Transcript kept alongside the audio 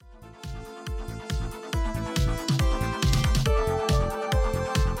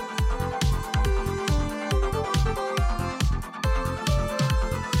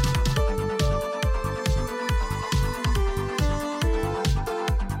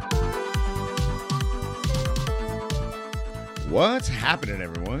What's happening,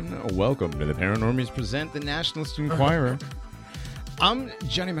 everyone? Welcome to the Paranormies Present the Nationalist Enquirer. I'm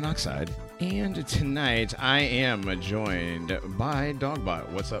Johnny Monoxide, and tonight I am joined by Dogbot.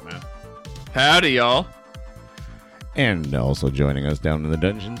 What's up, man? Howdy, y'all. And also joining us down in the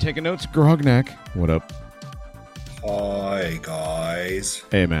dungeon, taking notes, Grognak. What up? Hi, guys.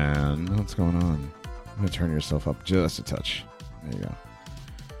 Hey, man. What's going on? I'm going to turn yourself up just a touch. There you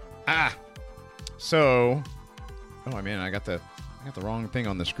go. So... Oh, man, I got the wrong thing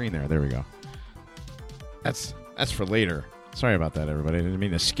on the screen there. There we go. That's for later. Sorry about that, everybody. I didn't mean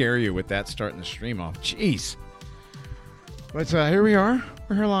to scare you with that starting the stream off. Jeez. But here we are.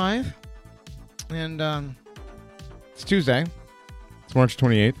 We're here live. And it's Tuesday. It's March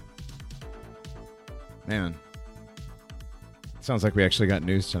 28th. Man. Sounds like we actually got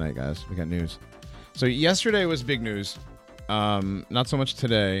news tonight, guys. We got news. So yesterday was big news. Not so much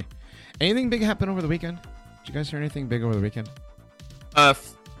today. Anything big happen over the weekend? Did you guys hear anything big over the weekend?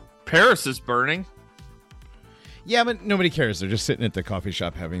 Paris is burning. Yeah, but nobody cares. They're just sitting at the coffee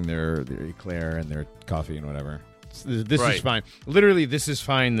shop having their eclair and their coffee and whatever. This Right. is fine. Literally, this is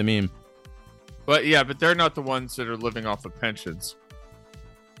fine, the meme. But yeah, but they're not the ones that are living off of pensions.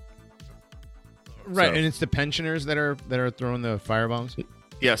 Right, So- and it's the pensioners that are throwing the firebombs?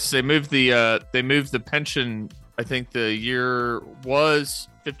 Yes, they moved the pension. I think the year was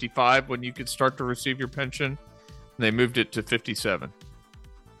 55 when you could start to receive your pension. And they moved it to 57.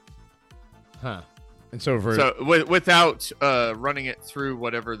 Huh. And so without running it through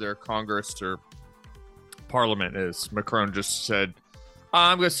whatever their Congress or Parliament is, Macron just said,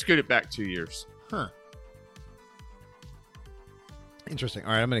 "I'm going to scoot it back 2 years." Huh. Interesting.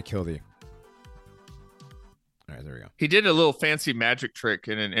 All right, I'm going to kill thee. All right, there we go. He did a little fancy magic trick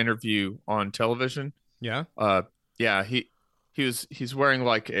in an interview on television. Yeah? Yeah, he's wearing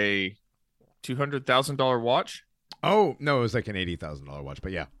like a $200,000 watch. Oh, no, it was like an $80,000 watch,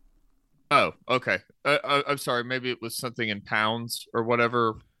 but yeah. Oh, okay. I'm sorry, maybe it was something in pounds or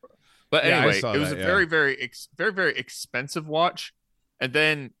whatever. But Yeah, I anyway, saw it was that, a yeah. very expensive watch. And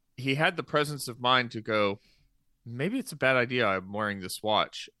then he had the presence of mind to go, maybe it's a bad idea I'm wearing this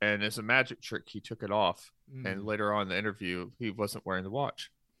watch. And as a magic trick, he took it off. And later on in the interview, he wasn't wearing the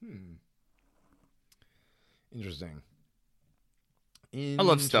watch. Interesting. I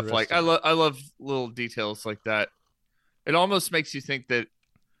love stuff like I love little details like that. It almost makes you think that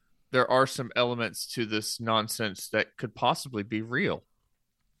there are some elements to this nonsense that could possibly be real.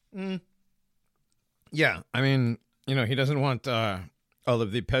 Yeah, I mean, he doesn't want all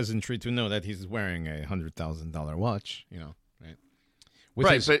of the peasantry to know that he's wearing a $100,000 watch, right?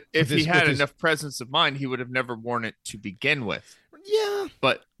 But if he had enough presence of mind, he would have never worn it to begin with. Yeah,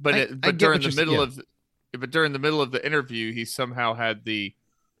 But during the middle of the interview, he somehow had the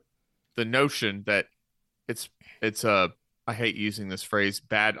notion that it's I hate using this phrase,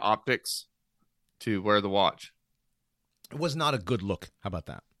 bad optics to wear the watch. it was not a good look. How about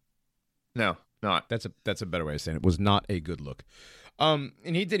that? No, not. That's a better way of saying it. It was not a good look. And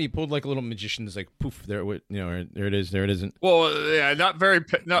he pulled like a little magician's like poof there, there it is, there it isn't. Well, yeah, not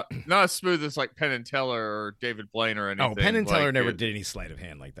as smooth as like Penn and Teller or David Blaine or anything. Oh, Penn and Teller like never it. did any sleight of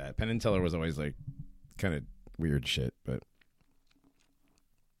hand like that. Penn and Teller was always like kind of weird shit, but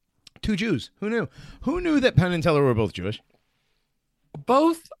two Jews. Who knew? Who knew that Penn and Teller were both Jewish?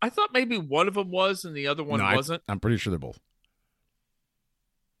 Both? I thought maybe one of them was and the other one wasn't. I'm pretty sure they're both.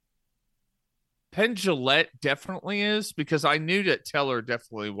 Penn Jillette definitely is, because I knew that Teller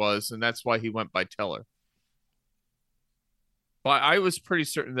definitely was, and that's why he went by Teller. But I was pretty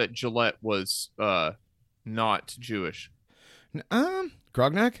certain that Gillette was not Jewish.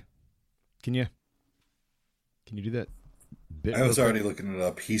 Grognak, can you do that bit? I was already looking it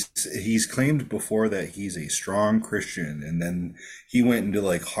up. He's claimed before that he's a strong Christian, and then he went into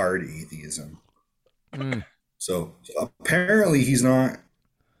like hard atheism. So apparently he's not.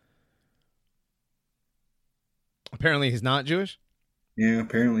 Apparently he's not Jewish? Yeah,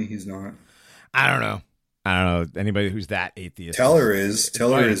 apparently he's not. I don't know. Anybody who's that atheist. Teller is.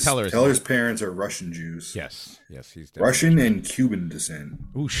 Teller's not. parents are Russian Jews. Yes, he's definitely Russian and Cuban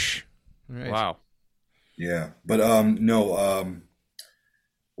descent. Oosh. Right. Wow. Yeah, but no.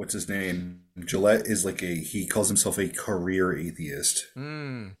 What's his name? Gillette is like he calls himself a career atheist.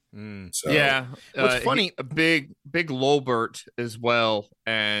 So Yeah. What's funny, a big Lolbert as well,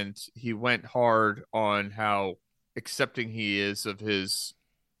 and he went hard on how accepting he is of his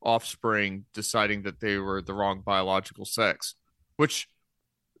offspring deciding that they were the wrong biological sex, which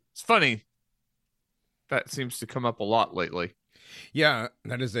is funny. That seems to come up a lot lately. Yeah,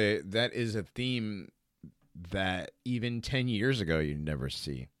 that is a theme that even 10 years ago you'd never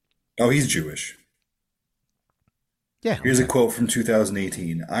see. Oh, he's Jewish. Yeah. Here's a quote from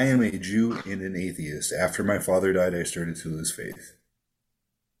 2018. I am a Jew and an atheist. After my father died, I started to lose faith.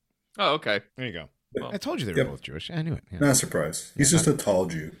 Oh, okay. There you go. Well, I told you they were both Jewish. I knew it. Yeah. Not surprised. He's just a tall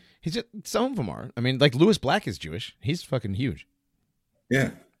Jew. He's just, some of them are. I mean, like Lewis Black is Jewish. He's fucking huge.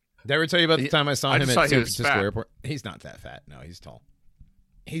 Yeah. Did I ever tell you about the time I saw him at San Francisco fat. Airport? He's not that fat. No, he's tall.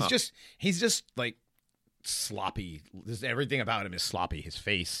 He's just like sloppy. Just everything about him is sloppy. His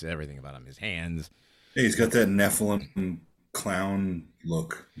face, everything about him, his hands. Hey, he's got that Nephilim clown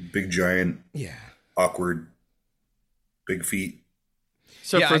look. Big, giant, awkward, big feet.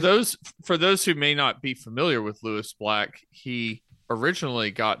 So for those who may not be familiar with Lewis Black, he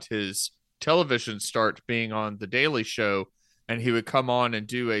originally got his television start being on The Daily Show, and he would come on and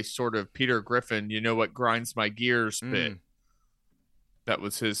do a sort of Peter Griffin, you know what grinds my gears bit. That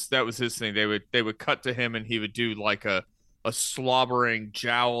was his thing. They would cut to him and he would do like a slobbering,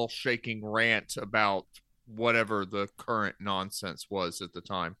 jowl shaking rant about whatever the current nonsense was at the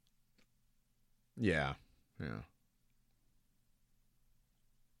time. Yeah. Yeah.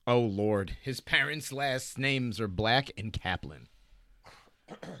 Oh Lord, his parents' last names are Black and Kaplan.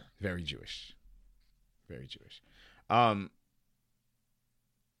 Very Jewish. Very Jewish.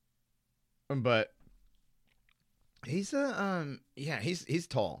 But he's he's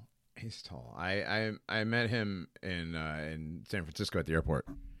tall. He's tall. I met him in San Francisco at the airport.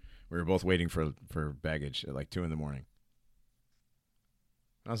 We were both waiting for baggage at like 2 a.m.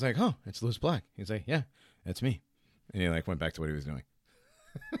 I was like, "Oh, it's Lewis Black." He's like, "Yeah, that's me." And he like went back to what he was doing.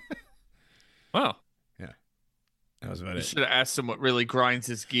 Wow. Yeah. That was about You it. should have asked him what really grinds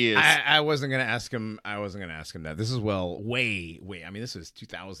his gears. I wasn't gonna ask him. That. This is way. I mean, this was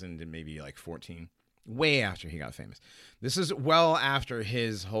 2000 and maybe like 14. Way after he got famous. This is well after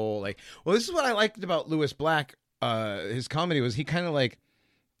his whole like. Well, this is what I liked about Lewis Black. His comedy was he kind of like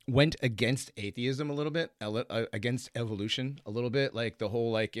went against atheism a little bit, against evolution a little bit. Like the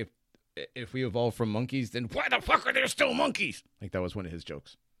whole like if we evolved from monkeys, then why the fuck are there still monkeys? Like that was one of his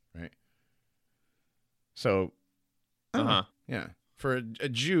jokes, right? So. Yeah. For a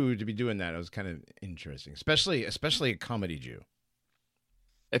Jew to be doing that, it was kind of interesting, especially a comedy Jew.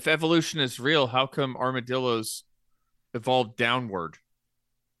 If evolution is real, how come armadillos evolved downward?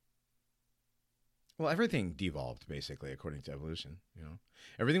 Well, everything devolved basically according to evolution. You know,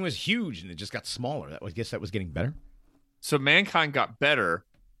 everything was huge and it just got smaller. I guess that was getting better. So mankind got better,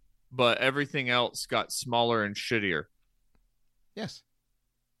 but everything else got smaller and shittier. Yes.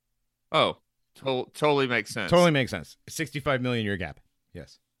 Oh. Totally makes sense. Totally makes sense. 65 million year gap.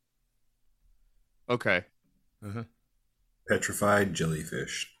 Yes. Okay. Petrified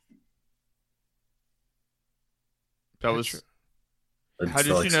jellyfish. That was. How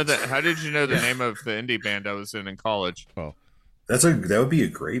did you know that? How did you know the name of the indie band I was in college? Oh, that would be a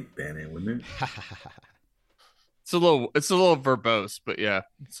great band name, wouldn't it? It's a little verbose, but yeah,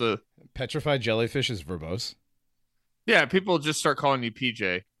 it's a petrified jellyfish is verbose. Yeah, people just start calling you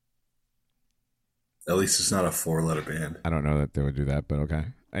PJ. At least it's not a 4-letter band. I don't know that they would do that, but okay.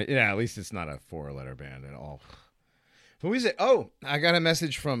 At least it's not a 4-letter band at all. Who is it? Oh, I got a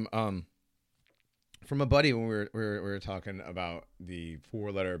message from a buddy when we were talking about the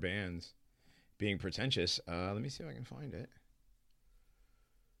 4-letter bands being pretentious. Let me see if I can find it.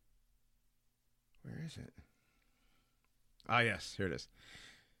 Where is it? Ah, yes, here it is.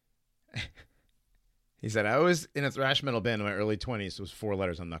 He said, I was in a thrash metal band in my early 20s. It was 4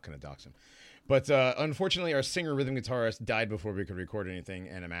 letters. I'm not going to dox him. But unfortunately, our singer rhythm guitarist died before we could record anything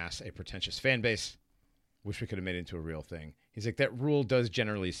and amass a pretentious fan base. Wish we could have made it into a real thing. He's like, that rule does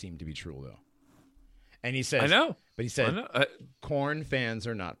generally seem to be true, though. And he says, I know. But he said, Korn fans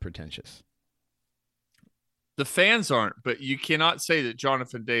are not pretentious. The fans aren't, but you cannot say that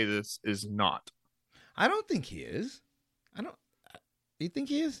Jonathan Davis is not. I don't think he is. You think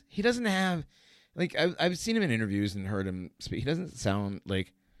he is? He doesn't have, like, I've seen him in interviews and heard him speak. He doesn't sound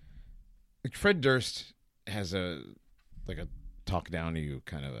like Fred Durst has a talk down to you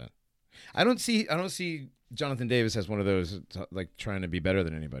kind of a. I don't see Jonathan Davis as one of those like trying to be better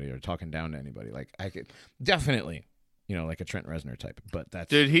than anybody or talking down to anybody. Like I could definitely, like a Trent Reznor type. But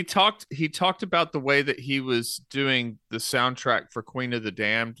that's dude. He talked about the way that he was doing the soundtrack for Queen of the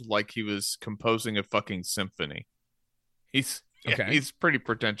Damned, like he was composing a fucking symphony. He's pretty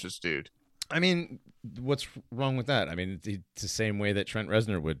pretentious, dude. I mean, what's wrong with that? I mean, it's the same way that Trent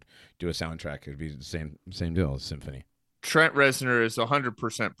Reznor would do a soundtrack. It would be the same deal as symphony. Trent Reznor is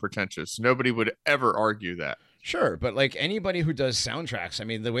 100% pretentious. Nobody would ever argue that. Sure, but like anybody who does soundtracks, I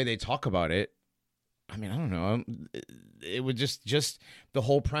mean, the way they talk about it, I mean, I don't know. It would just the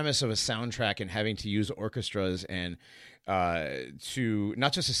whole premise of a soundtrack and having to use orchestras and to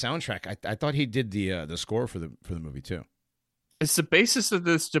not just a soundtrack. I thought he did the score for the movie too. Is the basis of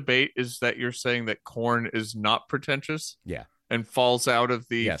this debate is that you're saying that Korn is not pretentious? Yeah. And falls out of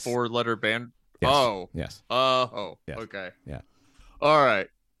the Yes. 4-letter band? Yes. Oh. Yes. Oh. Yes. Okay. Yeah. All right.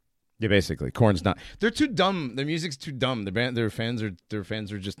 Yeah, basically, Korn's not. They're too dumb. Their music's too dumb. Their fans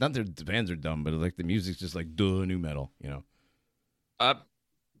are just not. Their fans are dumb, but like the music's just like new metal. You know. I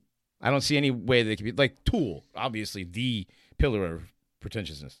don't see any way they could be like Tool. Obviously, the pillar of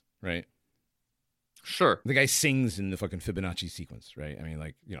pretentiousness, right? Sure. The guy sings in the fucking Fibonacci sequence, right? I mean,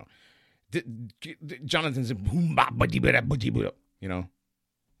 like Jonathan's boom bop ba dee ba da ba dee ba da, you know.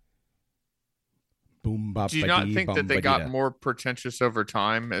 Boom bop. Do you not think that they got more pretentious over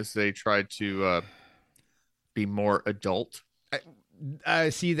time as they tried to be more adult? I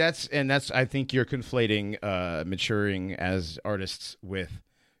see. That's. I think you're conflating maturing as artists with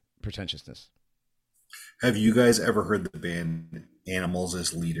pretentiousness. Have you guys ever heard the band Animals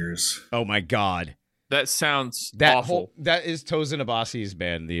as Leaders? Oh my God. That sounds awful. That is Tosin Abasi's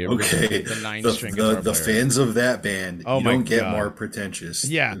band. The original, the 9-string guitar player. The fans of that band, you don't get more pretentious.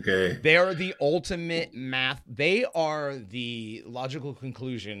 Yeah. Okay. They are the ultimate math. They are the logical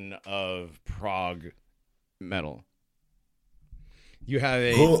conclusion of prog metal. You have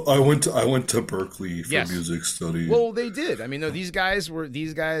a. Oh, I went to Berkeley for music study. Well, they did. I mean, no, these guys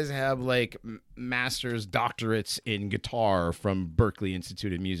have like master's doctorates in guitar from Berkeley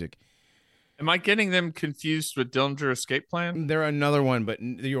Institute of Music. Am I getting them confused with Dillinger Escape Plan? They're another one, but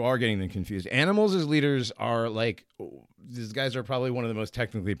you are getting them confused. Animals as Leaders are like, these guys are probably one of the most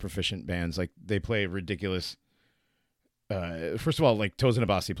technically proficient bands. Like they play ridiculous. First of all, like Tosin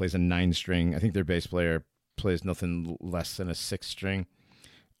Abasi plays a 9-string. I think their bass player plays nothing less than a 6-string.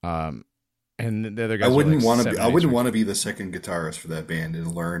 And the other guys. I wouldn't want to be the second guitarist for that band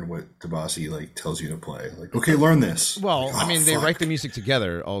and learn what Tabasi like tells you to play. Like, okay, learn this. Well, like, I mean, they write the music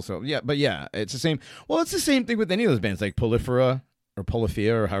together also. Yeah, but yeah, it's the same. Well, it's the same thing with any of those bands, like Polyphora or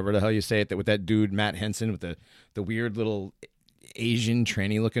Polyphia or however the hell you say it. That with that dude Matt Henson with the weird little Asian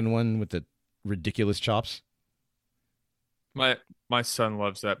tranny looking one with the ridiculous chops. My son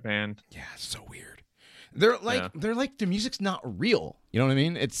loves that band. Yeah, it's so weird. They're like the music's not real. You know what I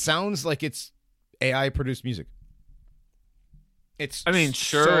mean? It sounds like it's AI produced music.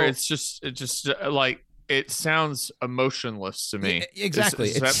 Sure. It just like it sounds emotionless to me.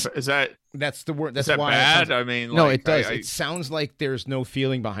 Exactly. That's the word. That's is that why bad. I mean, no, like, it does. It sounds like there's no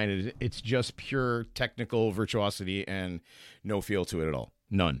feeling behind it. It's just pure technical virtuosity and no feel to it at all.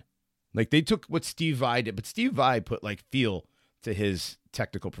 None. Like they took what Steve Vai did, but Steve Vai put like feel to his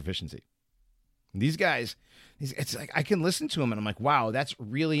technical proficiency. These guys, it's like I can listen to them and I'm like, wow, that's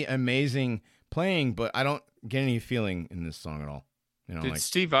really amazing playing, but I don't get any feeling in this song at all. You know,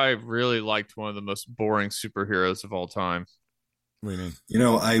 Steve Vai really liked one of the most boring superheroes of all time. What do you mean? You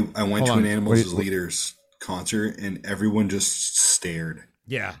know, I went to an Animals as Leaders concert and everyone just stared.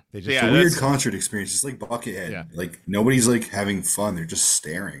 Yeah, it's a weird concert experience. It's like Buckethead. Yeah. Like nobody's like having fun; they're just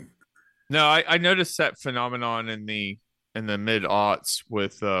staring. No, I noticed that phenomenon in the mid-aughts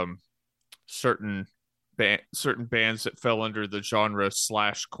with certain bands that fell under the genre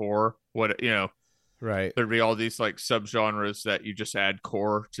 /core. Right. There'd be all these like subgenres that you just add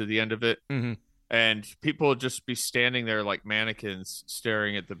core to the end of it. Mm-hmm. And people would just be standing there like mannequins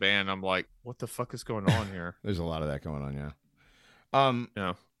staring at the band. I'm like, what the fuck is going on here? There's a lot of that going on, yeah.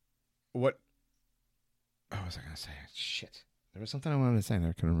 What was I going to say? Shit. There was something I wanted to say there.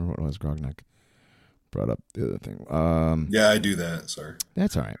 I couldn't remember what it was. Grognak brought up the other thing. Yeah, I do that. Sorry.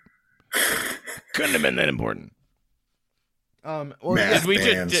 That's all right. Couldn't have been that important. Did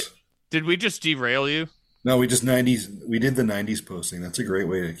we just derail you? No, we did the 90s posting. That's a great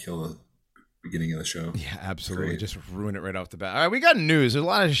way to kill the beginning of the show. Yeah, absolutely. Just ruin it right off the bat. All right, we got news. There's a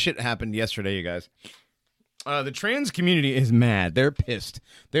lot of shit happened yesterday, you guys. The trans community is mad. They're pissed.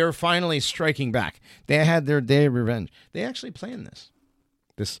 They're finally striking back. They had their day of revenge. They actually planned this.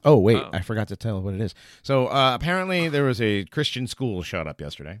 I forgot to tell what it is. So apparently there was a Christian school shot up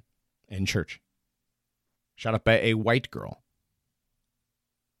yesterday in church. Shot up by a white girl.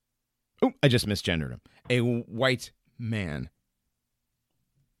 Oh, I just misgendered him. A white man.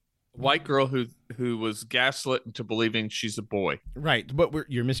 White girl who was gaslit into believing she's a boy. Right, but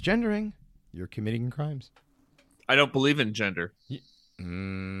you're misgendering. You're committing crimes. I don't believe in gender.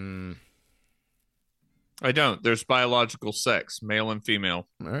 I don't. There's biological sex, male and female.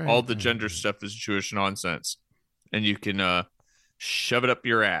 All the gender stuff is Jewish nonsense. And you can shove it up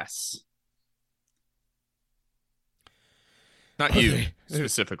your ass. Not you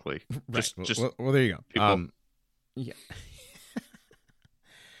specifically. Right. Just well, there you go. people. Yeah.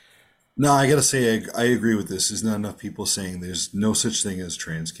 No, I gotta say, I agree with this. There's not enough people saying there's no such thing as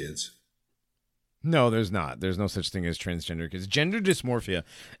trans kids. No, there's not. There's no such thing as transgender because gender dysmorphia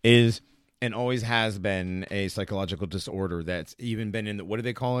is and always has been a psychological disorder that's even been in the, what do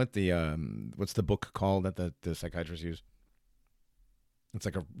they call it? The what's the book called that the psychiatrists use? It's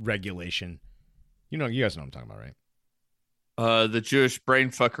like a regulation. You guys know what I'm talking about, right? The Jewish brain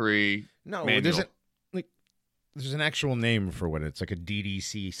fuckery. No, manual. there's an actual name for what it's like a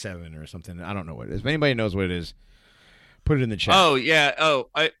DDC-7 or something. I don't know what it is. If anybody knows what it is, put it in the chat. Oh yeah. Oh,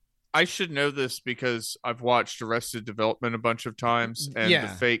 I should know this because I've watched Arrested Development a bunch of times, and the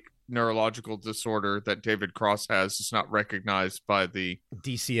fake neurological disorder that David Cross has is not recognized by the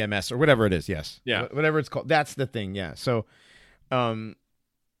DCMS or whatever it is. Yes. Yeah. Whatever it's called. That's the thing. Yeah. So,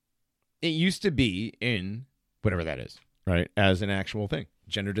 it used to be in whatever that is, right, as an actual thing,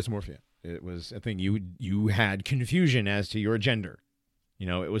 gender dysmorphia. It was a thing. You had confusion as to your gender.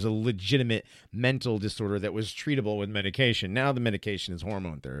 It was a legitimate mental disorder that was treatable with medication. Now the medication is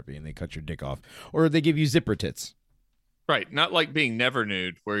hormone therapy, and they cut your dick off, or they give you zipper tits. Right, not like being never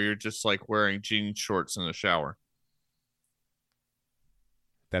nude, where you're just like wearing jean shorts in the shower.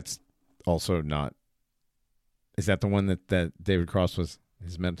 That's also not. Is that the one that David Cross was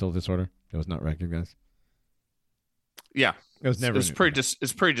his mental disorder that was not recognized? Yeah, it was never. It's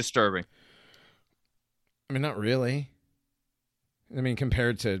pretty disturbing. I mean, not really. I mean,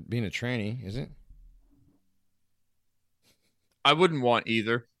 compared to being a tranny, is it? I wouldn't want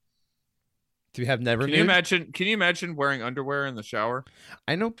either. To have never. Can you imagine wearing underwear in the shower?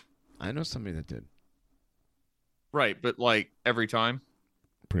 I know somebody that did. Right, but like every time.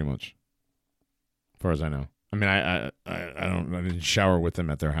 Pretty much. As far as I know. I mean, I didn't shower with them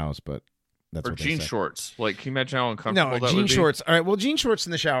at their house, but that's or what they jean say. shorts. Like, can you imagine how uncomfortable that jean would be? shorts. All right, well, jean shorts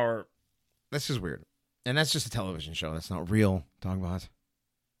in the shower. That's just weird, and that's just a television show. That's not real, Dogbot.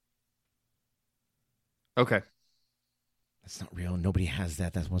 Okay. That's not real. Nobody has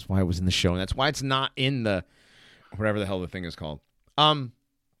that. That's why it was in the show, and that's why it's not in the whatever the hell the thing is called. But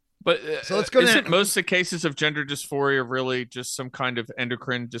so let's go. Isn't most of the cases of gender dysphoria really just some kind of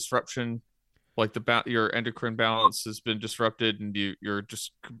endocrine disruption? Like your endocrine balance has been disrupted, and you're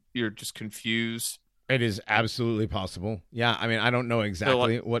just confused. It is absolutely possible. Yeah, I mean, I don't know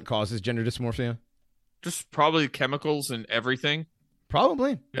exactly what causes gender dysmorphia. Just probably chemicals and everything.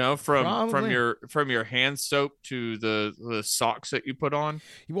 Probably. From your hand soap to the socks that you put on.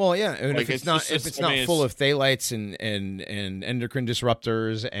 Well, yeah, and like if it's not full of phthalates and endocrine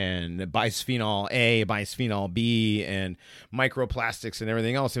disruptors and bisphenol A, bisphenol B, and microplastics and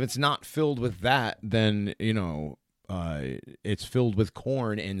everything else, if it's not filled with that, then it's filled with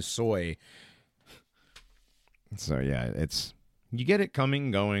corn and soy. So yeah, you get it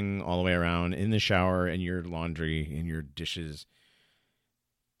coming, going all the way around in the shower, in your laundry, in your dishes.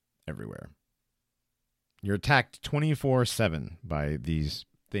 Everywhere. You're attacked 24/7 by these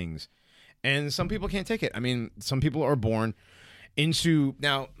things. And some people can't take it. I mean, some people are born into...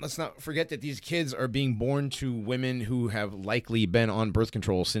 Now, let's not forget that these kids are being born to women who have likely been on birth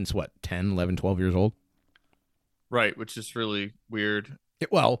control since, 10, 11, 12 years old? Right, which is really weird.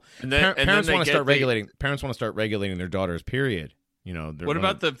 Parents want to start regulating. Parents want to start regulating their daughters, period. What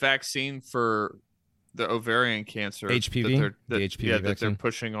about the vaccine for... the ovarian cancer, HPV, that they're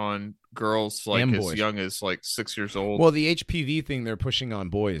pushing on girls like as young as 6 years old. Well, the HPV thing they're pushing on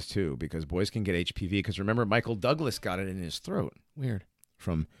boys too, because boys can get HPV. Because remember, Michael Douglas got it in his throat. Weird.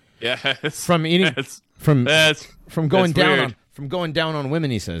 From going down on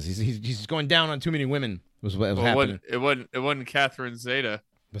women. He says he's going down on too many women. Was what was happening. It wasn't Catherine Zeta.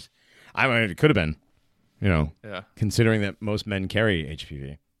 I mean, it could have been. Yeah. Considering that most men carry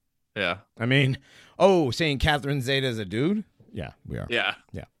HPV. Yeah. I mean, saying Catherine Zeta is a dude? Yeah, we are. Yeah.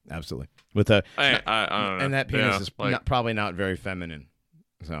 Yeah, absolutely. With a I don't know. And that penis is probably not very feminine.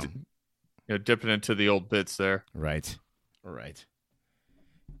 So, dipping into the old bits there. Right.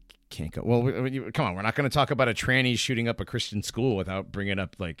 Can't go. Well, come on. We're not going to talk about a tranny shooting up a Christian school without bringing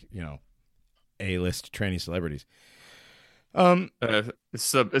up A-list tranny celebrities.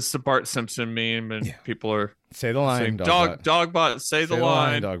 It's the Bart Simpson meme, and people are say the line. Saying, Dogbot, say the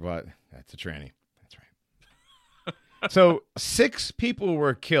line. Dogbot. That's a tranny. That's right. So 6 people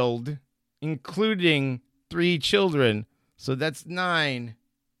were killed, including 3 children. So that's 9.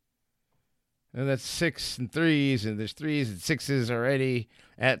 And that's 6 and 3s, and there's 3s and 6s already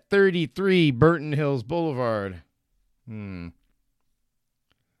at 33 Burton Hills Boulevard. In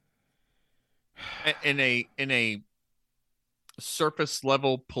a surface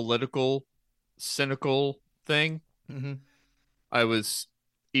level political cynical thing. Mm-hmm. I was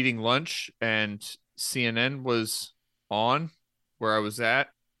eating lunch and CNN was on where I was at,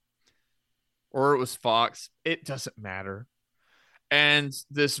 or it was Fox. It doesn't matter. And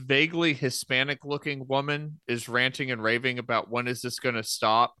this vaguely Hispanic looking woman is ranting and raving about when is this going to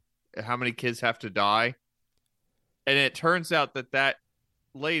stop? How many kids have to die? And it turns out that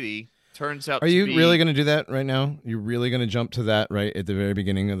lady turns out Are to you be... really going to do that right now? You're really going to jump to that right at the very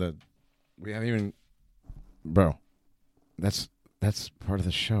beginning of the... We haven't even... Bro, that's part of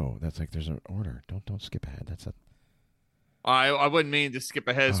the show. That's like there's an order. Don't skip ahead. That's a... I wouldn't mean to skip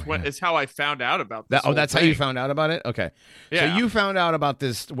ahead. It's how I found out about this. That's thing. how you found out about it? Okay. Yeah. So you found out about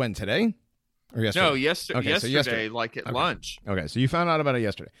this when, today? Or yesterday? No, yesterday, like at lunch. Okay, so you found out about it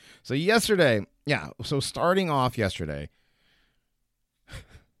yesterday. So yesterday, so starting off yesterday,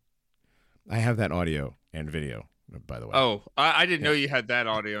 I have that audio and video, by the way. Oh, I didn't know you had that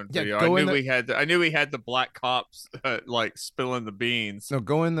audio and video. I knew we had the black cops like spilling the beans. No,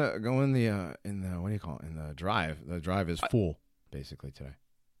 go in the what do you call it? In the drive. The drive is full basically today.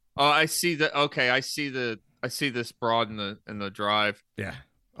 Oh, I see that. Okay, I see this broad in the drive. Yeah.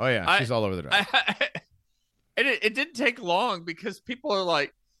 Oh yeah, she's all over the drive. And it didn't take long because people are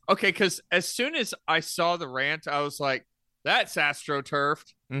like, okay, because as soon as I saw the rant, I was like, that's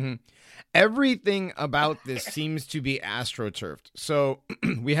astroturfed. Mm-hmm. Everything about this seems to be astroturfed. So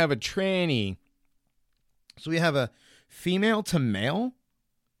we have a tranny. So we have a female to male,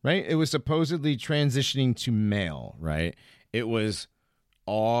 right? It was supposedly transitioning to male, right? It was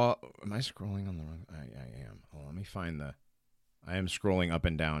all... Am I scrolling on the wrong... I am. Hold on, let me find the... I am scrolling up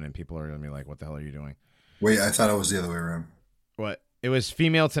and down, and people are going to be like, what the hell are you doing? Wait, I thought it was the other way around. What? It was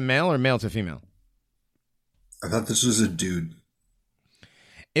female to male or male to female? I thought this was a dude.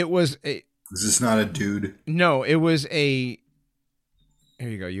 It was a... Is this not a dude? No, it was a... Here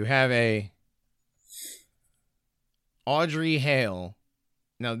you go. You have a... Audrey Hale.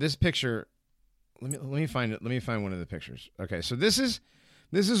 Now, this picture... Let me find it. Let me find one of the pictures. Okay, so this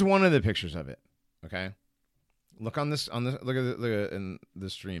is one of the pictures of it. Okay? Look on this... Look at in the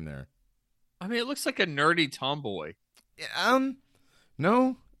stream there. I mean, it looks like a nerdy tomboy.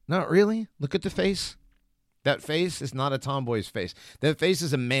 No, not really. Look at the face. That face is not a tomboy's face. That face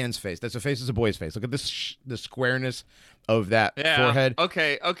is a man's face. That's a face is a boy's face. Look at this, the squareness of that forehead.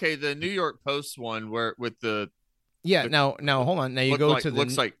 Okay. The New York Post one with the now hold on. Now you go to the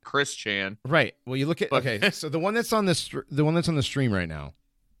looks like Chris Chan. Right. Well, you look at okay. So the one that's on the stream right now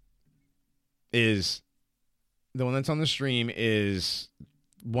is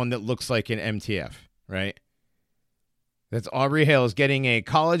one that looks like an MTF, right? That's Aubrey Hale is getting a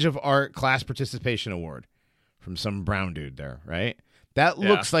College of Art class participation award from some brown dude there, right? That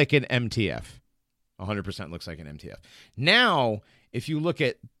looks like an MTF. 100% looks like an MTF. Now, if you look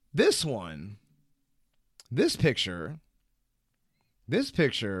at this one, this picture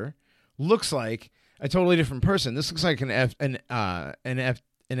looks like a totally different person. This looks like an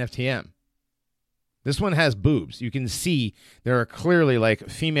FTM. This one has boobs. You can see there are clearly like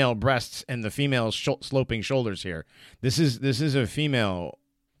female breasts and the female sloping shoulders here. This is a female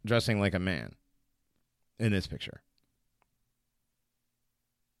dressing like a man in this picture.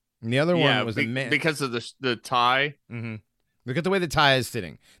 And the other one was a man because of the tie. Mm-hmm. Look at the way the tie is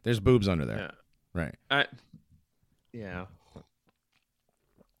sitting. There's boobs under there. Yeah. Right. Yeah.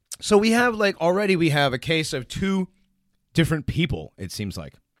 So we have we have a case of two different people. It seems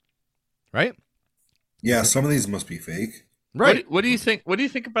like, right? Yeah, some of these must be fake. Right. What do you think? What do you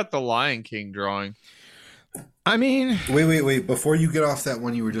think about the Lion King drawing? I mean, wait. Before you get off that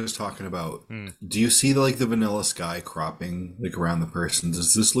one you were just talking about, do you see the Vanilla Sky cropping around the person?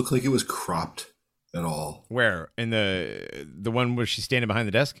 Does this look like it was cropped at all? Where in the one where she's standing behind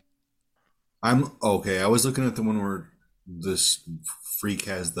the desk? I'm okay. I was looking at the one where this freak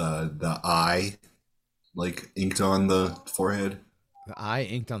has the eye inked on the forehead. The eye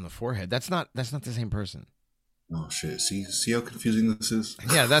inked on the forehead. That's not the same person. Oh shit! See how confusing this is.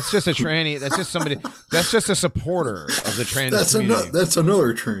 Yeah, that's just a tranny. That's just somebody. That's just a supporter of the trans community. That's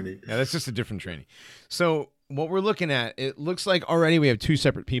another tranny. Yeah, that's just a different tranny. So what we're looking at, it looks like already we have two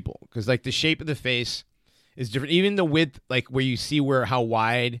separate people because the shape of the face is different. Even the width, where you see how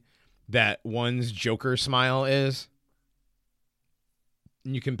wide that one's Joker smile is,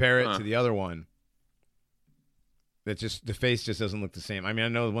 and you compare it to the other one. That just the face just doesn't look the same. I mean, I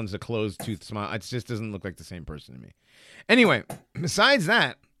know the one's a closed tooth smile. It just doesn't look like the same person to me. Anyway, besides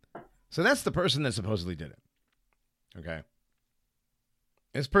that, so that's the person that supposedly did it. Okay.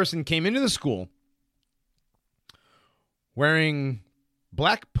 This person came into the school wearing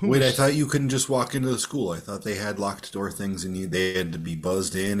black Pumas. Wait, I thought you couldn't just walk into the school. I thought they had locked door things and they had to be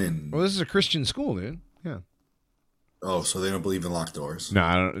buzzed in. And well, this is a Christian school, dude. Yeah. Oh, so they don't believe in locked doors? No,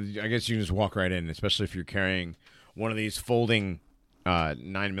 I guess you can just walk right in, especially if you're carrying one of these folding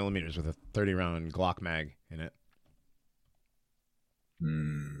 9mm with a 30-round Glock mag in it.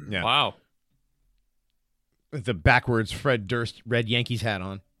 Yeah. Wow. With the backwards Fred Durst red Yankees hat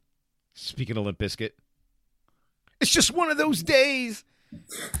on. Speaking of Limp Bizkit. It's just one of those days.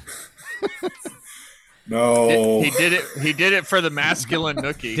 No. He did it for the masculine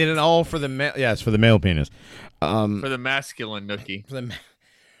nookie. Did it all for the male. Yeah, it's for the male penis. For the masculine nookie.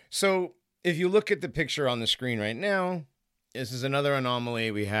 So if you look at the picture on the screen right now, this is another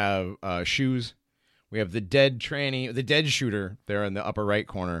anomaly. We have shoes. We have the dead shooter there in the upper right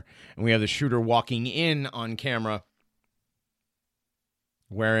corner. And we have the shooter walking in on camera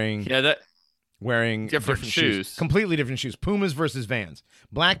wearing different shoes. Completely different shoes. Pumas versus Vans.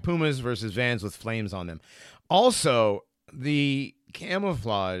 Black Pumas versus Vans with flames on them. Also, the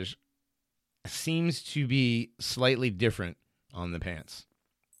camouflage seems to be slightly different on the pants.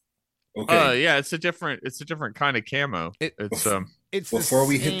 Okay. Yeah, it's a different kind of camo. It's before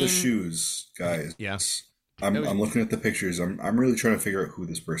we hit the shoes, guys. Yes. I'm looking at the pictures. I'm really trying to figure out who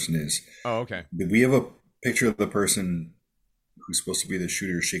this person is. Oh, okay. We have a picture of the person who's supposed to be the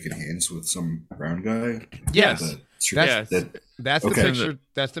shooter shaking hands with some brown guy. Yes. That's the picture.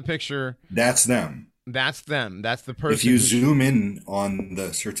 That's the picture. That's them. That's them. That's the person. If you zoom in on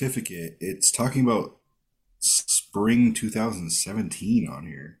the certificate, it's talking about spring 2017 on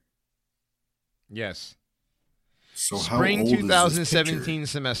here. Yes. So spring how old 2017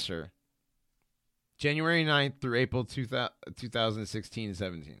 semester. January 9th through April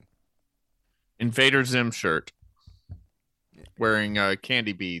 2016-17. Invader Zim shirt. Wearing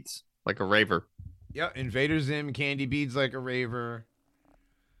candy beads like a raver. Yeah, Invader Zim, candy beads like a raver.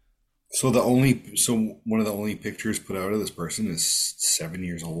 So one of the only pictures put out of this person is 7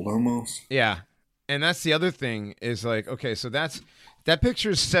 years old almost. Yeah. And that's the other thing is like, okay, so that picture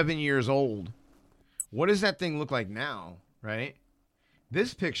is 7 years old. What does that thing look like now, right?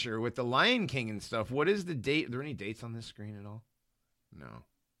 This picture with the Lion King and stuff, what is the date? Are there any dates on this screen at all? No.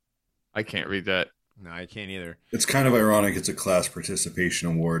 I can't read that. No, I can't either. It's kind of ironic. It's a class participation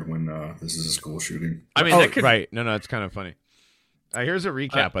award when this is a school shooting. I mean, right. No, it's kind of funny. Here's a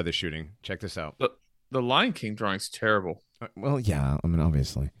recap of the shooting. Check this out. The Lion King drawing's terrible. Well, yeah. I mean,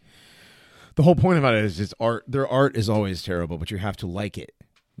 obviously. The whole point about it is just art. Their art is always terrible, but you have to like it.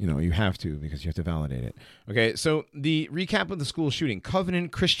 You know, you have to because you have to validate it. Okay, so the recap of the school shooting.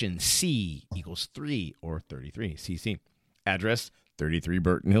 Covenant Christian C equals 3 or 33. CC. Address 33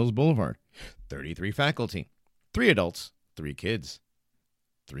 Burton Hills Boulevard. 33 faculty. 3 adults. 3 kids.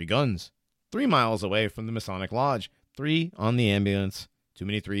 3 guns. 3 miles away from the Masonic Lodge. 3 on the ambulance. Too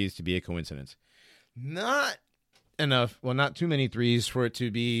many 3s to be a coincidence. Not enough. Well, not too many 3s for it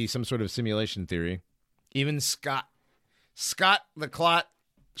to be some sort of simulation theory. Even Scott the Clot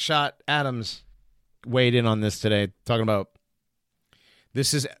Shot Adams weighed in on this today, talking about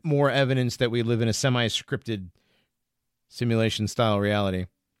this is more evidence that we live in a semi-scripted simulation-style reality.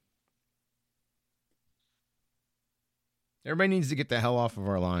 Everybody needs to get the hell off of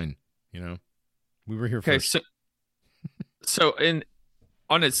our line, you know? We were here first. So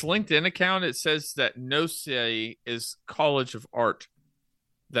on its LinkedIn account, it says that NOSE is College of Art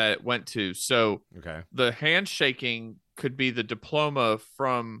that it went to. So okay. The handshaking could be the diploma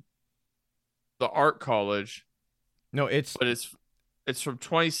from the art college. No, it's from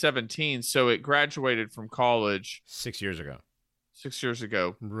 2017, so it graduated from college 6 years ago. 6 years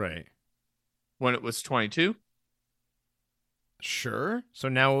ago. Right. When it was 22? Sure. So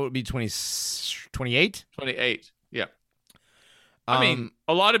now it would be 28? 28. Yeah. I mean,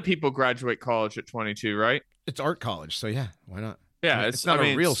 a lot of people graduate college at 22, right? It's art college, so yeah, why not? Yeah, it's not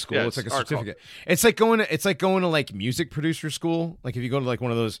a real school. Yeah, it's like a certificate. It's like going to like music producer school. Like if you go to like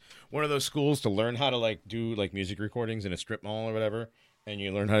one of those schools to learn how to like do like music recordings in a strip mall or whatever, and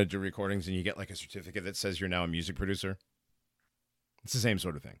you learn how to do recordings and you get like a certificate that says you're now a music producer. It's the same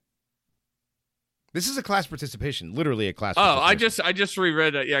sort of thing. This is a class participation, literally a class. Oh, I just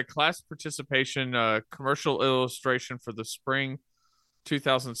reread it. Yeah, class participation, commercial illustration for the spring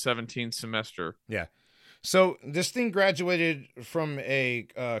 2017 semester. Yeah. So this thing graduated from a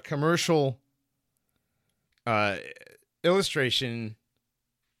commercial illustration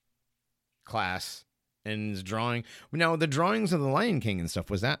class and is drawing. Now, the drawings of the Lion King and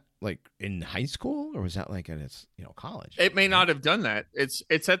stuff, was that like in high school or was that like at its college? It may not have done that. It's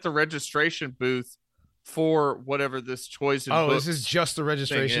at the registration booth for whatever this toys and books this is just the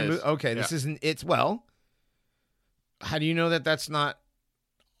registration booth? Okay, yeah. This isn't. It's how do you know that that's not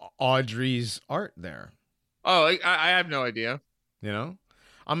Audrey's art there? Oh, I have no idea.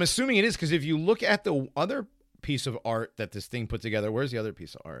 I'm assuming it is because if you look at the other piece of art that this thing put together. Where's the other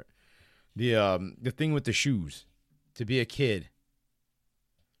piece of art? The thing with the shoes. To be a kid.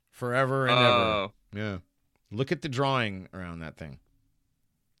 Forever and ever. Yeah. Look at the drawing around that thing.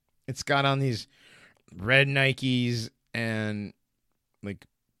 It's got on these red Nikes and like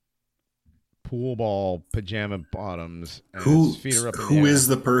pool ball pajama bottoms. And his feet are up in the who air. is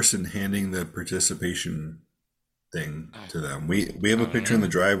the person handing the participation thing to them? We have a picture in the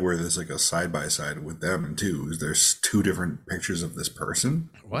drive where there's like a side by side with them too. There's two different pictures of this person.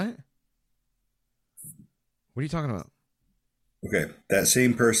 What? What are you talking about? Okay, that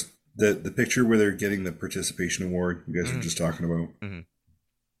same person, the picture where they're getting the participation award you guys were just talking about. Mm-hmm.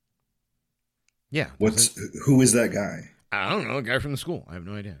 Yeah. Who is that guy? I don't know, a guy from the school. I have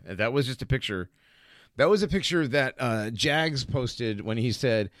no idea. That was just a picture. That was a picture that Jags posted when he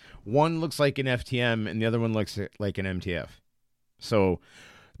said one looks like an FTM and the other one looks like an MTF. So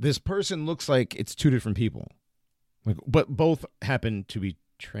this person looks like it's two different people, but both happen to be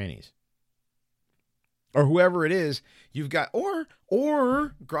trannies. Or whoever it is, you've got, or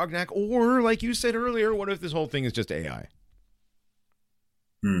Grognak, or like you said earlier, what if this whole thing is just AI?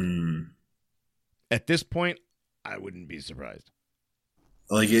 At this point, I wouldn't be surprised.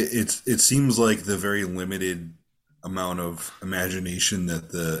 Like it seems like the very limited amount of imagination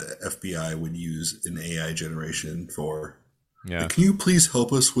that the FBI would use in AI generation for. Yeah. Like, can you please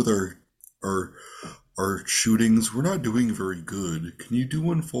help us with our shootings? We're not doing very good. Can you do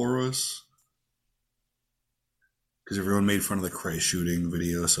one for us? Because everyone made fun of the Christ shooting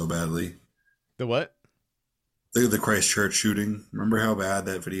video so badly. The what? The Christchurch shooting. Remember how bad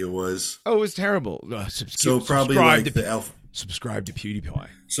that video was? Oh, it was terrible. Probably like subscribe to PewDiePie.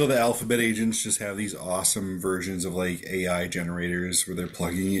 So the alphabet agents just have these awesome versions of like AI generators where they're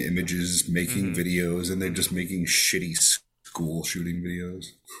plugging in images, making videos, and they're just making shitty school shooting videos.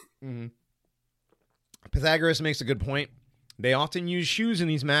 Mm-hmm. Pythagoras makes a good point. They often use shoes in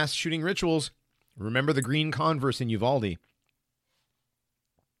these mass shooting rituals. Remember the green Converse in Uvalde?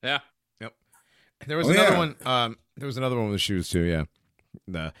 Yeah. Yep. There was another one. There was another one with shoes too. Yeah.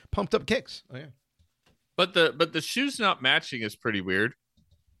 The pumped up kicks. Oh yeah. But the shoes not matching is pretty weird.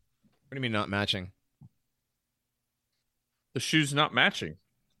 What do you mean not matching? The shoes not matching.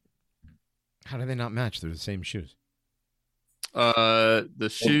 How do they not match? They're the same shoes. The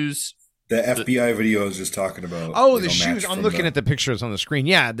shoes. The FBI video I was just talking about. Oh, the shoes. I'm looking at the pictures on the screen.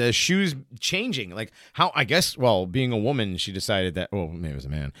 Yeah, the shoes changing. Like how, I guess, well, being a woman, she decided that, well, maybe it was a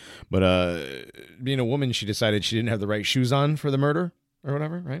man, but being a woman, she decided she didn't have the right shoes on for the murder or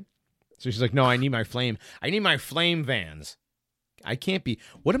whatever, right? So she's like, no, I need my flame Vans. I can't be.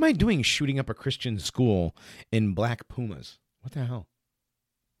 What am I doing shooting up a Christian school in black Pumas? What the hell?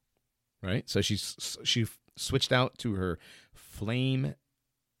 Right? So she switched out to her flame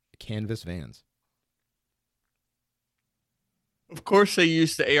canvas Vans. Of course, they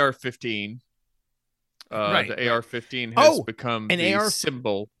used the AR-15. Right. The AR-15 has become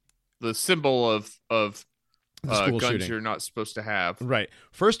the symbol of guns shooting you're not supposed to have. Right.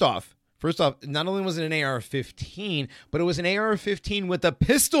 First off, not only was it an AR-15, but it was an AR-15 with a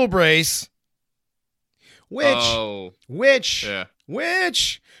pistol brace, which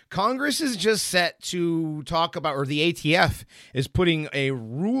Congress is just set to talk about, or the ATF is putting a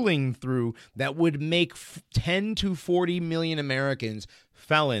ruling through that would make 10 to 40 million Americans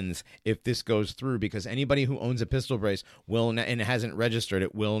felons if this goes through, because anybody who owns a pistol brace and hasn't registered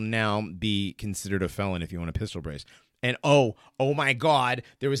it will now be considered a felon if you own a pistol brace. And oh my God,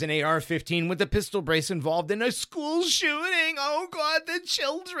 there was an AR-15 with a pistol brace involved in a school shooting. Oh God, the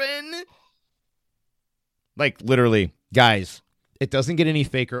children. Like literally, guys, it doesn't get any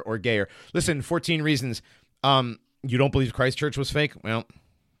faker or gayer. Listen, 14 reasons. You don't believe Christchurch was fake? Well,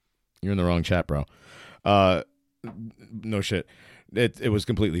 you're in the wrong chat, bro. No shit. It was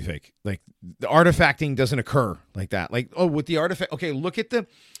completely fake. Like the artifacting doesn't occur like that. Like, oh, with the artifact. Okay, look at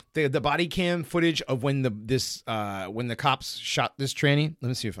the body cam footage of when the cops shot this tranny. Let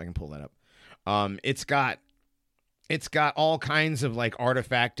me see if I can pull that up. It's got all kinds of like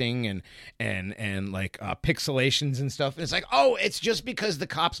artifacting and like pixelations and stuff. And it's like, oh, it's just because the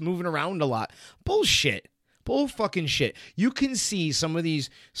cops moving around a lot. Bullshit. Bull fucking shit. You can see some of these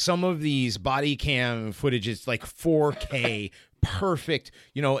body cam footage. It's like 4K, perfect.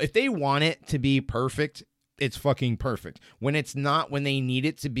 You know, if they want it to be perfect, it's fucking perfect. When it's not, when they need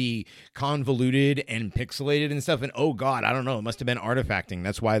it to be convoluted and pixelated and stuff, and oh God, I don't know, it must have been artifacting.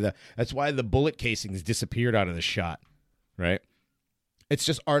 That's why the bullet casings disappeared out of the shot, right? It's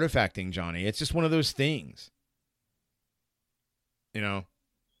just artifacting, Johnny. It's just one of those things, you know.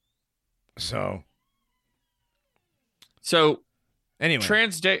 So So anyway,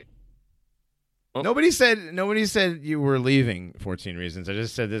 Oh. Nobody said you were leaving 14 Reasons. I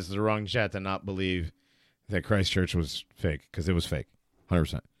just said this is the wrong chat to not believe that Christchurch was fake, because it was fake.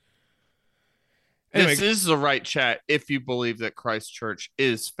 100%. Anyway, this is the right chat if you believe that Christchurch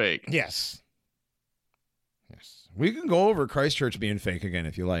is fake. Yes. We can go over Christchurch being fake again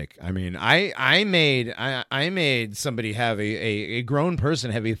if you like. I mean, I made somebody have a grown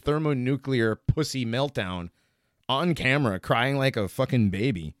person have a thermonuclear pussy meltdown on camera, crying like a fucking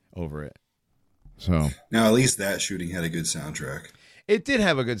baby over it. So now at least that shooting had a good soundtrack. It did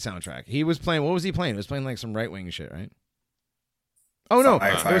have a good soundtrack. He was playing. What was he playing? He was playing like some right wing shit, right? Oh no,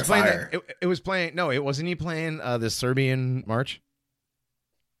 Fire, it was playing. fire. It was playing. No, it wasn't. He playing the Serbian march.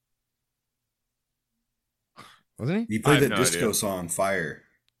 Wasn't he? He played I have the no disco idea. song "Fire."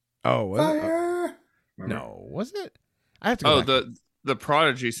 Oh, was it? Fire. Remember? No, was it? I have to go. Oh, back. the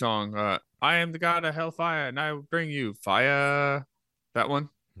Prodigy song. I am the god of hellfire, and I will bring you fire. That one.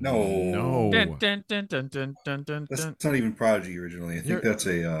 No. Dun, dun, dun, dun, dun, dun, dun, That's dun. not even Prodigy originally. I think that's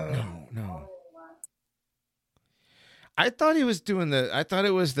a. No. I thought he was doing the. I thought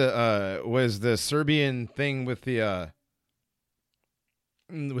it was the Serbian thing with the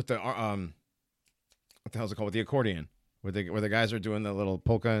what the hell's it called, with the accordion, where the guys are doing the little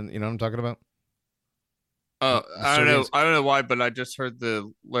polka, and you know what I'm talking about. I don't know. I don't know why, but I just heard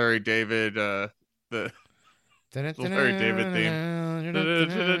the Larry David the Larry David theme.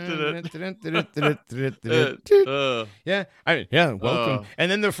 Yeah, welcome.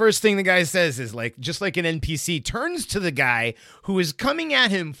 And then the first thing the guy says is like, just like an NPC, turns to the guy who is coming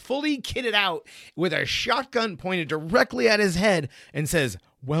at him fully kitted out with a shotgun pointed directly at his head and says,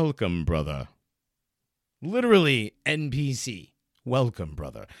 "Welcome, brother." Literally NPC. "Welcome,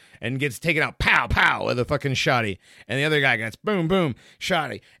 brother," and gets taken out, pow, pow, with a fucking shotty, and the other guy gets boom, boom,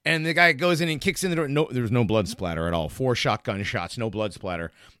 shotty, and the guy goes in and kicks in the door. No, there's no blood splatter at all. 4 shotgun shots, no blood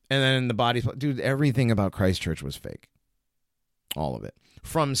splatter, and then the body. Dude, everything about Christchurch was fake. All of it,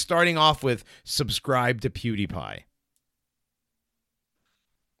 from starting off with subscribe to PewDiePie.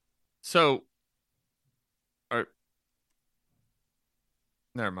 So,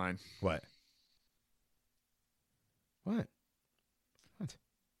 never mind. What?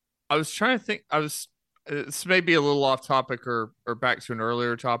 I was trying to think. This may be a little off topic or back to an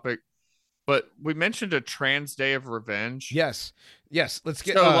earlier topic, but we mentioned a Trans Day of Revenge. Yes. Let's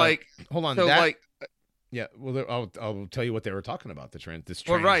get. So hold on. So yeah. Well, I'll tell you what they were talking about. This Trans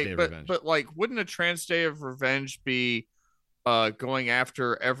Day of Revenge. But wouldn't a Trans Day of Revenge be going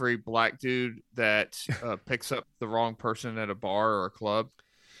after every black dude that picks up the wrong person at a bar or a club?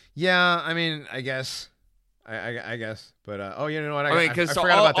 Yeah, I mean, I guess. I guess, but you know what? I mean, because I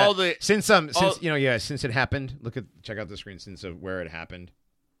forgot about that. since Since it happened, check out the screen since of where it happened.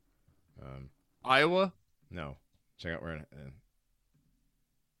 Iowa? No, check out where it.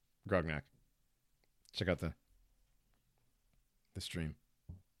 Grognak. Check out the stream.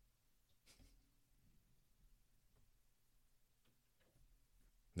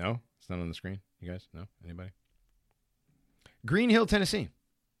 No, it's not on the screen. You guys, no, anybody? Green Hill, Tennessee.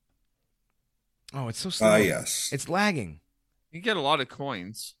 Oh, it's so slow. Yes. It's lagging. You get a lot of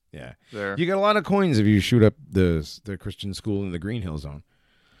coins. Yeah. There. You get a lot of coins if you shoot up the Christian school in the Green Hill Zone.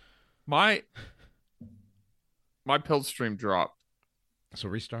 My pill stream dropped. So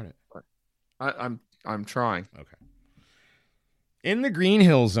restart it. I'm trying. Okay. In the Green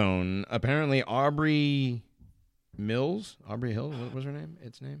Hill Zone, apparently Aubrey Hill, what was her name?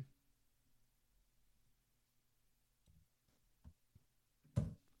 Its name?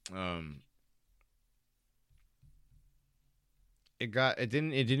 It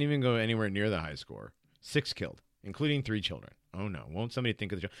didn't even go anywhere near the high score. 6 killed, including 3 children. Oh no, won't somebody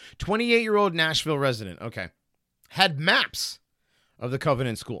think of the 28-year-old Nashville resident, okay, had maps of the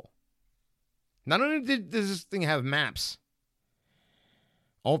Covenant School. Not only does this thing have maps,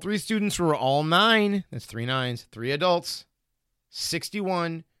 all 3 students were all 9, that's 3 9s, 3 adults,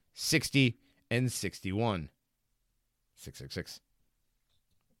 61, 60, and 61. 666.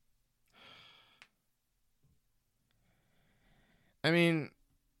 I mean,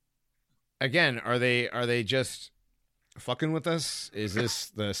 again, are they just fucking with us? Is this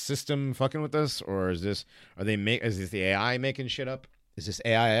the system fucking with us, or is this the AI making shit up? Is this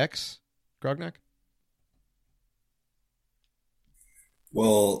AIX, Grognak?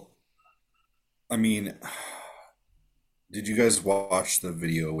 Well, I mean, did you guys watch the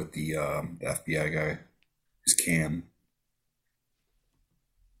video with the FBI guy? His cam.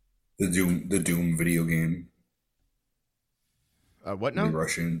 The Doom video game. What now? The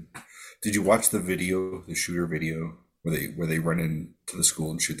Russian. Did you watch the video, the shooter video, where they run into the school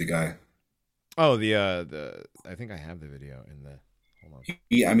and shoot the guy? Oh, the I think I have the video in the. Hold on.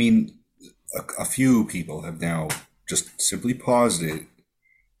 Yeah, I mean, a few people have now just simply paused it,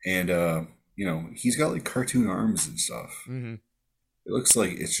 and he's got like cartoon arms and stuff. Mm-hmm. It looks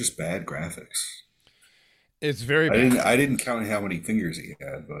like it's just bad graphics. It's very bad. I didn't count how many fingers he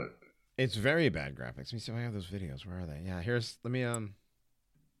had, but it's very bad graphics. Let me see if I have those videos. Where are they? Yeah, let me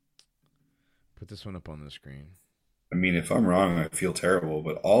put this one up on the screen. I mean, if I'm wrong, I feel terrible,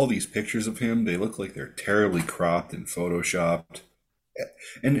 but all these pictures of him, they look like they're terribly cropped and photoshopped.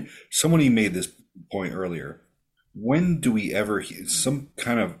 And somebody made this point earlier. When do we ever some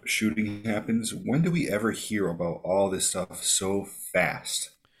kind of shooting happens? When do we ever hear about all this stuff so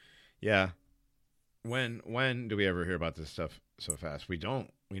fast? Yeah. When do we ever hear about this stuff so fast? We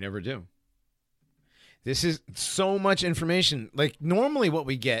don't. We never do. This is so much information. Like, normally what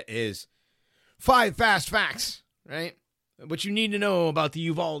we get is 5 fast facts, right? What you need to know about the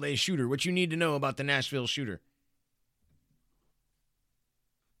Uvalde shooter. What you need to know about the Nashville shooter.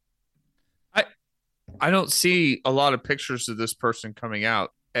 I don't see a lot of pictures of this person coming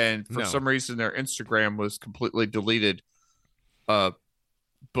out. And for some reason, their Instagram was completely deleted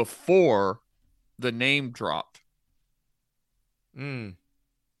before the name dropped.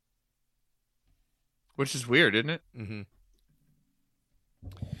 Which is weird, isn't it? Mm-hmm.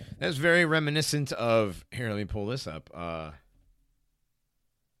 That's very reminiscent of... Here, let me pull this up.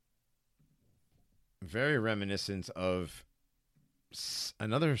 Very reminiscent of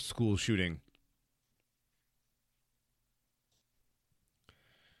another school shooting.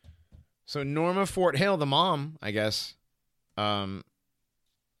 So Norma Fort Hale, the mom, I guess,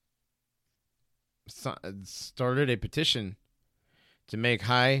 started a petition to make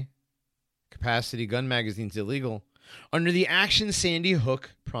high-capacity gun magazines illegal under the Action Sandy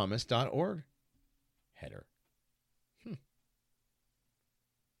Hook Promise.org header. Look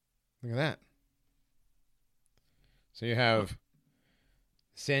at that. So you have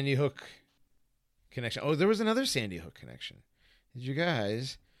Sandy Hook connection. Oh, there was another Sandy Hook connection. Did you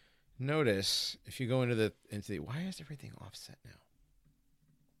guys notice if you go into the why is everything offset now?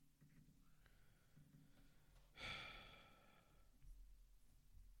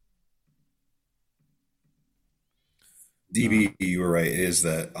 DB, you were right. It is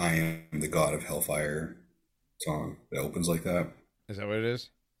that "I Am the God of Hellfire" song that opens like that. Is that what it is?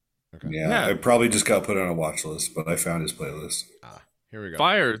 Okay. Yeah, I probably just got put on a watch list, but I found his playlist. Here we go.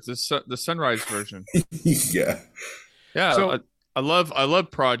 Fire, the sunrise version. Yeah. So I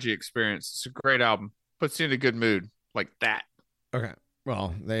love Prodigy Experience. It's a great album. Puts you in a good mood like that. Okay.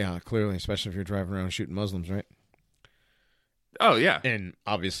 Well, they clearly, especially if you're driving around shooting Muslims, right? Oh yeah. And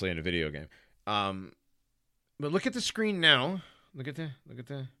obviously in a video game. But look at the screen now. Look at the.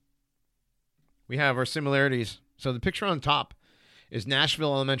 We have our similarities. So the picture on top is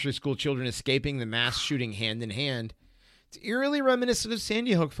Nashville elementary school children escaping the mass shooting hand in hand. It's eerily reminiscent of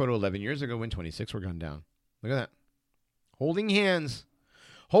Sandy Hook photo 11 years ago when 26 were gunned down. Look at that. Holding hands.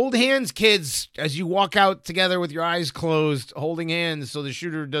 Hold hands, kids, as you walk out together with your eyes closed. Holding hands so the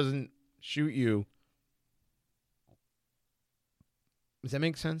shooter doesn't shoot you. Does that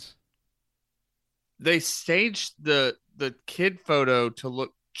make sense? They staged the kid photo to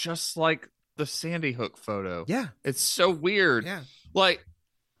look just like the Sandy Hook photo. Yeah. It's so weird. Yeah. Like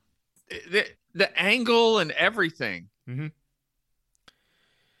the angle and everything. Mm-hmm.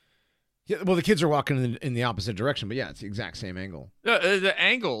 Yeah, well, the kids are walking in the opposite direction, but yeah, it's the exact same angle. The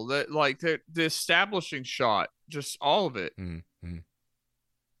angle, the establishing shot, just all of it. Mm-hmm.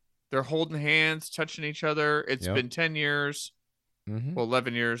 They're holding hands, touching each other. It's been 10 years. Mm-hmm. Well,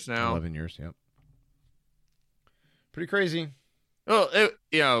 11 years now. 11 years, yep. Pretty crazy. Well,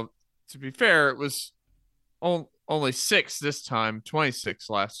 to be fair, it was only 6 this time, 26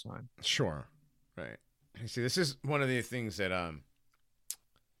 last time. Sure. Right. You see, this is one of the things that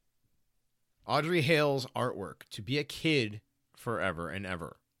Audrey Hale's artwork, To Be a Kid Forever and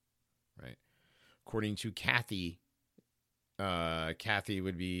Ever, right? According to Kathy, Kathy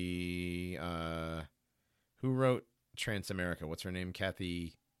would be, who wrote Transamerica? What's her name?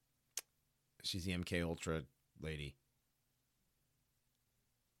 Kathy, she's the MK Ultra lady.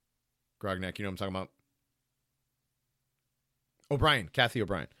 Grognak, you know what I'm talking about? O'Brien, Kathy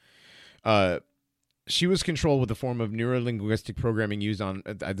O'Brien. She was controlled with a form of neuro-linguistic programming used on...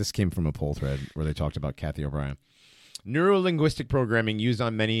 this came from a poll thread where they talked about Kathy O'Brien. Neuro-linguistic programming used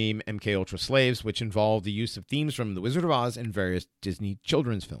on many MK Ultra slaves, which involved the use of themes from The Wizard of Oz and various Disney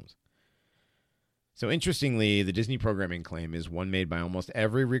children's films. So interestingly, the Disney programming claim is one made by almost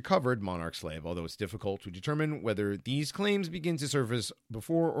every recovered monarch slave, although it's difficult to determine whether these claims begin to surface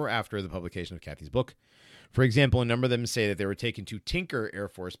before or after the publication of Kathy's book. For example, a number of them say that they were taken to Tinker Air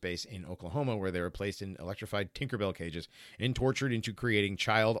Force Base in Oklahoma, where they were placed in electrified Tinkerbell cages and tortured into creating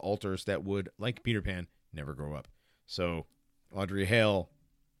child alters that would, like Peter Pan, never grow up. So Audrey Hale,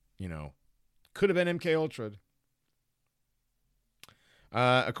 could have been MK Ultra.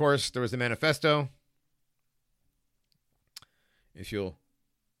 Of course, there was the manifesto. If you'll...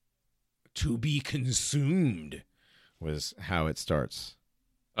 To be consumed was how it starts.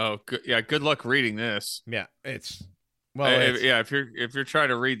 Oh, good. Yeah, good luck reading this. Yeah, it's... if you're trying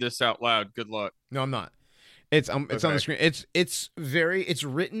to read this out loud, good luck. No, I'm not. It's on the screen. It's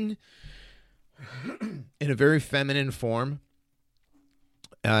written in a very feminine form,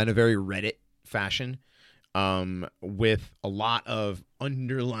 in a very Reddit fashion, with a lot of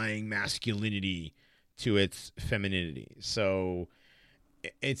underlying masculinity to its femininity. So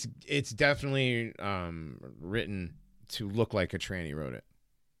it's definitely written to look like a tranny wrote it.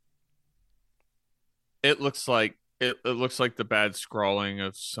 It looks like the bad scrawling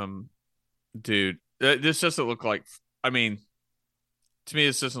of some dude. This doesn't look like. I mean, to me,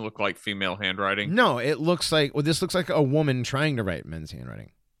 this doesn't look like female handwriting. No, it looks like. Well, this looks like a woman trying to write men's handwriting.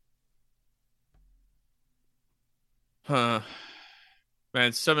 Huh.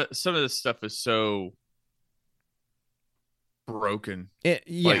 Man, some of this stuff is so broken.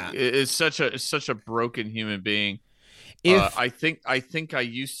 It's such a broken human being. I think I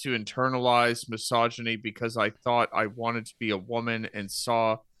used to internalize misogyny because I thought I wanted to be a woman and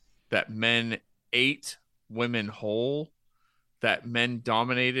saw that men ate women whole, that men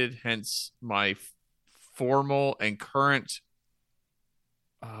dominated, hence my formal and current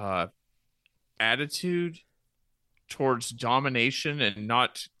attitude towards domination, and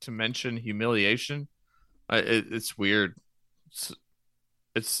not to mention humiliation. It's weird.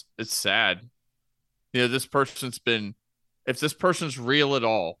 It's sad. This person's been, if this person's real at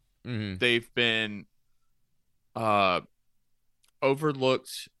all, they've been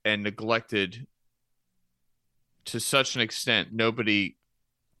overlooked and neglected to such an extent nobody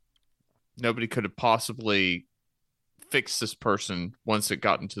could have possibly fixed this person once it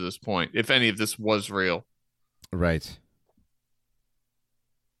gotten to this point, if any of this was real. Right.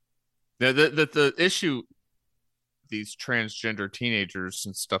 The issue, these transgender teenagers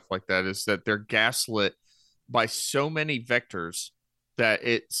and stuff like that, is that they're gaslit by so many vectors that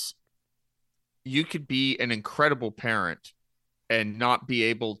you could be an incredible parent and not be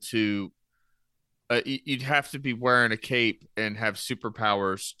able to. You'd have to be wearing a cape and have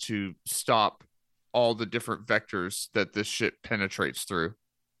superpowers to stop all the different vectors that this shit penetrates through.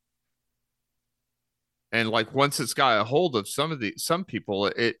 And like, once it's got a hold of some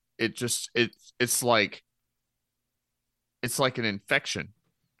people, it's like an infection.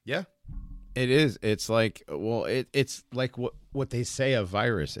 Yeah, it is. It's like, well, it's like what they say a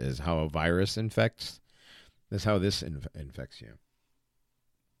virus is. How a virus infects. That's how this infects you.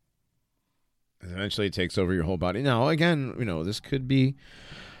 And eventually it takes over your whole body. Now, again, this could be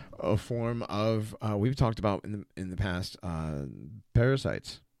a form of, we've talked about in the past,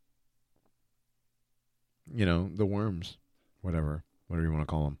 parasites. The worms, whatever you want to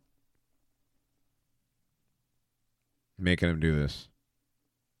call them. Making them do this.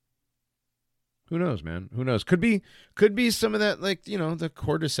 Who knows, man? Who knows? Could be some of that, like, the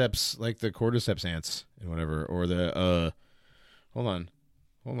cordyceps, like the cordyceps ants and whatever, or the, hold on,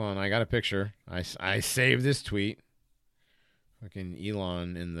 I got a picture. I saved this tweet. Fucking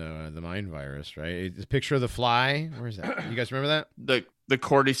Elon in the mind virus, right? It's a picture of the fly. Where is that? You guys remember that? The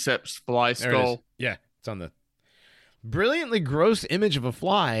cordyceps fly skull. Yeah, it's on the brilliantly gross image of a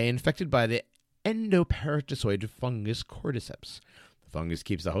fly infected by the endoparasitoid fungus cordyceps. The fungus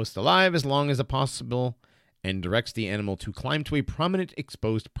keeps the host alive as long as possible and directs the animal to climb to a prominent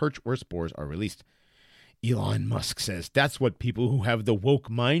exposed perch where spores are released. Elon Musk says, that's what people who have the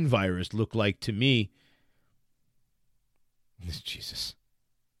woke mind virus look like to me. Jesus.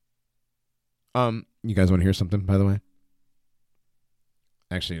 You guys want to hear something, by the way?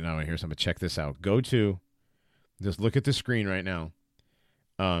 Actually, now I hear something. Check this out. Just look at the screen right now.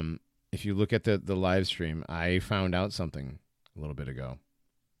 If you look at the live stream, I found out something a little bit ago.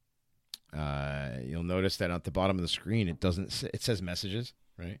 You'll notice that at the bottom of the screen, it says messages,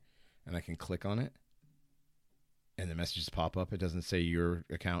 right? And I can click on it, and the messages pop up. It doesn't say your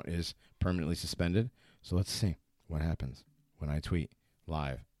account is permanently suspended. So let's see what happens when I tweet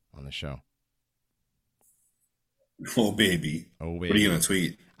live on the show. Oh, baby. What are you going to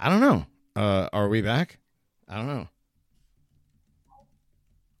tweet? I don't know. Are we back? I don't know.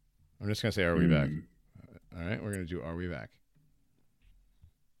 I'm just going to say, are we back? All right, we're going to do, are we back?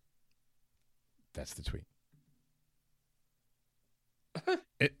 That's the tweet.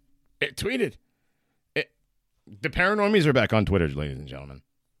 It tweeted. The Paranormies are back on Twitter, ladies and gentlemen.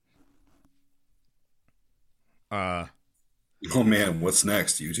 Oh man, what's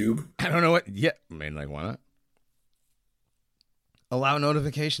next? YouTube? I don't know what. Yeah, I mean, like, why not? Allow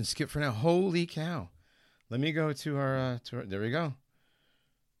notifications. Skip for now. Holy cow! Let me go to our. There we go.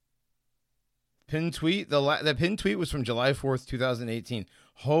 Pinned tweet. The pinned tweet was from July 4th, 2018.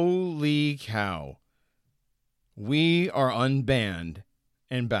 Holy cow! We are unbanned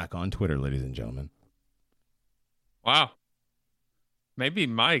and back on Twitter, ladies and gentlemen. Wow. Maybe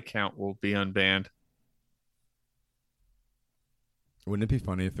my account will be unbanned. Wouldn't it be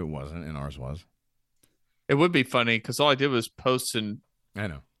funny if it wasn't and ours was? It would be funny because all I did was post an I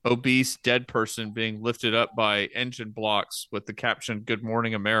know. obese dead person being lifted up by engine blocks with the caption, "Good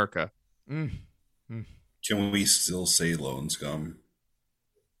Morning, America." Can we still say Lone Scum?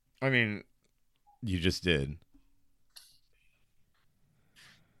 I mean, you just did.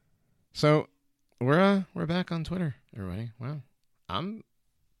 So we're back on Twitter, everybody. Wow.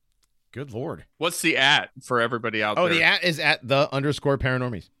 Good Lord. What's the @ for everybody out there? Oh, the @ is @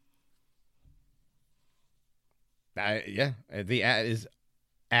 _paranormies. Yeah. The @ is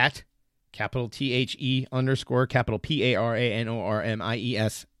 @ capital THE _ capital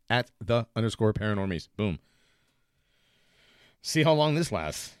PARANORMIES @ _paranormies. Boom. See how long this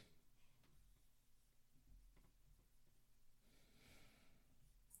lasts.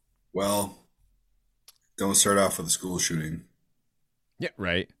 Well, don't start off with a school shooting. Yeah,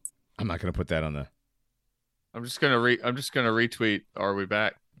 right. I'm not going to put that on the. I'm just gonna retweet. Are we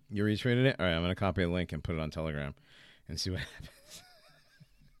back? You retweeted it? All right, I'm going to copy a link and put it on Telegram and see what happens.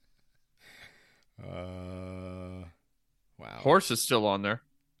 Wow. Horse is still on there.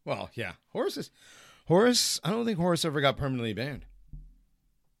 Well, yeah. Horace. I don't think Horace ever got permanently banned.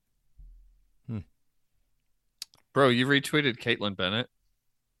 Bro, you retweeted Caitlin Bennett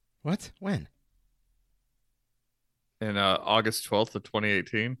What? When? in August 12th of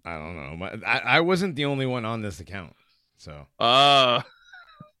 2018. I don't know. I wasn't the only one on this account. So. Uh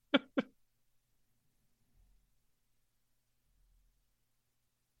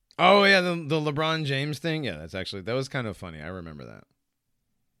Oh, yeah, the LeBron James thing. Yeah, that was kind of funny. I remember that.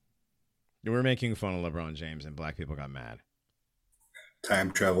 You were making fun of LeBron James and black people got mad.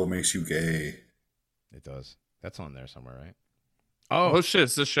 Time travel makes you gay. It does. That's on there somewhere, right? oh shit,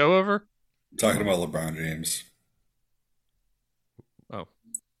 is the show over? I'm talking about LeBron James. Oh.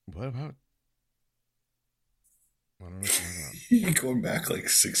 What about? I don't know what you're talking about. You're going back like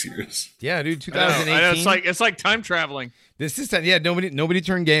 6 years. Yeah, dude, I know, 2018. it's like time traveling. This is yeah. Nobody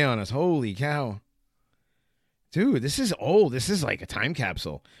turned gay on us. Holy cow, dude! This is old. This is like a time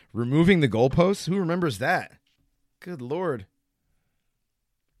capsule. Removing the goalposts. Who remembers that? Good Lord.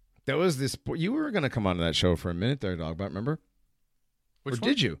 That was this. You were gonna come on to that show for a minute there, dog. But remember? Which or one?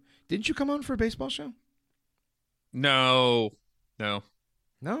 did you? Didn't you come on for a baseball show? No. No.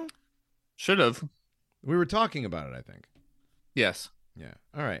 Should have. We were talking about it. I think. Yes. Yeah.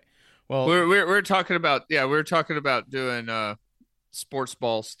 All right. Well, we're talking about doing sports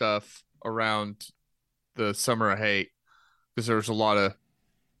ball stuff around the Summer of Hate because there's a lot of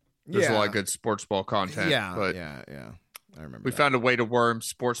good sports ball content. Yeah. But yeah. I remember. We found a way to worm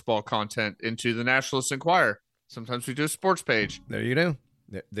sports ball content into the Nationalist Enquirer. Sometimes we do a sports page. There you do.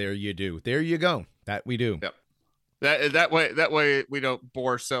 There you do. There you go. That we do. Yep. That way we don't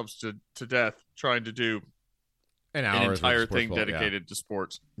bore ourselves to death trying to do an entire thing dedicated to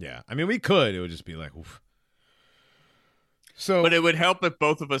sports. Yeah. I mean, we could. It would just be like, oof. So, but it would help if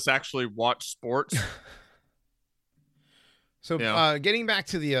both of us actually watch sports. So, getting back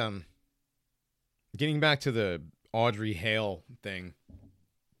to the Audrey Hale thing.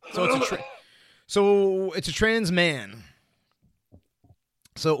 So it's a trans man.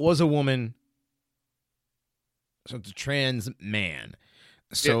 So it was a woman. So it's a trans man.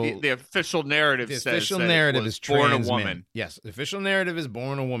 So the official narrative the says official that narrative it was is born trans a woman. man. Yes, the official narrative is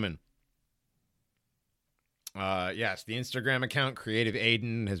born a woman. Yes, the Instagram account Creative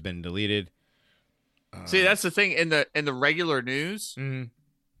Aiden has been deleted. See, that's the thing in the regular news. Mm-hmm.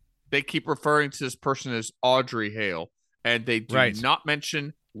 They keep referring to this person as Audrey Hale, and they do not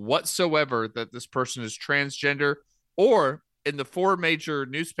mention whatsoever that this person is transgender. Or in the 4 major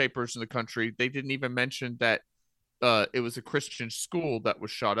newspapers in the country, they didn't even mention that it was a Christian school that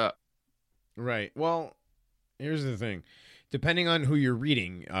was shot up. Right. Well, here's the thing. Depending on who you're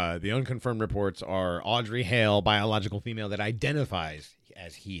reading, the unconfirmed reports are Audrey Hale, biological female that identifies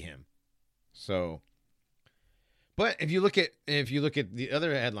as he, him. So, But if you look at the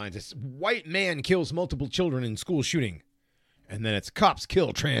other headlines, it's white man kills multiple children in school shooting, and then it's cops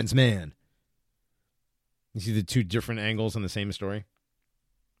kill trans man. You see the two different angles on the same story.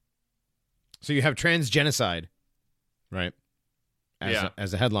 So you have trans genocide, right?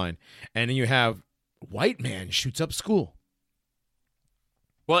 As a headline, and then you have white man shoots up school.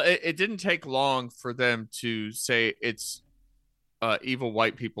 Well, it didn't take long for them to say it's evil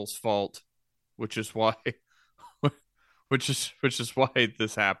white people's fault, which is why, which is why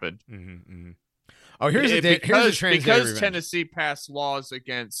this happened. Mm-hmm, mm-hmm. Oh, here's a trans because Tennessee passed laws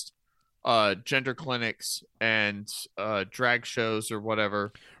against gender clinics and drag shows or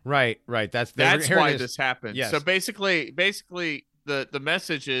whatever. Right. That's why this happened. Yes. So basically, the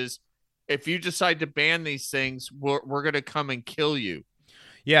message is, if you decide to ban these things, we're going to come and kill you.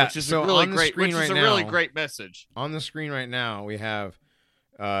 Yeah, which is a really great message. On the screen right now, we have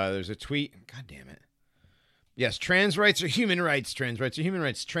there's a tweet. God damn it. Yes, trans rights are human rights. Trans rights are human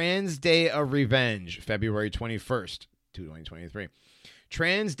rights. Trans Day of Revenge, February 21st, 2023.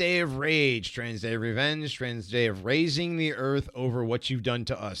 Trans Day of Rage, Trans Day of Revenge, Trans Day of Raising the Earth over what you've done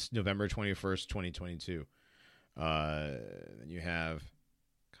to us, November 21st, 2022. Then you have,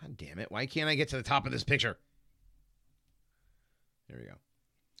 God damn it, why can't I get to the top of this picture? There we go.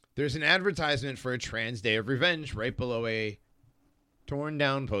 There's an advertisement for a Trans Day of Revenge right below a torn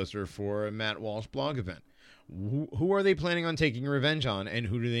down poster for a Matt Walsh blog event. Who are they planning on taking revenge on, and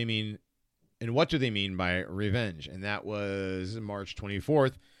who do they mean, and what do they mean by revenge? And that was March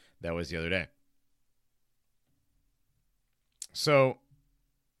 24th. That was the other day. So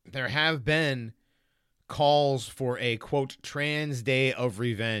there have been calls for a, quote, Trans Day of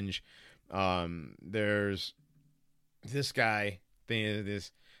Revenge. There's this guy,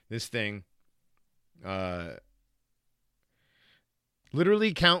 this thing.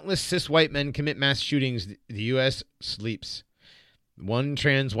 Literally countless cis white men commit mass shootings. The U.S. sleeps. One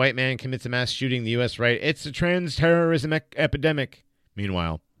trans white man commits a mass shooting. The U.S. right. It's a trans terrorism epidemic.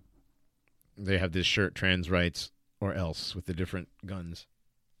 Meanwhile, they have this shirt, trans rights or else, with the different guns.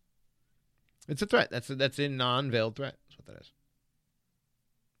 It's a threat. That's a non-veiled threat. That's what that is.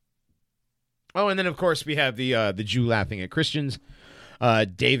 Oh, and then, of course, we have the Jew laughing at Christians.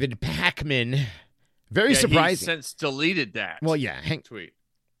 David Pakman. Very surprising. He since deleted that. Well, yeah. Tweet.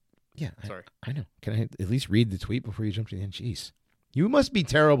 Yeah. Sorry. I know. Can I at least read the tweet before you jump to the end? Jeez. You must be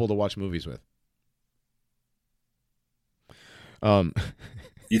terrible to watch movies with.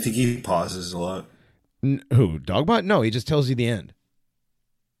 You think he pauses a lot? Who? Dogbot? No, he just tells you the end.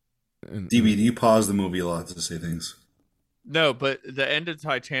 DB, do you pause the movie a lot to say things? No, but the end of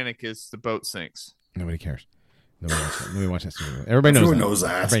Titanic is the boat sinks. Nobody cares. Nobody watches that movie. Everybody knows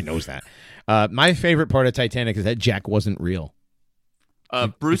that. Everybody knows that. My favorite part of Titanic is that Jack wasn't real.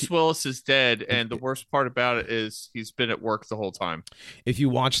 Bruce Willis is dead, and the worst part about it is he's been at work the whole time. If you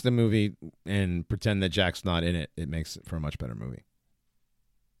watch the movie and pretend that Jack's not in it, it makes it for a much better movie.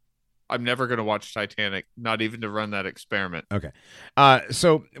 I'm never going to watch Titanic, not even to run that experiment. Okay.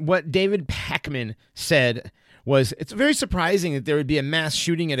 So what David Pakman said was, it's very surprising that there would be a mass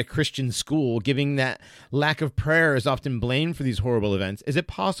shooting at a Christian school, given that lack of prayer is often blamed for these horrible events. Is it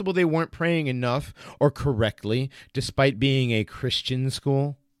possible they weren't praying enough or correctly, despite being a Christian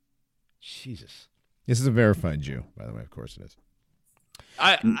school? Jesus. This is a verified Jew, by the way. Of course it is.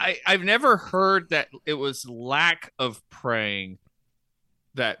 I've never heard that it was lack of praying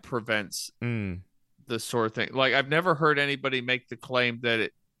that prevents this sort of thing. Like, I've never heard anybody make the claim that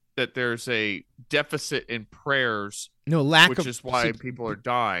there's a deficit in prayers. No, which is why people are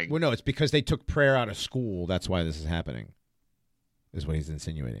dying. Well, no, it's because they took prayer out of school. That's why this is happening, is what he's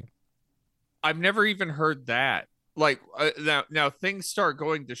insinuating. I've never even heard that. Like, now things start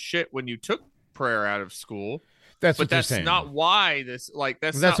going to shit when you took prayer out of school. That's not why this, like,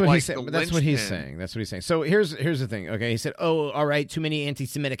 that's what he's saying. That's what he's saying. That's what he's saying. So here's the thing. Okay, he said, "Oh, all right, too many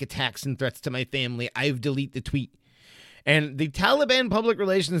anti-Semitic attacks and threats to my family. I've deleted the tweet." And the Taliban Public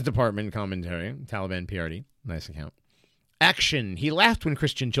Relations Department commentary, Taliban PRD, nice account. Action: he laughed when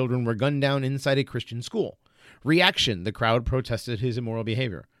Christian children were gunned down inside a Christian school. Reaction: the crowd protested his immoral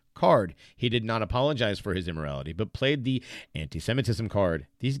behavior. Card: he did not apologize for his immorality, but played the anti-Semitism card.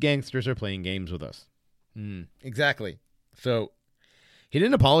 These gangsters are playing games with us. Exactly. So he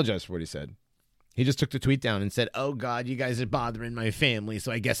didn't apologize for what he said. He just took the tweet down and said, "Oh God, you guys are bothering my family,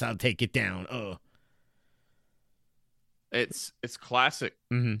 so I guess I'll take it down." Oh, it's classic.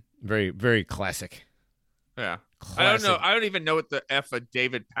 Very, very classic. Yeah, classic. I don't know. I don't even know what the F of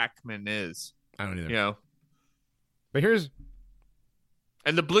David Pakman is. I don't either. You know, but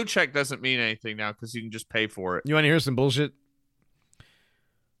and the blue check doesn't mean anything now because you can just pay for it. You want to hear some bullshit?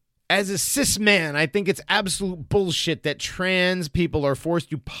 As a cis man, I think it's absolute bullshit that trans people are forced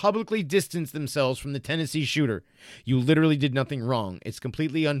to publicly distance themselves from the Tennessee shooter. You literally did nothing wrong. It's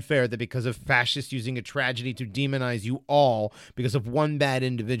completely unfair that because of fascists using a tragedy to demonize you all because of one bad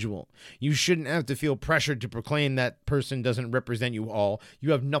individual. You shouldn't have to feel pressured to proclaim that person doesn't represent you all.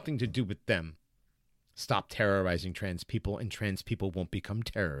 You have nothing to do with them. Stop terrorizing trans people, and trans people won't become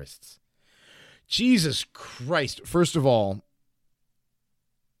terrorists. Jesus Christ. First of all,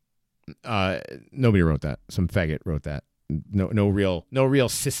 nobody wrote that. Some faggot wrote that. No real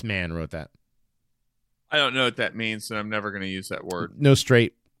cis man wrote that. I don't know what that means, and I'm never going to use that word. No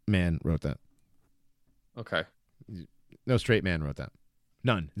straight man wrote that. Okay. No straight man wrote that.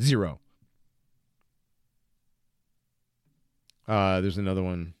 None. Zero. There's another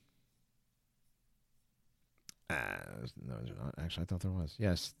one. No, there's not. Actually, I thought there was.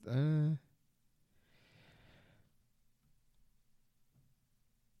 Yes.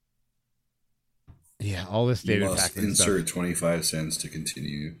 Yeah, all this data. You must insert 25 cents to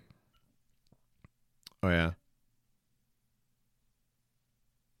continue. Oh, yeah.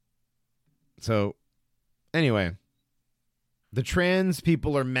 So, anyway, the trans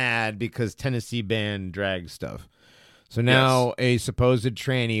people are mad because Tennessee banned drag stuff. So now a supposed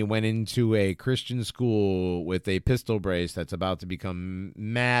tranny went into a Christian school with a pistol brace that's about to become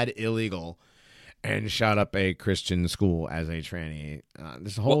mad illegal and shot up a Christian school as a tranny.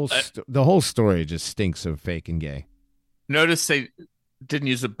 The whole story just stinks of fake and gay. Notice they didn't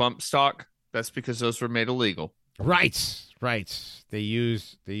use a bump stock. That's because those were made illegal. Right. They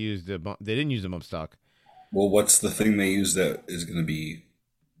didn't use the bump stock. Well, what's the thing they use that is going to be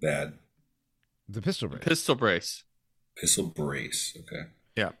bad? The pistol brace. Pistol brace. Pistol brace. Okay.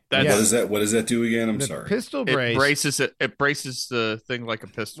 Yeah. What does that do again? I'm sorry. Pistol brace. It braces the thing like a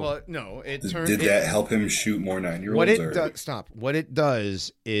pistol. Well, no, did that help him shoot more 9-year-olds? What it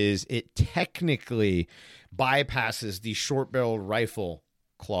does is it technically bypasses the short-barreled rifle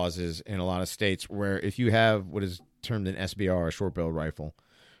clauses in a lot of states, where if you have what is termed an SBR, a short-barreled rifle,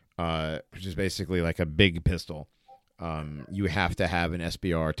 which is basically like a big pistol, you have to have an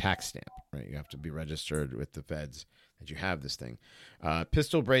SBR tax stamp, right? You have to be registered with the feds that you have this thing.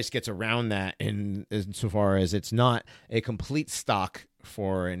 Pistol brace gets around that insofar as it's not a complete stock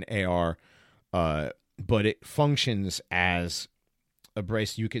for an AR, but it functions as a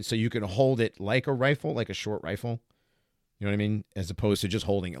brace. You can hold it like a rifle, like a short rifle. You know what I mean? As opposed to just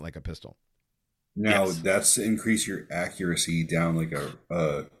holding it like a pistol. Now, that's to increase your accuracy down like a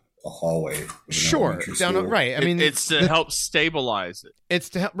hallway. Sure, down right. I mean, it's to help stabilize it. It's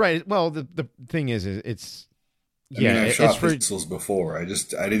to help, right? Well, the thing is it's. I've shot pistols before. I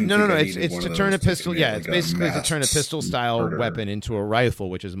didn't. No. It's to turn a pistol. Yeah, it's basically to turn a pistol style weapon into a rifle,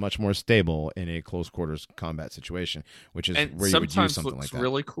 which is much more stable in a close quarters combat situation, which is where you would use something like that.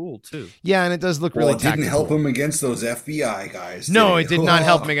 Really cool too. Yeah, and it does look really. Well, it didn't help him against those FBI guys. No, it did not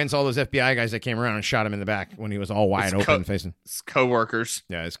help him against all those FBI guys that came around and shot him in the back when he was all wide open facing. His coworkers.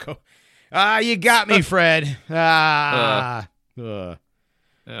 Yeah, you got me, Fred. Yeah.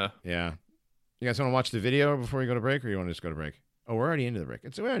 Yeah. You guys want to watch the video before we go to break, or you want to just go to break? Oh, we're already into the break.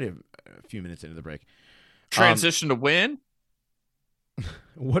 We're already a few minutes into the break. Transition to win.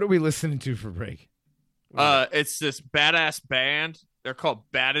 What are we listening to for break? It's this badass band. They're called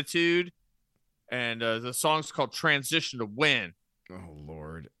Batitude, and the song's called Transition to Win. Oh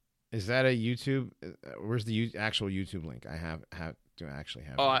Lord, is that a YouTube? Where's the actual YouTube link? I have to actually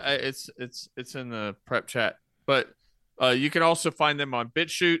have. Oh, it's in the prep chat, but. You can also find them on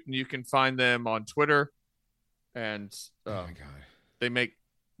BitChute, and you can find them on Twitter. And oh my God, they make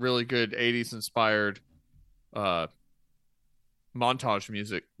really good 80s inspired montage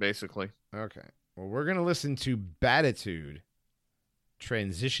music, basically. Okay. Well, we're going to listen to Batitude,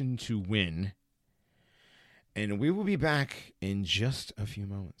 Transition to Win. And we will be back in just a few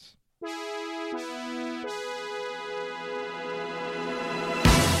moments.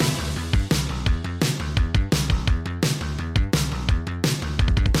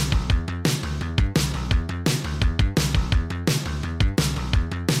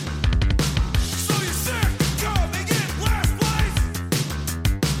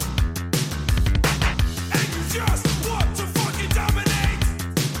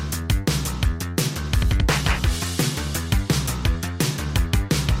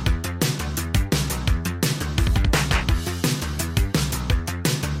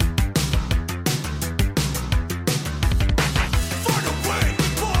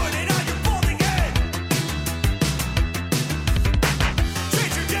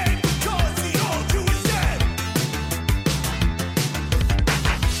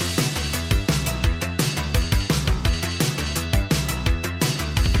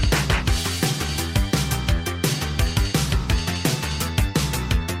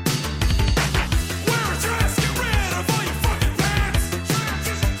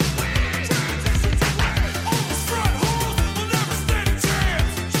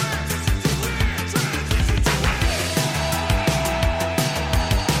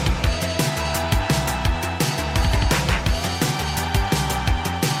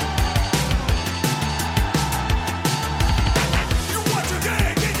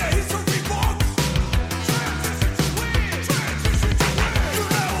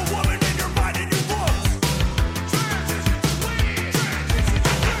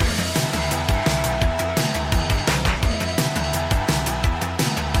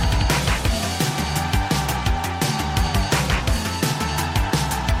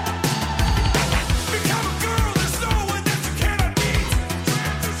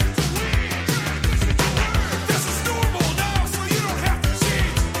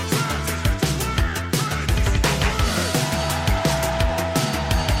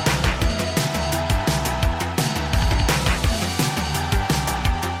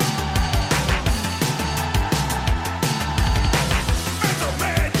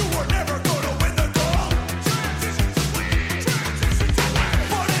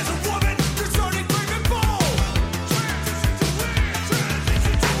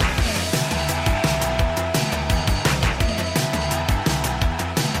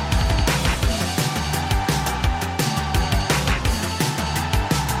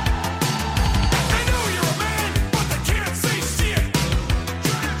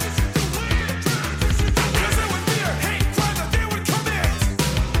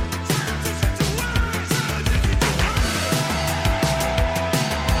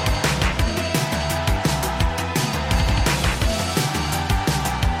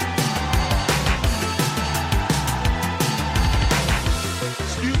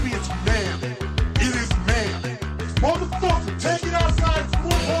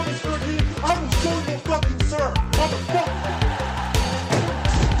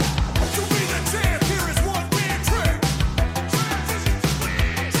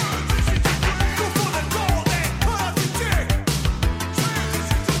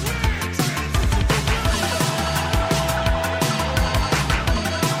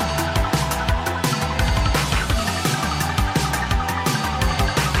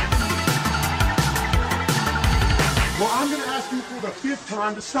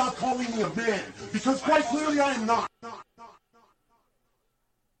 time to stop calling me a man, because quite clearly I am not.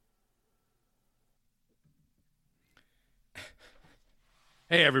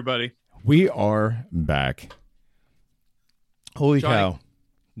 Hey, everybody. We are back. Holy Johnny. cow.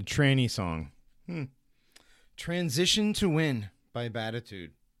 The tranny song. Transition to Win by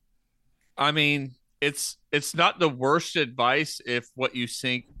Batitude. I mean, it's not the worst advice if what you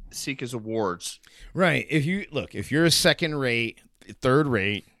seek is awards. Right. If you're a second-rate,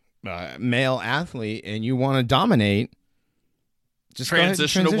 third-rate male athlete and you want to dominate, just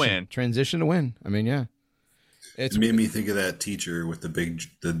transition to win. Transition to win. I mean, yeah. It made me think of that teacher with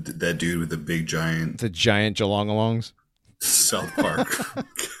that dude with the big giant. The giant Geelong-alongs. South Park.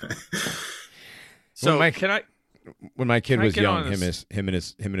 So when my kid was young, on him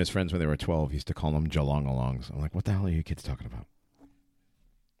and his friends when they were 12 used to call them Geelong-alongs. I'm like, what the hell are you kids talking about?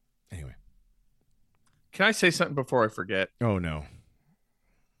 Anyway. Can I say something before I forget? Oh no.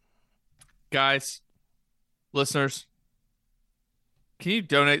 Guys, listeners, can you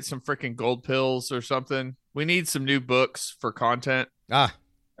donate some freaking gold pills or something? We need some new books for content.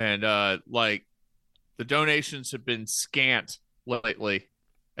 And the donations have been scant lately,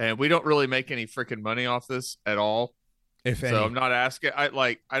 and we don't really make any freaking money off this at all. If any. So I'm not asking. I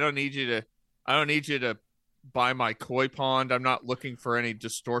don't need you to buy my koi pond. I'm not looking for any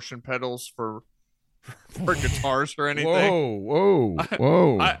distortion pedals for guitars or anything.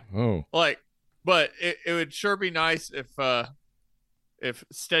 Whoa. But it would sure be nice if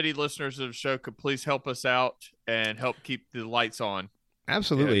steady listeners of the show could please help us out and help keep the lights on.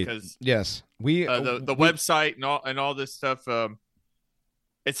 Absolutely. Yes. We the website and all this stuff.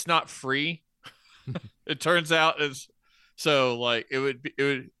 It's not free. It turns out it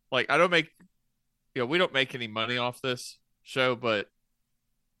would I don't make, we don't make any money off this show, but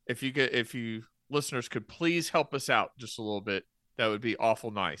if you listeners could please help us out just a little bit, that would be awful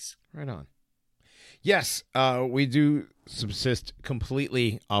nice. Right on. Yes, we do subsist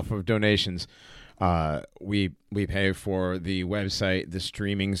completely off of donations. We pay for the website, the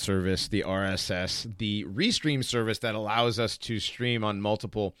streaming service, the RSS, the restream service that allows us to stream on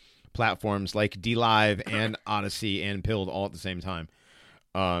multiple platforms like DLive and Odyssey and Pilled all at the same time.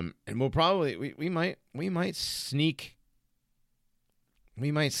 And we'll probably we might sneak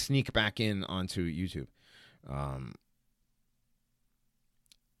back in onto YouTube.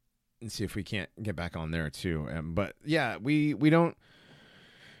 And see if we can't get back on there too. But yeah, we don't.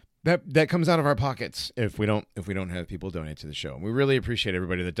 That comes out of our pockets if we don't have people donate to the show. We really appreciate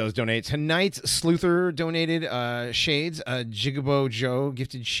everybody that does donate. Tonight, Sleuther donated shades. Jigabo Joe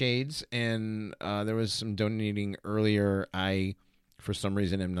gifted shades, and there was some donating earlier. I, for some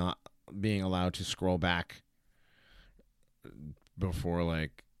reason, am not being allowed to scroll back before I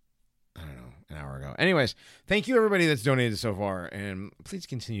don't know, an hour ago. Anyways, thank you everybody that's donated so far, and please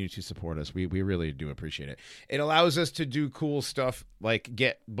continue to support us. We really do appreciate it. It allows us to do cool stuff like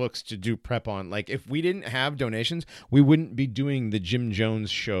get books to do prep on. Like if we didn't have donations, we wouldn't be doing the Jim Jones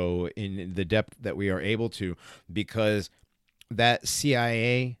show in the depth that we are able to, because that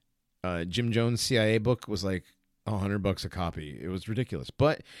CIA, Jim Jones CIA book was like $100 a copy. It was ridiculous.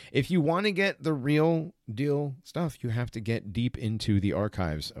 But if you want to get the real deal stuff, you have to get deep into the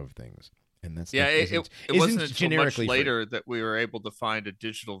archives of things. And that's it wasn't until much free. later that we were able to find a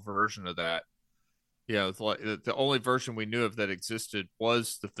digital version of that. Yeah, it's like the only version we knew of that existed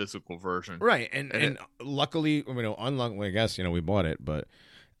was the physical version. Right. And luckily, unluckily, I guess, we bought it, but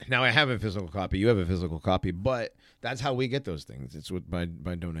now I have a physical copy. You have a physical copy, but that's how we get those things. It's by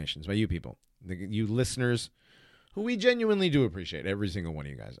donations, by you people, you listeners, who we genuinely do appreciate, every single one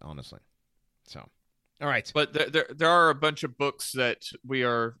of you guys, honestly. So, all right. But there are a bunch of books that we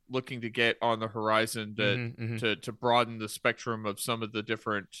are looking to get on the horizon to broaden the spectrum of some of the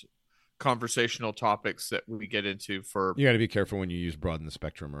different conversational topics that we get into. You got to be careful when you use broaden the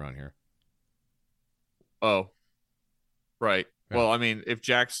spectrum around here. Oh, right. Yeah. Well, I mean, if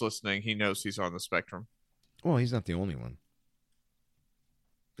Jack's listening, he knows he's on the spectrum. Well, he's not the only one.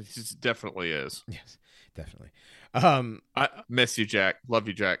 But he definitely is. Yes, definitely. I miss you, Jack. Love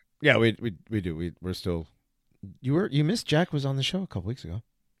you, Jack. Yeah, we do. We're still. You missed Jack was on the show a couple weeks ago.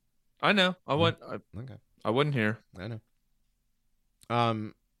 I know. Okay. I wasn't here. I know.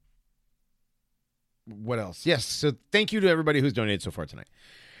 What else? Yes. So thank you to everybody who's donated so far tonight.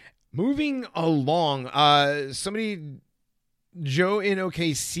 Moving along, somebody, Joe in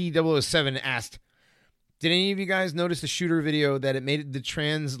OKC 007 asked, did any of you guys notice the shooter video that it made the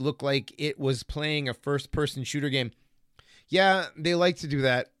trans look like it was playing a first-person shooter game? Yeah, they like to do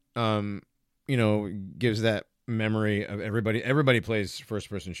that. Gives that memory of everybody. Everybody plays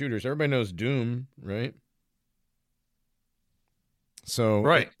first-person shooters. Everybody knows Doom, right? So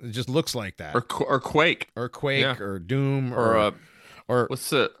Right. it just looks like that. Or Quake. Or Quake Yeah. or Doom Or or what's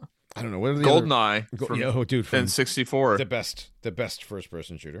the I don't know, what are the Goldeneye other... from dude, from N64. the best first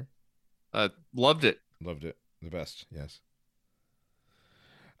person shooter. Loved it. Loved it. The best, yes.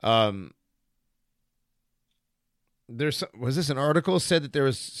 Was this an article said that there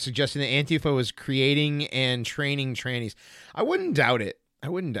was suggesting that Antifa was creating and training trannies? I wouldn't doubt it.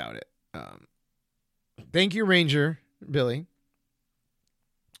 Thank you, Ranger Billy.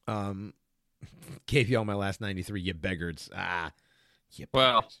 Gave you all my last 93, you beggards. You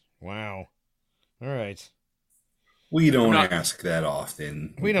Well. beggards. Wow. All right. We don't ask that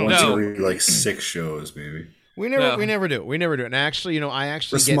often. We don't. Once No. every like 6 shows, maybe. We never do. And actually, I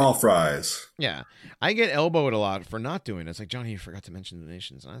For small fries. Yeah. I get elbowed a lot for not doing it. It's like, Johnny, you forgot to mention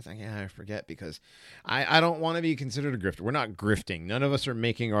donations. And I think, I forget because I don't want to be considered a grifter. We're not grifting. None of us are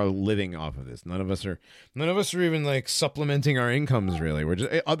making our living off of this. None of us are even like supplementing our incomes, really. We're just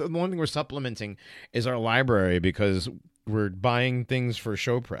the one thing we're supplementing is our library because we're buying things for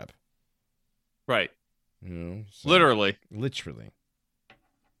show prep. Right. So, Literally.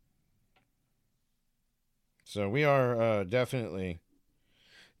 So we are definitely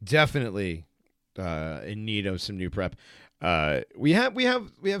in need of some new prep. We have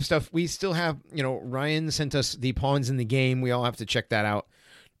stuff. We still have, Ryan sent us the pawns in the game. We all have to check that out.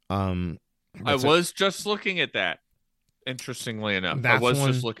 I was just looking at that. Interestingly enough, I was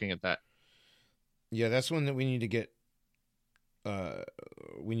just looking at that. Yeah, that's one that we need to get.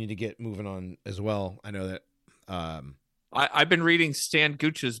 We need to get moving on as well. I know that. I've been reading Stan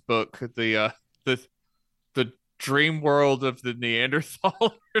Gooch's book, the Dream World of the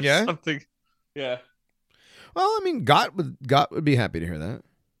Neanderthal, or something. Yeah. Well, I mean, Gott would be happy to hear that.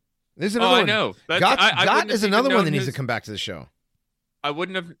 There's another one. I know. Gott is another one that needs to come back to the show. I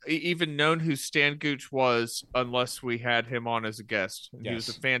wouldn't have even known who Stan Gooch was unless we had him on as a guest. Yes. He was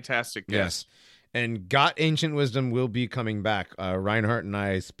a fantastic guest. Yes. And Gott Ancient Wisdom will be coming back. Reinhardt and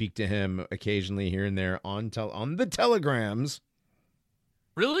I speak to him occasionally here and there on the telegrams.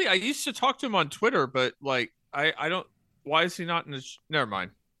 Really? I used to talk to him on Twitter, but like I don't. Why is he not in the? Never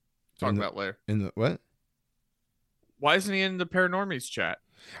mind. Talk about later. In the what? Why isn't he in the Paranormies chat?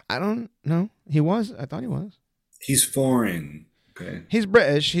 I don't know. He was. I thought he was. He's foreign. Okay. He's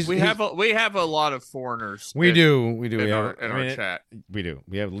British. We have a lot of foreigners. We do. In our chat. We do.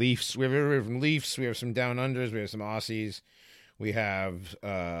 We have Leafs. We have everybody from Leafs. We have some Down Unders. We have some Aussies. We have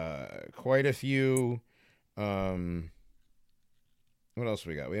quite a few. What else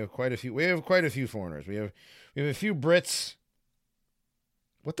we got? We have quite a few. We have quite a few foreigners. We have a few Brits.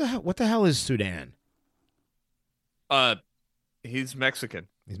 What the hell? What the hell is Sudan? He's Mexican.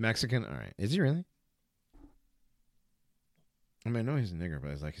 He's Mexican. All right. Is he really? I mean, I know he's a nigger, but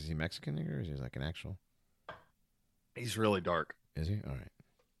it's like, is he Mexican nigger? Or is he like an actual? He's really dark. Is he? All right.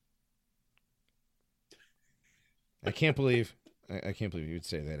 I can't believe you would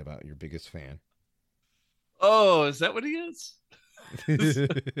say that about your biggest fan. Oh, is that what he is?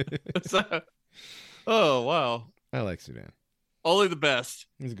 Oh, wow. I like Sudan. Only the best.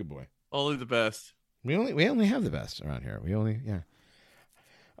 He's a good boy. Only the best. We only have the best around here.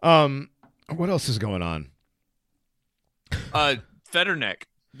 What else is going on? Fetterneck.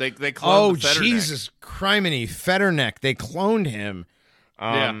 They cloned the Fetterneck. Jesus criminy, Fetterneck. They cloned him.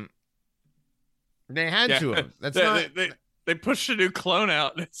 Yeah. They had to have. That's they pushed a new clone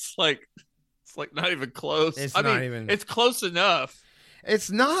out, and it's like not even close. It's close enough.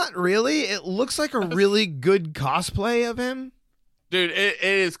 It's not really. It looks like a really good cosplay of him. Dude, it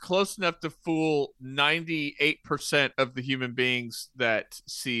is close enough to fool 98% of the human beings that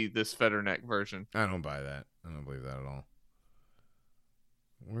see this Fetterneck version. I don't buy that. I don't believe that at all.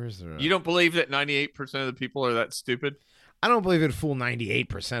 Where's the? You don't believe that 98% of the people are that stupid? I don't believe it'd fool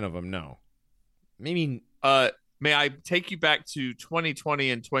 98% of them. No. Maybe. May I take you back to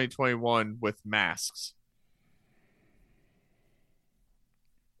 2020 and 2021 with masks?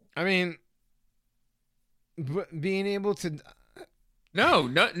 I mean, being able to.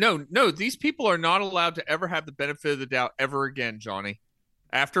 No. These people are not allowed to ever have the benefit of the doubt ever again, Johnny.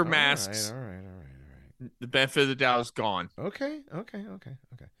 After masks, all right. The benefit of the doubt is gone. Okay.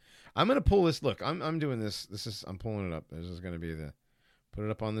 I'm gonna pull this. Look, I'm doing this. I'm pulling it up. This is gonna be put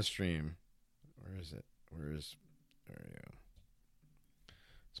it up on the stream. Where is it? There we go.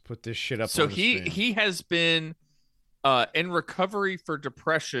 Let's put this shit up. So on the stream. he has been in recovery for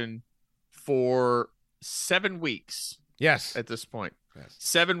depression for 7 weeks. Yes. At this point. Yes.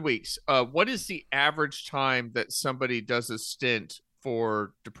 7 weeks. What is the average time that somebody does a stint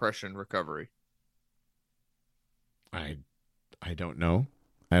for depression recovery? I don't know.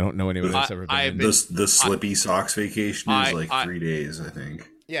 I don't know anyone that's ever been. I have The slippy socks vacation is like 3 days, I think.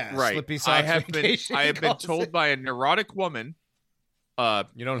 Yeah, right. Slippy socks I have vacation, I have been calls told it. by a neurotic woman.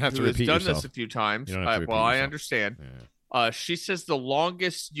 You don't have to who has repeat done yourself. this a few times. You don't have to repeat Well, I yourself. understand. Yeah. She says the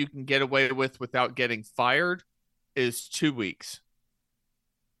longest you can get away with without getting fired is 2 weeks.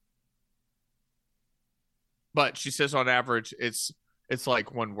 But she says on average it's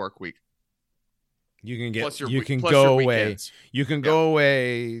like 1 work week. You can get. Plus your You can plus go your away. weekends. You can go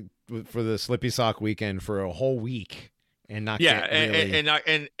away for the Slippy Sock weekend for a whole week and not. Yeah, get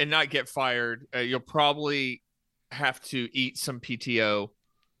really... and not get fired. You'll probably have to eat some PTO.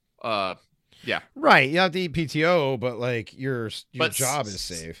 Yeah. Right. You have to eat PTO, but like your But job is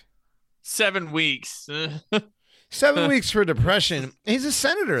safe. 7 weeks. 7 weeks for depression. He's a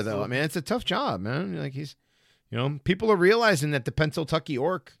senator, though. I mean, it's a tough job, man. Like people are realizing that the Pennsylvania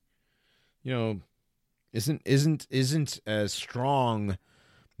orc, isn't as strong.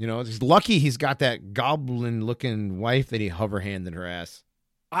 He's lucky he's got that goblin-looking wife that he hover-handed her ass.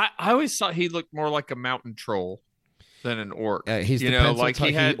 I always thought he looked more like a mountain troll than an orc. He's the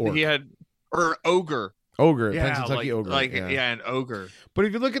Pennsylvania orc. he had or ogre. Ogre, Yeah, Pennsylvania ogre. an ogre. But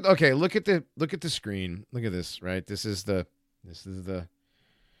if you look at the screen. Look at this, right? This is the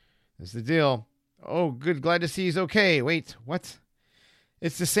deal. Oh, good. Glad to see he's okay. Wait, what?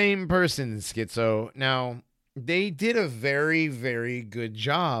 It's the same person, Schizo. Now, they did a very, very good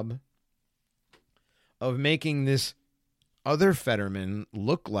job of making this other Fetterman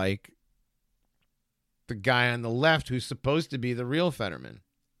look like the guy on the left who's supposed to be the real Fetterman.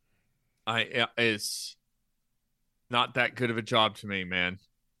 It's not that good of a job to me, man.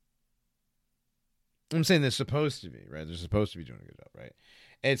 I'm saying they're supposed to be, right? They're supposed to be doing a good job, right?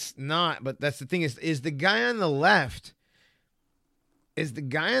 It's not, but that's the thing is the guy on the left,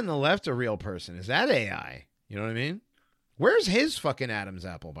 a real person? Is that AI? You know what I mean? Where's his fucking Adam's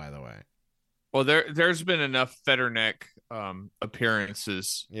apple, by the way? Well, there's been enough Fetterneck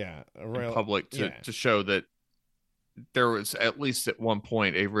appearances in public to show that there was at least at one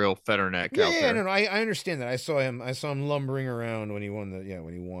point a real Fetterneck out there. No, I understand that. I saw him lumbering around when he won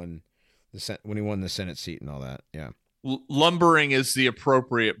the Senate seat and all that. Yeah. Lumbering is the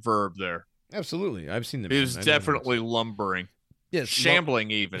appropriate verb there. Absolutely. I've seen them. He was definitely lumbering. Yes.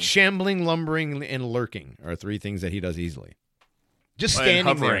 Shambling even. Shambling, lumbering, and lurking are three things that he does easily. Just standing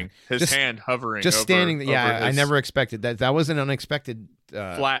hovering. there. His hand hovering. Just standing there. Yeah, over I never expected that. That was an unexpected...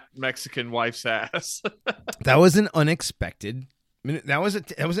 flat Mexican wife's ass. That was an unexpected... that was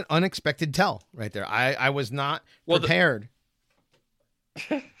an unexpected tell right there. I was not prepared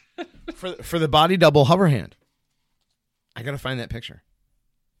for the body double hover hand. I got to find that picture.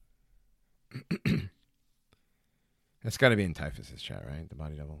 That's got to be in Typhus's chat, right? The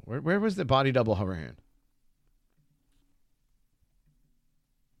body double. Where was the body double hover hand?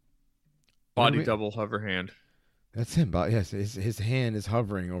 Body double hover hand. That's him. Yes, his hand is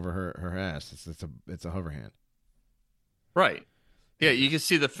hovering over her ass. It's a hover hand. Right. Yeah, you can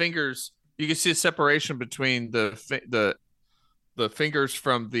see the fingers. You can see a separation between the fingers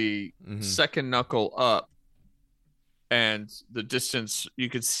from the second knuckle up, and the distance. You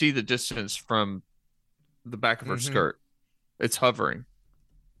could see the distance from the back of her skirt. It's hovering.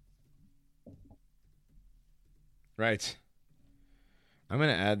 Right. I'm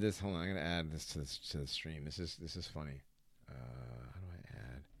gonna add this. Hold on, I'm gonna add this to the stream. This is funny. How do I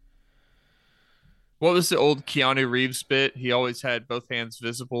add? What was the old Keanu Reeves bit? He always had both hands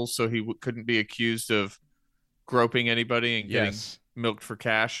visible, so he couldn't be accused of groping anybody and getting milked for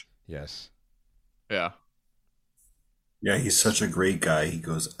cash. Yes. Yeah. Yeah, he's such a great guy. He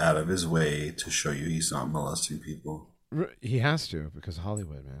goes out of his way to show you he's not molesting people. He has to, because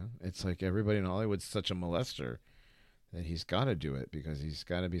Hollywood, man. It's like everybody in Hollywood's such a molester that he's got to do it because he's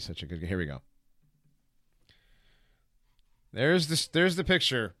got to be such a good guy. Here we go. There's the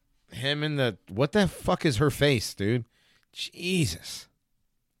picture. Him in the... What the fuck is her face, dude? Jesus.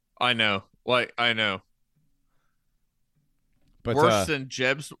 I know. I know. But worse than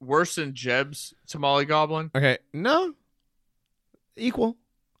Jeb's Tamale Goblin? Okay. No. Equal.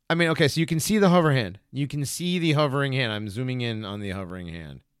 I mean, okay, so you can see the hover hand. You can see the hovering hand. I'm zooming in on the hovering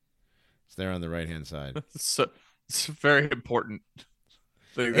hand. It's there on the right-hand side. It's a very important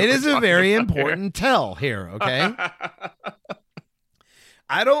thing. It is a very important tell here, okay?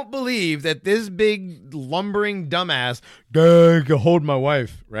 I don't believe that this big lumbering dumbass can hold my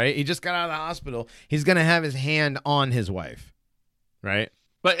wife, right? He just got out of the hospital. He's going to have his hand on his wife, right?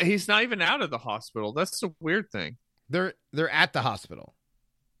 But he's not even out of the hospital. That's the weird thing. They're at the hospital.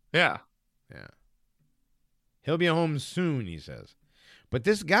 Yeah. Yeah. He'll be home soon, he says. But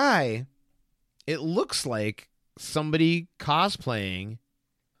this guy, it looks like somebody cosplaying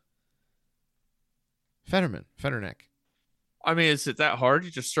Fetterneck. I mean, is it that hard?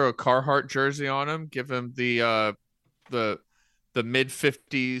 You just throw a Carhartt jersey on him, give him the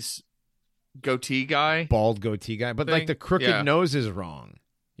mid-50s goatee guy, Bald goatee guy, but like thing? the crooked Yeah. nose is wrong,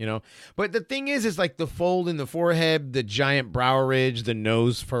 you know. But the thing is like the fold in the forehead, the giant brow ridge, the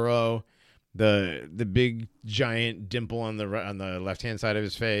nose furrow, the big giant dimple on the left hand side of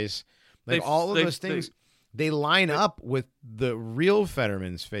his face, like all of those things, they line up with the real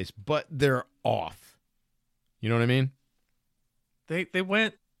Fetterman's face, but they're off. You know what I mean? They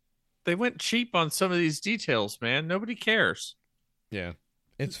went cheap on some of these details, man. Nobody cares. Yeah.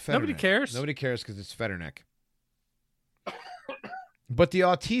 It's Fetterneck. Nobody cares. Nobody cares because it's Fetterneck. But the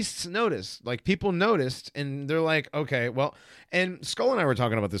autistes noticed. Like, people noticed, and they're like, okay, well, and Skull and I were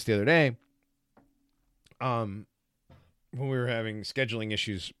talking about this the other day when we were having scheduling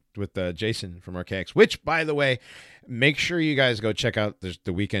issues with Jason from Archaics, which, by the way, make sure you guys go check out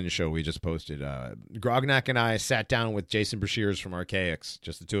the weekend show we just posted. Grognak and I sat down with Jason Brashears from Archaics,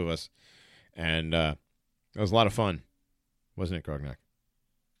 just the two of us, and it was a lot of fun. Wasn't it, Grognak?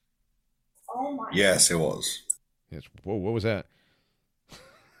 Oh my. Yes, it was. Yes. Whoa, what was that?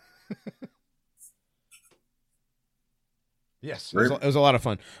 Yes, it was a lot of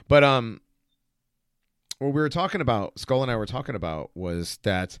fun. But what we were talking about, Skull and I were talking about, was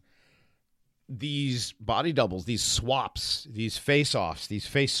that these body doubles, these swaps, these face-offs, these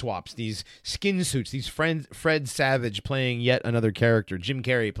face swaps, these skin suits, these Fred Savage playing yet another character, Jim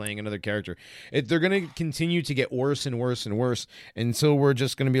Carrey playing another character, they're going to continue to get worse and worse and worse until we're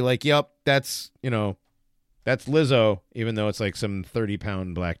just going to be like, yep, that's Lizzo, even though it's like some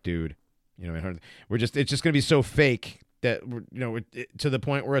 30-pound black dude. You know, it's just going to be so fake that, to the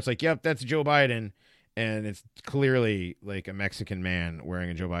point where it's like, yep, that's Joe Biden, and it's clearly like a Mexican man wearing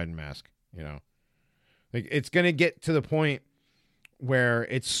a Joe Biden mask. You know, like, it's going to get to the point where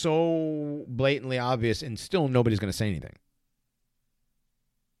it's so blatantly obvious and still nobody's going to say anything.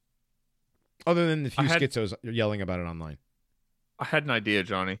 Other than the few schizos yelling about it online. I had an idea,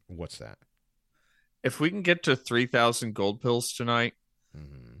 Johnny. What's that? If we can get to 3,000 gold pills tonight,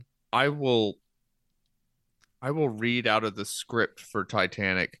 I will read out of the script for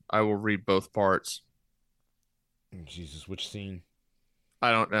Titanic. I will read both parts. Jesus, which scene?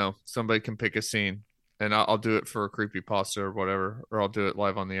 I don't know. Somebody can pick a scene, and I'll do it for a creepypasta or whatever, or I'll do it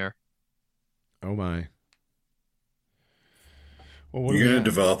live on the air. Oh my! Well, you're gonna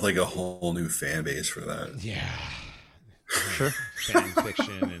develop like a whole new fan base for that. Yeah, sure. Fan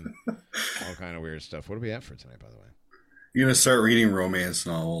fiction and all kind of weird stuff. What are we at for tonight, by the way? You're gonna start reading romance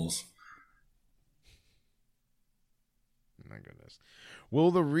novels. My goodness!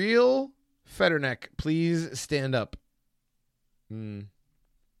 Will the real Fetterneck please stand up?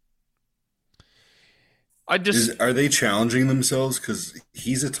 Are they challenging themselves? Because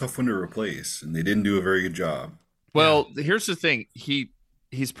he's a tough one to replace, and they didn't do a very good job. Well, here's the thing.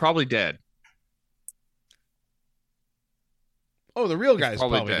 He's probably dead. Oh, the real guy's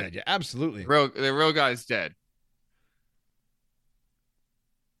probably dead. Yeah, absolutely. The real guy's dead.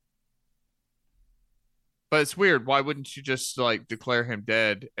 But it's weird. Why wouldn't you just like declare him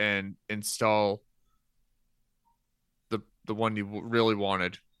dead and install the one you really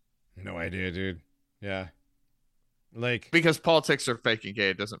wanted? No idea, dude. Yeah. Like, because politics are faking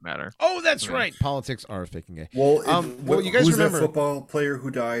gay, it doesn't matter. Oh, that's right. Politics are faking gay. Well, you guys who's remember that football player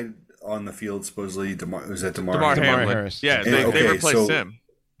who died on the field? Supposedly, was that DeMar Harris? Yeah, they replaced him.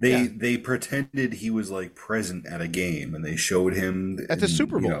 They pretended he was like present at a game, and they showed him at the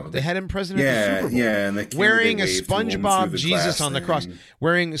Super Bowl. They had him present at the Super Bowl. Yeah, and wearing a SpongeBob Jesus on the cross.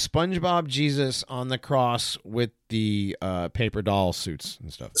 Wearing SpongeBob Jesus on the cross with the paper doll suits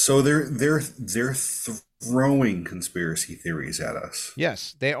and stuff. So they're throwing conspiracy theories at us.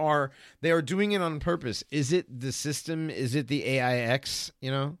 Yes, they are. They are doing it on purpose. Is it the system? Is it the AIX?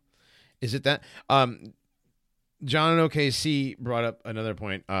 You know, is it that? John and OKC brought up another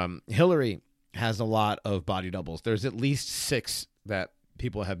point. Hillary has a lot of body doubles. There's at least 6 that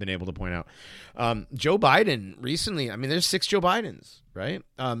people have been able to point out. Joe Biden recently, there's 6 Joe Bidens, right?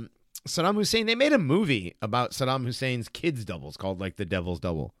 Saddam Hussein, they made a movie about Saddam Hussein's kids' doubles called like The Devil's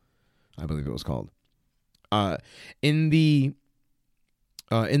Double, I believe it was called. In the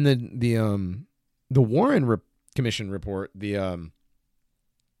Warren Commission report, the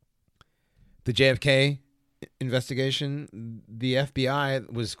JFK investigation, the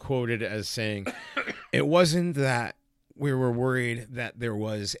FBI was quoted as saying, it wasn't that we were worried that there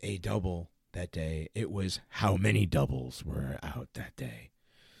was a double that day. It was how many doubles were out that day.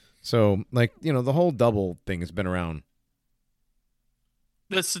 So, like, the whole double thing has been around.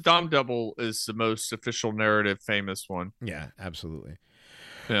 The Saddam double is the most official narrative, famous one. Yeah, absolutely.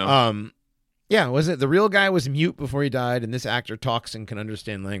 Yeah. Yeah, was it the real guy was mute before he died, and this actor talks and can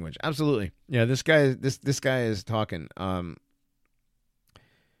understand language? Absolutely. Yeah, this guy is talking.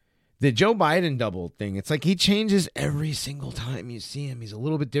 The Joe Biden double thing, it's like he changes every single time you see him. He's a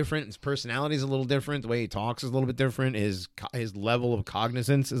little bit different. His personality is a little different. The way he talks is a little bit different. His level of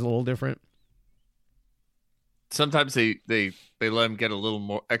cognizance is a little different. Sometimes they let him get a little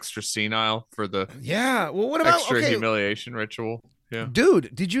more extra senile for the Well, what about extra humiliation ritual? Yeah,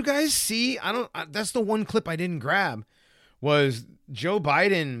 dude, did you guys see? That's the one clip I didn't grab. Was Joe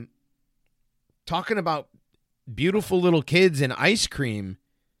Biden talking about beautiful little kids and ice cream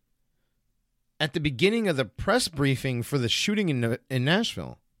at the beginning of the press briefing for the shooting in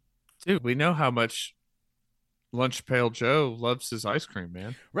Nashville? Dude, we know how much Lunch Pail Joe loves his ice cream,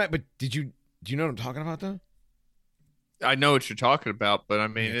 man. Right, but do you know what I'm talking about, though? I know what you're talking about, but I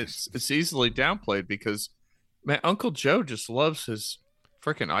mean, it's easily downplayed because, man, Uncle Joe just loves his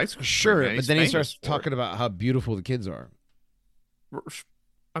freaking ice cream. Sure, man. but then he starts talking about how beautiful the kids are.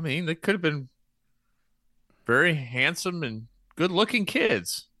 I mean, they could have been very handsome and good-looking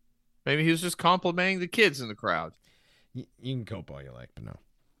kids. Maybe he was just complimenting the kids in the crowd. You can cope all you like, but no.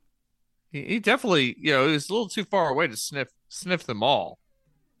 He definitely, he was a little too far away to sniff them all.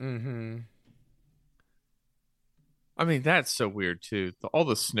 Mm-hmm. I mean, that's so weird, too. All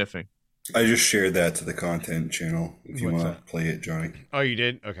the sniffing. I just shared that to the content channel if you want to play it, Johnny. Oh, you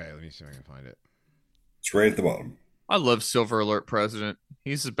did? Okay, let me see if I can find it. It's right at the bottom. I love Silver Alert President.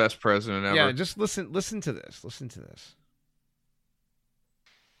 He's the best president ever. Yeah, just listen to this. Listen to this.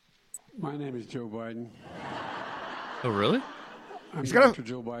 My name is Joe Biden. Oh, really? I'm Dr.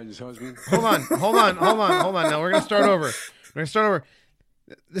 Joe Biden's husband. Hold on. Now we're going to start over. This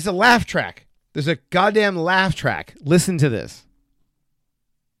is a laugh track. There's a goddamn laugh track. Listen to this.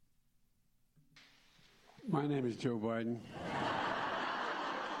 My name is Joe Biden.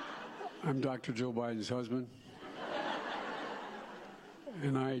 I'm Dr. Joe Biden's husband.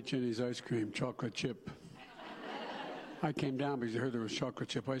 And I ate Jenny's ice cream, chocolate chip. I came down because I heard there was chocolate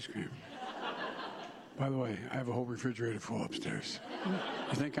chip ice cream. By the way, I have a whole refrigerator full upstairs.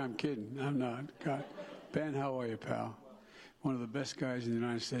 You think I'm kidding? I'm not. God. Ben, how are you, pal? One of the best guys in the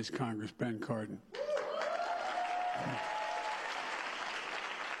United States Congress, Ben Cardin.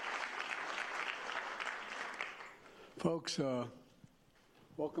 Folks,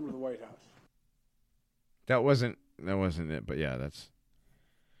 welcome to the White House. That wasn't it, but yeah,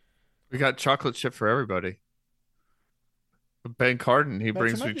 we got chocolate chip for everybody. Ben Cardin, he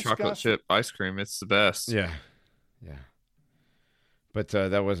brings me chocolate chip ice cream. It's the best. Yeah. But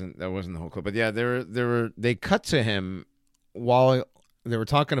that wasn't the whole clip. But yeah, they cut to him while they were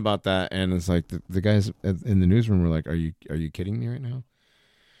talking about that, and it's like the guys in the newsroom were like, "Are you kidding me right now?"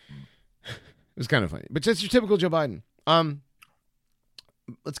 It was kind of funny, but just your typical Joe Biden.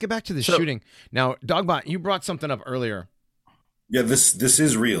 Let's get back to the shooting now. Dogbot, you brought something up earlier. Yeah, this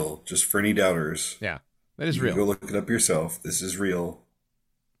is real. Just for any doubters. Yeah, that is you real. Go look it up yourself. This is real.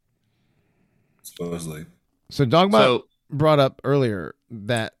 Supposedly. So Dogbot brought up earlier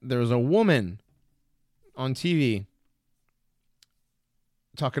that there was a woman on TV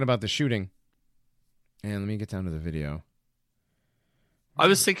talking about the shooting. And let me get down to the video. I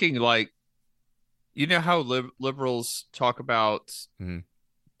was thinking, like, you know how liberals talk about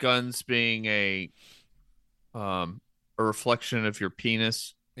guns being a reflection of your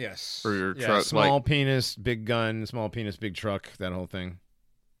penis? Yes. Or your truck. Small penis, big gun, small penis, big truck, that whole thing.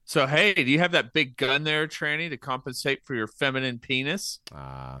 So, hey, do you have that big gun there, Tranny, to compensate for your feminine penis?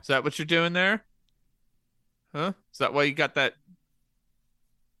 Is that what you're doing there? Huh? Is that why you got that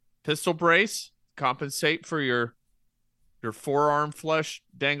pistol brace? Compensate for your forearm flesh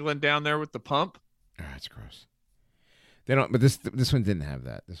dangling down there with the pump? Oh, that's gross. They don't, but this one didn't have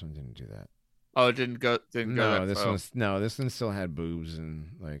that. This one didn't do that. Oh, it didn't go. No, this one still had boobs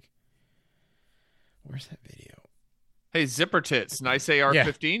and like. Where's that video? Hey, zipper tits, nice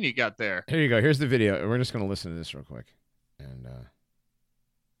AR-15 you got there. Here you go. Here's the video. We're just gonna listen to this real quick, and.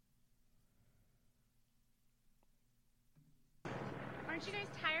 Aren't you guys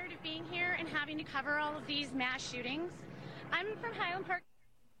tired of being here and having to cover all of these mass shootings? I'm from Highland Park.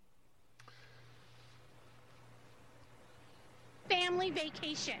 Family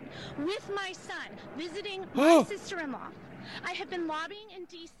vacation with my son, visiting my sister-in-law. I have been lobbying in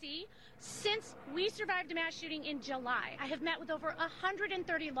D.C. since we survived a mass shooting in July. I have met with over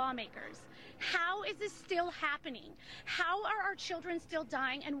 130 lawmakers. How is this still happening? How are our children still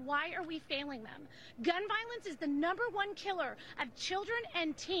dying, and why are we failing them? Gun violence is the #1 killer of children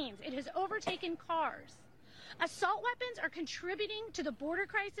and teens. It has overtaken cars. Assault weapons are contributing to the border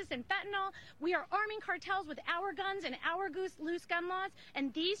crisis and fentanyl. We are arming cartels with our guns and our loose gun laws,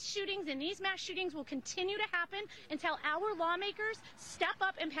 and these shootings and these mass shootings will continue to happen until our lawmakers step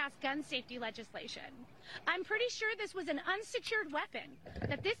up and pass gun safety legislation. I'm pretty sure this was an unsecured weapon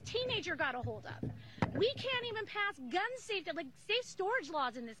that this teenager got a hold of. We can't even pass gun safety, like safe storage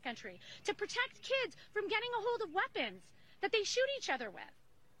laws in this country to protect kids from getting a hold of weapons that they shoot each other with.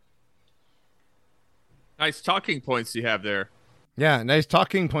 Nice talking points you have there. Yeah, nice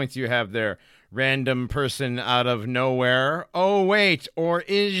talking points you have there. Random person out of nowhere. Oh, wait, or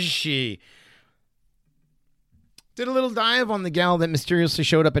is she? Did a little dive on the gal that mysteriously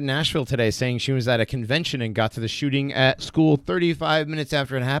showed up in Nashville today saying she was at a convention and got to the shooting at school 35 minutes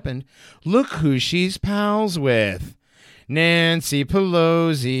after it happened. Look who she's pals with. Nancy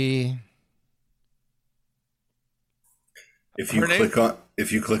Pelosi. If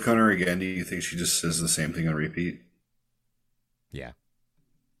you click on her again, do you think she just says the same thing on repeat? Yeah.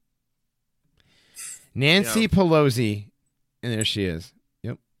 Nancy Pelosi. And there she is.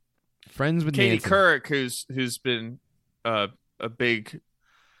 Yep. Friends with Katie Nancy. Couric, who's been a big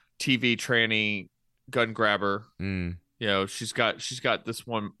TV tranny gun grabber. Mm. You know, she's got this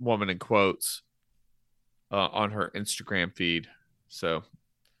one woman in quotes on her Instagram feed. So,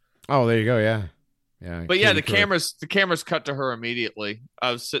 Oh, there you go. Yeah. Yeah. but yeah, Katie Couric. the cameras cut to her immediately.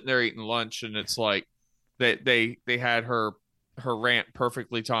 I was sitting there eating lunch, and it's like they had her rant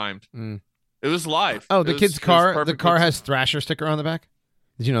perfectly timed. Mm. It was live. Oh, the kid's car. The perfectly car has Thrasher sticker on the back.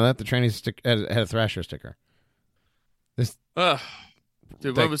 Did you know that the tranny had a Thrasher sticker? Dude,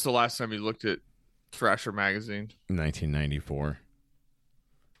 Like- when was the last time you looked at Thrasher magazine? 1994.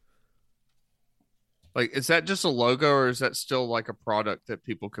 Like, is that just a logo, or is that still like a product that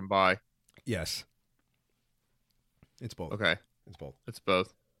people can buy? Yes. It's both. Okay, It's both. it's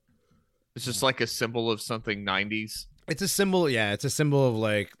both. It's just like a symbol of something 90s. It's a symbol. Yeah, it's a symbol of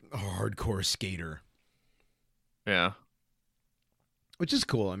like a hardcore skater, Yeah. which is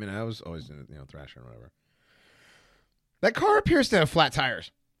cool. I mean, I was always in Thrasher and whatever. That car appears to have flat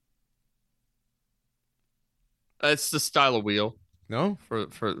tires. It's the style of wheel No, for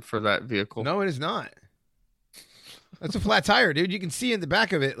that vehicle. no, it is not. That's a flat tire, dude. You can see in the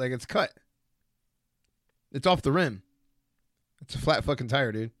back of it like it's cut. It's off the rim. It's a flat fucking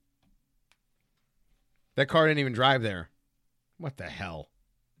tire, dude. That car didn't even drive there. What the hell?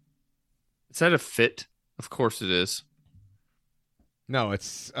 Is that a Fit? Of course it is. No,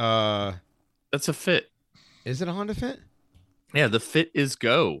 it's That's a Fit. is it a Honda Fit? Yeah, the Fit is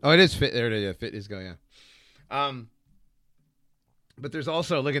Go. Oh, it is Fit. There it is. Yeah, Fit is Go, yeah. But there's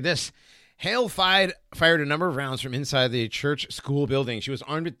also, look at this. Hale fired a number of rounds from inside the church school building. She was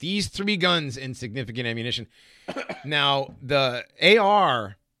armed with these 3 guns and significant ammunition. Now, the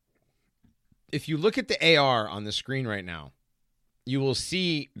AR, if you look at the AR on the screen right now, you will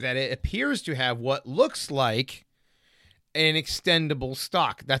see that it appears to have what looks like an extendable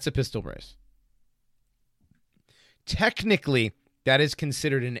stock. That's a pistol brace. Technically, that is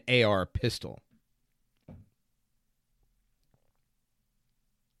considered an AR pistol.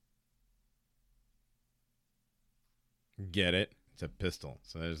 Get it? It's a pistol.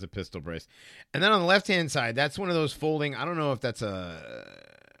 So there's a pistol brace. And then on the left-hand side, that's one of those folding. I don't know if that's a...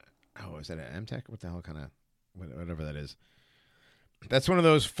 Oh, is that an MTech? What the hell kind of... Whatever that is. That's one of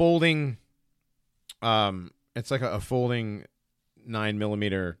those folding... It's like a folding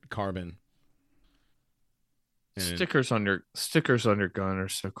 9mm carbon. And Stickers on your gun are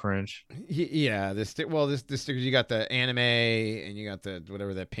so cringe. yeah, the stickers. You got the anime, and you got the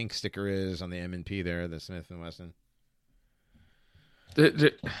whatever that pink sticker is on the M&P there, the Smith and Wesson.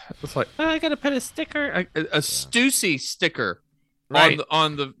 It's like, I gotta put a sticker, a Stussy sticker Right.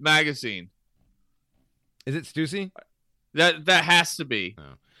 on the magazine. Is it Stussy? That has to be.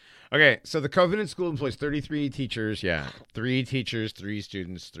 Okay, so the Covenant School employs 33 teachers. Yeah, 3 teachers, 3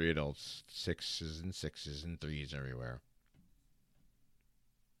 students, 3 adults, 6s and 6s and 3s everywhere.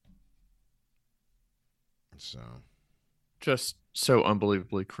 So, Just so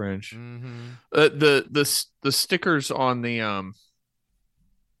unbelievably cringe. mm-hmm. The stickers on the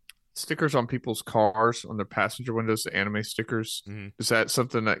stickers on people's cars on their passenger windows, the anime stickers. Mhm. Is that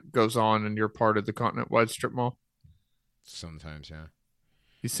something that goes on in your part of the Continent Wide Strip Mall? Sometimes, yeah.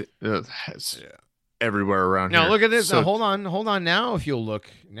 You see, it's everywhere around Now here. look at this. So- Now hold on. Now if you look,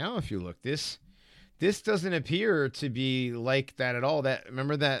 this doesn't appear to be like that at all. That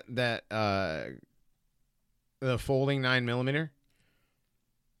remember that the folding 9mm.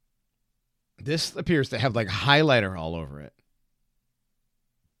 This appears to have like highlighter all over it.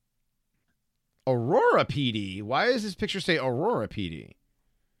 Aurora PD. Why does this picture say Aurora PD?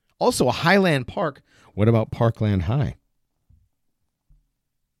 Also, a Highland Park. What about Parkland High?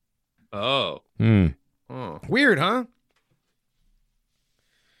 Oh. Oh. Weird, huh?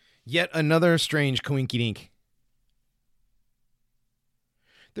 Yet another strange coinky-dink.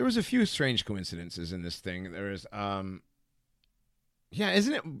 There was a few strange coincidences in this thing. There was,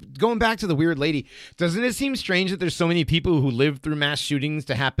 isn't it, going back to the weird lady, doesn't it seem strange that there's so many people who lived through mass shootings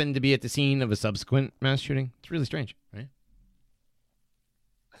to happen to be at the scene of a subsequent mass shooting? It's really strange, right?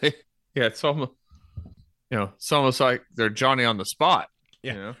 Yeah, it's almost like they're Johnny on the spot.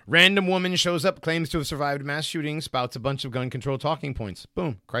 Yeah. You know? Random woman shows up, claims to have survived mass shooting, spouts a bunch of gun control talking points.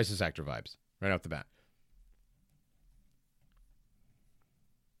 Boom. Crisis actor vibes right off the bat.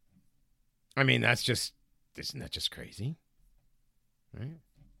 I mean, isn't that just crazy? Right?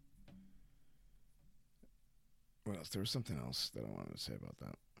 What else? There was something else that I wanted to say about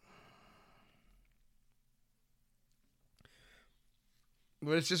that.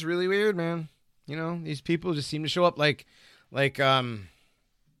 But it's just really weird, man. You know, these people just seem to show up like, what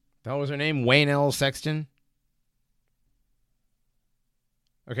was her name? Wayne L. Sexton.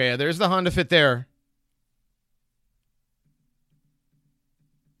 Okay, there's the Honda Fit there.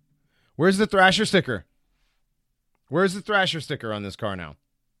 Where's the Thrasher sticker? Where's the Thrasher sticker on this car now?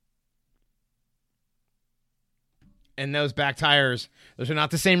 And those back tires, those are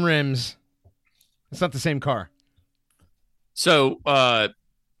not the same rims. It's not the same car. So,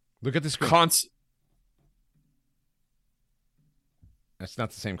 look at the screen. That's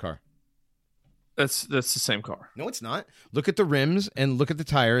not the same car. That's the same car. No, it's not. Look at the rims and look at the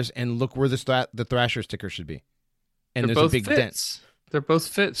tires and look where the Thrasher sticker should be. And They're there's both a big fits. dent. They're both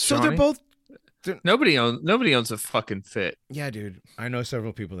fits. So Johnny. they're both. Nobody owns a fucking Fit. Yeah, dude. I know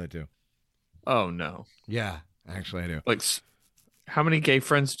several people that do. Oh no. Yeah, actually, I do. Like, how many gay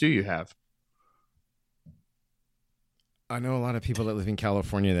friends do you have? I know a lot of people that live in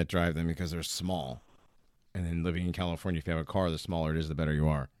California that drive them because they're small. And then living in California, if you have a car, the smaller it is, the better you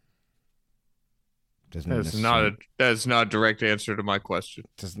are. That's not a direct answer to my question.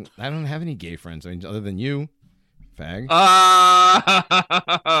 I don't have any gay friends. I mean, other than you, fag.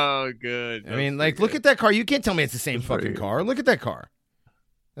 Oh, good. I mean, like, look at that car. You can't tell me it's the same fucking car. Look at that car.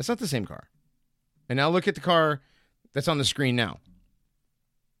 That's not the same car. And now look at the car that's on the screen now.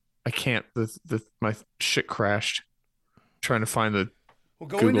 I can't. My shit crashed. Trying to find the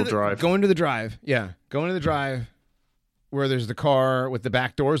Go Google into Drive. Go into the drive. Yeah. Go into the drive where there's the car with the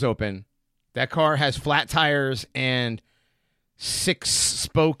back doors open. That car has flat tires and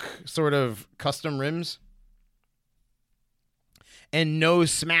 6-spoke sort of custom rims. And no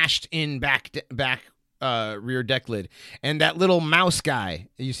smashed in back rear deck lid. And that little mouse guy,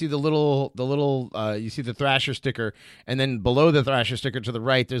 you see you see the Thrasher sticker, and then below the Thrasher sticker to the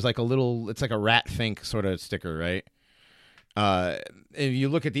right, there's like it's like a rat fink sort of sticker, right? If you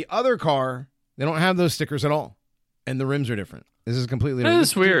look at the other car, they don't have those stickers at all, and the rims are different. This is completely different. That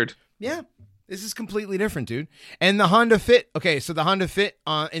is weird. Yeah, this is completely different, dude. And the Honda Fit, okay, so the Honda Fit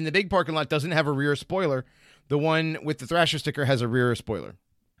in the big parking lot doesn't have a rear spoiler. The one with the Thrasher sticker has a rear spoiler,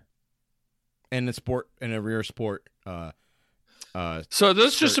 and a rear sport. So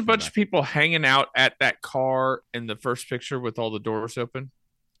there's just a bunch of people hanging out at that car in the first picture with all the doors open.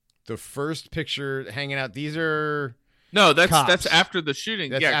 The first picture hanging out. These are that's cops. after the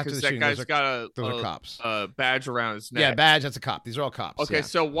shooting. That's yeah, after because the that shooting. guy's got those are cops. a badge around his neck. Yeah, badge. That's a cop. These are all cops. Okay, yeah.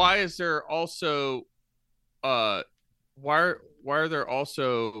 so why is there also, why are there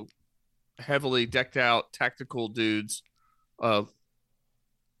also heavily decked out tactical dudes,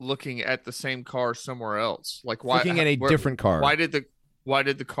 looking at the same car somewhere else? Like why looking at a different car? Why did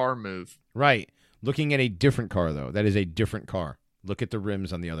the car move? Right, looking at a different car though. That is a different car. Look at the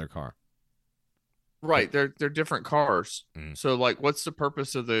rims on the other car. Right, they're different cars. Mm. So like, what's the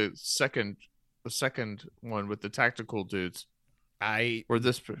purpose of the second one with the tactical dudes?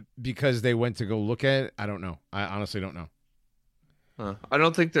 Because they went to go look at it. I don't know. I honestly don't know. I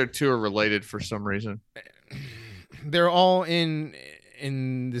don't think the two are related for some reason. They're all in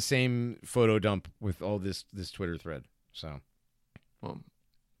the same photo dump with all this Twitter thread. So,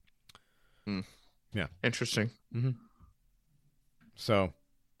 yeah, interesting. Mm-hmm. So,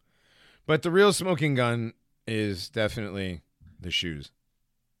 but the real smoking gun is definitely the shoes.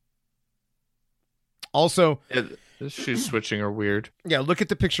 Also, the shoe switching are weird. Yeah, look at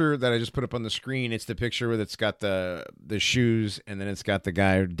the picture that I just put up on the screen. It's the picture where it's got the shoes, and then it's got the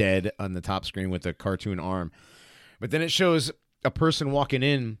guy dead on the top screen with a cartoon arm. But then it shows a person walking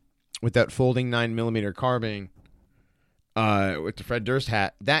in with that folding 9mm carbine with the Fred Durst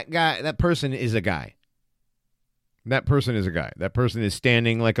hat. That person is a guy. That person is a guy. That person is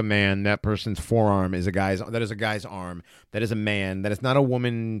standing like a man. That person's forearm is a guy's. That is a guy's arm. That is a man. That is not a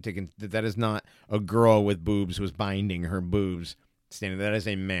woman. That is not a girl with boobs who is binding her boobs. Standing. That is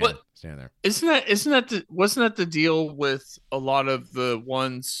a man standing there. Wasn't that the deal with a lot of the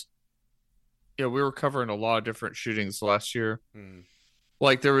ones? Yeah, we were covering a lot of different shootings last year.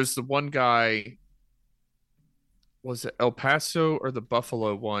 Like there was the one guy. Was it El Paso or the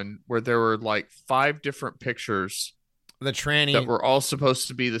Buffalo one where there were like 5 different pictures The tranny that were all supposed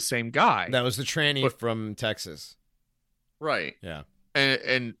to be the same guy? That was the tranny from Texas. Right. Yeah.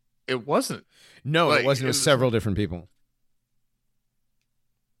 And it wasn't. No, it wasn't. It was several different people.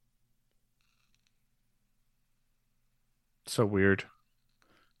 So weird.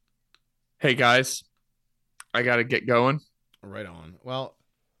 Hey guys, I gotta get going. Right on. Well,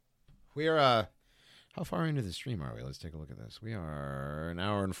 we are. How far into the stream are we? Let's take a look at this. We are an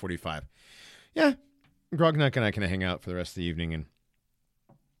hour and 45. Yeah, Grognak and I can hang out for the rest of the evening and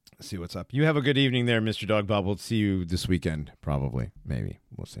see what's up. You have a good evening there, Mr. Dog Bob. We'll see you this weekend, probably, maybe.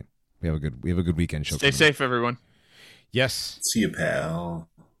 We'll see. We have a good weekend show. Stay safe, everyone. Yes. See you, pal.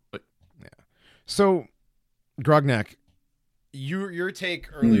 Yeah. So, Grognak, your take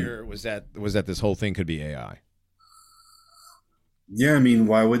earlier was that this whole thing could be AI. Yeah, I mean,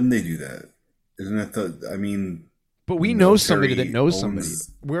 why wouldn't they do that? Isn't that but we know somebody that knows somebody.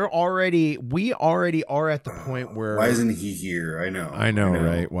 We already are at the point where. Why isn't he here? I know,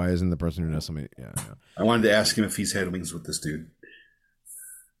 right? Why isn't the person who knows somebody? Yeah, I know. I wanted to ask him if he's had wings with this dude.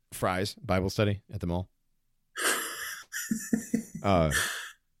 Fries Bible study at the mall.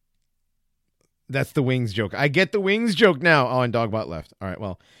 That's the wings joke. I get the wings joke now. Oh, and Dogbot left. All right.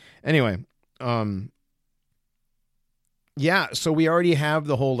 Well, anyway, yeah, so we already have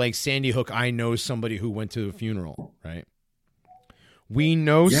the whole like Sandy Hook. I know somebody who went to a funeral, right? We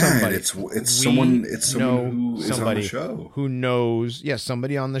know somebody. It's someone who is on the show. Who knows? Yes,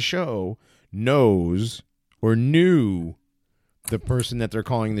 somebody on the show knows or knew the person that they're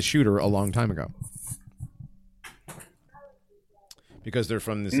calling the shooter a long time ago because they're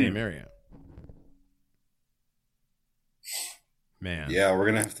from the same area. Man. Yeah, we're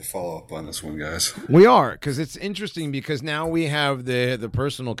gonna have to follow up on this one, guys. We are, because it's interesting because now we have the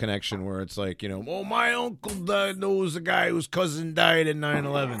personal connection where it's like, oh, my uncle knows a guy whose cousin died in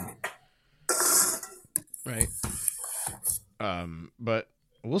 9/11. Right. But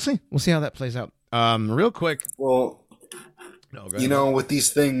we'll see. We'll see how that plays out. Real quick. Well, with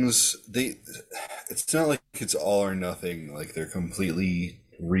these things, it's not like it's all or nothing. Like they're completely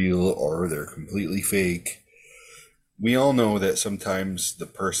real or they're completely fake. We all know that sometimes the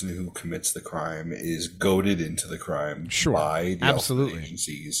person who commits the crime is goaded into the crime by the absolutely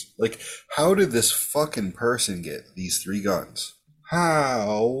agencies. Like, how did this fucking person get these 3 guns?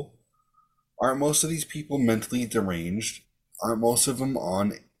 How? Aren't most of these people mentally deranged? Aren't most of them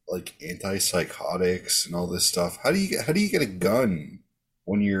on like antipsychotics and all this stuff? How do you get a gun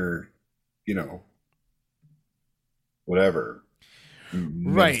when you're, whatever,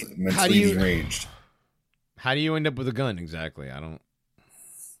 right? Mentally deranged. How do you end up with a gun exactly?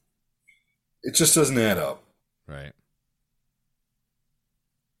 It just doesn't add up. Right.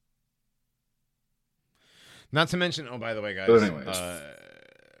 Not to mention, oh, by the way, guys, but anyways.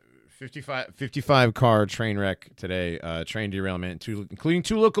 55 car train wreck today, train derailment, including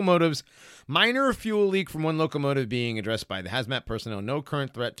 2 locomotives, minor fuel leak from 1 locomotive being addressed by the hazmat personnel, no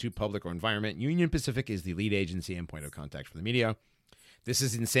current threat to public or environment. Union Pacific is the lead agency and point of contact for the media. This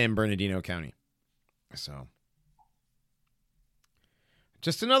is in San Bernardino County. So,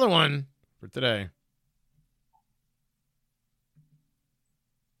 just another one for today.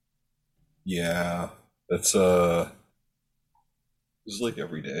 Yeah, that's this is like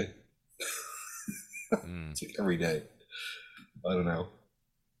every day. It's like every day. I don't know.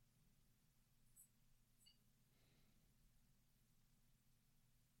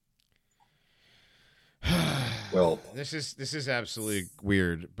 Well, this is absolutely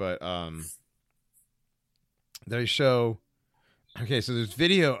weird, but they show. Okay, so there's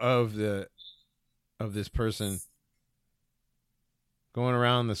video of this person going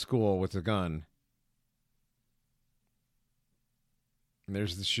around the school with a gun. And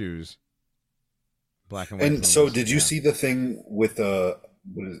there's the shoes, black and white. And so, did you see the thing with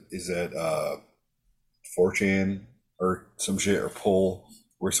what is that 4chan or some shit or poll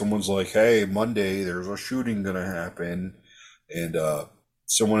where someone's like, "Hey, Monday there's a shooting gonna happen," and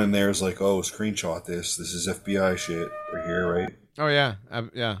someone in there is like, "Oh, screenshot this. This is FBI shit right here, right?" Oh yeah,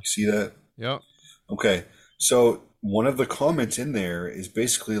 yeah. You see that? Yep. Okay, so one of the comments in there is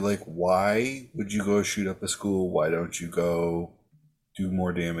basically like, "Why would you go shoot up a school? Why don't you go do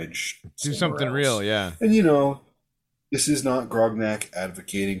more damage? Do something else?" real, yeah. And This is not Grognak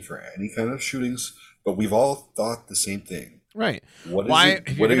advocating for any kind of shootings, but we've all thought the same thing. Right. What is why, it?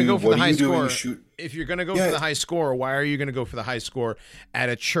 if you're going to go for the high score, shoot? if you're going to go Yeah. for the high score, why are you going to go for the high score at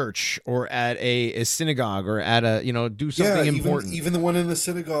a church or at a synagogue or at a, do something important? Even the one in the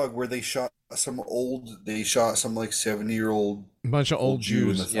synagogue where they shot some like 70-year-old bunch of old Jew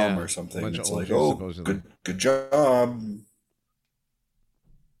in Jews the thumb or something. Bunch It's of old like, Jews, oh, supposedly. good job.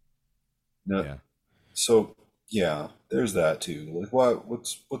 No. Yeah. So yeah, there's that too. Like,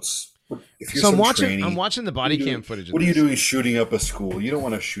 what's if you're So trainee, I'm watching the body cam footage. Of what are you this. doing shooting up a school? You don't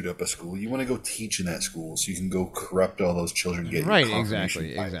want to shoot up a school. You want to go teach in that school so you can go corrupt all those children. Get Right, your confirmation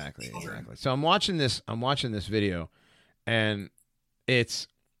exactly. children. So I'm watching this video, and it's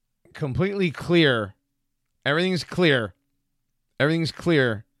completely clear. Everything's clear. Everything's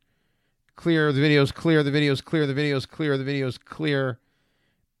clear. Clear. The video's clear. The video's clear. The video's clear. The video's clear.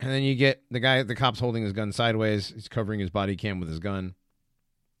 And then you get the cop's holding his gun sideways. He's covering his body cam with his gun.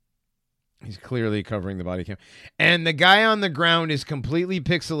 He's clearly covering the body cam. And the guy on the ground is completely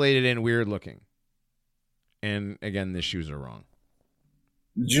pixelated and weird looking. And again, the shoes are wrong.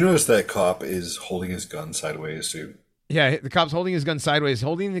 Did you notice that cop is holding his gun sideways too? Yeah, the cop's holding his gun sideways,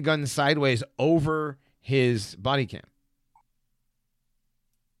 holding the gun sideways over his body cam.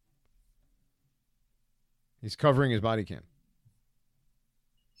 He's covering his body cam.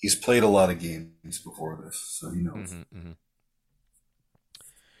 He's played a lot of games before this, so he knows.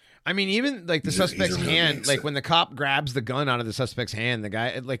 I mean, even like the suspect's hand, like when the cop grabs the gun out of the suspect's hand, the guy,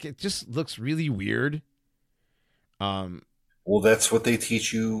 it just looks really weird. Well, that's what they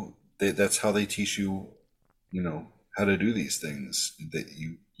teach you. That's how they teach you, how to do these things. That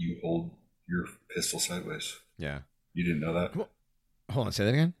you hold your pistol sideways. Yeah. You didn't know that? Hold on, say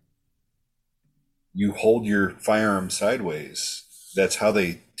that again. You hold your firearm sideways. That's how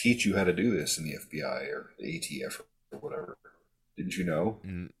they teach you how to do this in the FBI or the ATF or whatever. Didn't you know?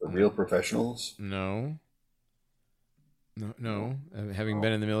 The real professionals? No. Having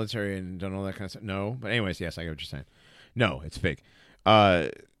been in the military and done all that kind of stuff. No. But anyways, yes, I get what you're saying. No, it's fake.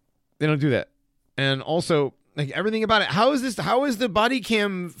 They don't do that. And also, like everything about it. How is the body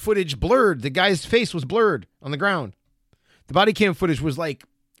cam footage blurred? The guy's face was blurred on the ground. The body cam footage was like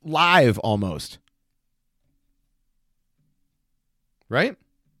live almost. Right?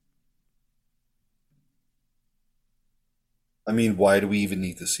 I mean, why do we even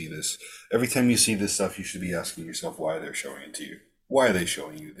need to see this? Every time you see this stuff, you should be asking yourself why they're showing it to you. Why are they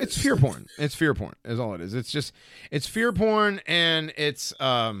showing you this? It's fear porn. It's fear porn is all it is. It's fear porn, and it's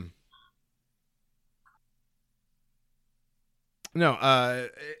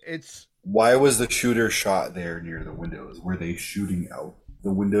it's why was the shooter shot there near the windows? Were they shooting out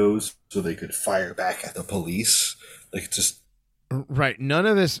the windows so they could fire back at the police? Like, it's just right. None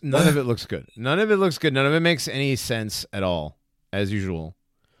of it looks good. None of it looks good. None of it makes any sense at all, as usual.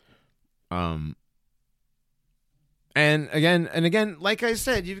 And again, like I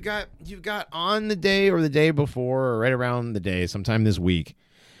said, you've got on the day or the day before or right around the day, sometime this week,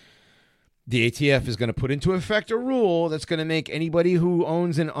 the ATF is going to put into effect a rule that's going to make anybody who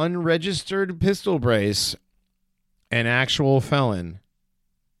owns an unregistered pistol brace an actual felon.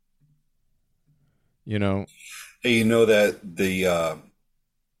 Hey, you know that the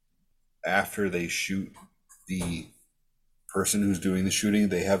after they shoot the person who's doing the shooting,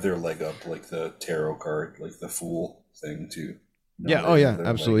 they have their leg up like the tarot card, like the fool thing too. Yeah. Oh, yeah.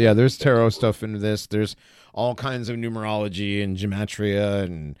 Absolutely. Yeah. There's tarot stuff into this. There's all kinds of numerology and gematria,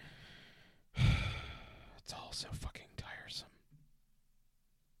 and it's all so fucking tiresome.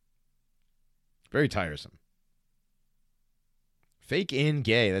 Very tiresome. Fake and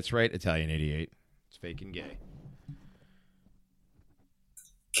gay. That's right. Italian 88. It's fake and gay.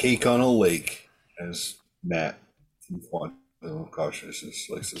 Cake on a lake, as Matt from Cautiousness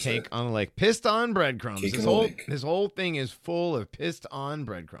likes to say. Cake on a lake. Pissed on breadcrumbs. Cake on a lake. His whole thing is full of pissed on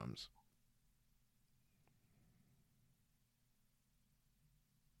breadcrumbs.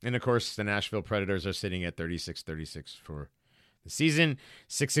 And of course, the Nashville Predators are sitting at 36-36 for the season.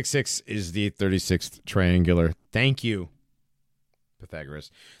 666 is the 36th triangular. Thank you,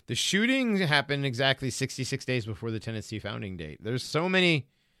 Pythagoras. The shooting happened exactly 66 days before the Tennessee founding date. There's so many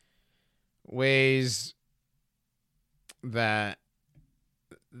ways that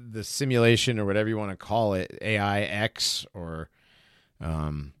the simulation, or whatever you want to call it, AIX or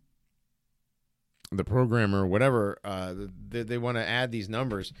the programmer, whatever, they want to add these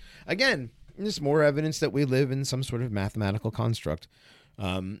numbers. Again, just more evidence that we live in some sort of mathematical construct.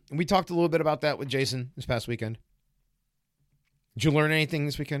 We talked a little bit about that with Jason this past weekend. Did you learn anything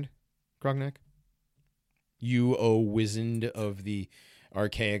this weekend, Grognak? You, wizened of the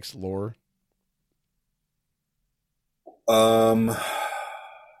archaics lore. Um,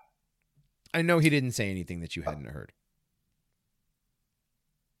 I know he didn't say anything that you hadn't heard.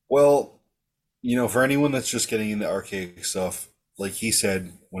 well, for anyone that's just getting into archaic stuff, like he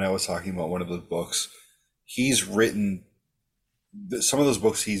said when I was talking about one of the books, he's written some of those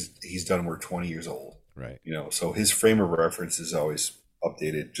books he's done were 20 years old. Right. So his frame of reference is always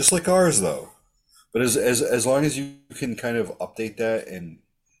updated, just like ours though. But as long as you can kind of update that and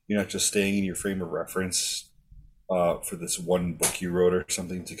you're not just staying in your frame of reference for this one book you wrote or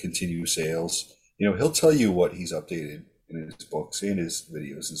something to continue sales, he'll tell you what he's updated in his books and his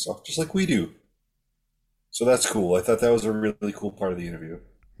videos and stuff, just like we do. So that's cool. I thought that was a really cool part of the interview.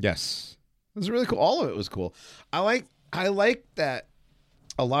 Yes. It was really cool. All of it was cool. I like that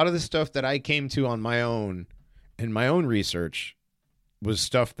a lot of the stuff that I came to on my own in my own research was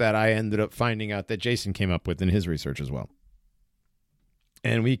stuff that I ended up finding out that Jason came up with in his research as well.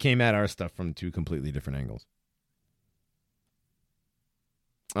 And we came at our stuff from two completely different angles.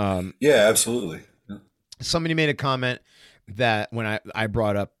 Yeah, absolutely. Yeah. Somebody made a comment that when I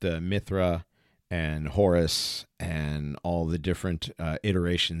brought up the Mithra and Horus and all the different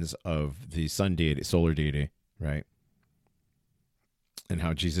iterations of the sun deity, solar deity, right? And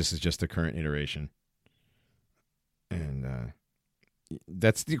how Jesus is just the current iteration. And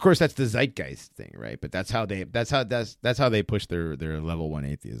that's the zeitgeist thing, right? But that's how they push their level 1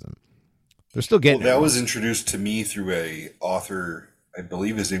 atheism. They're still getting that was introduced to me through a author, I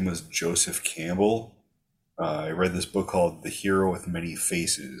believe his name was Joseph Campbell. I read this book called The Hero with Many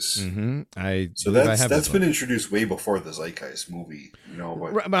Faces. Mm-hmm. That's been introduced way before the Zeitgeist movie,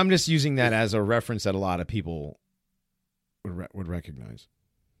 But I'm just using that as a reference that a lot of people would recognize.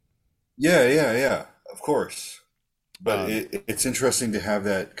 Yeah, of course. But it's interesting to have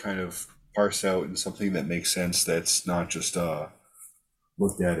that kind of parsed out in something that makes sense. That's not just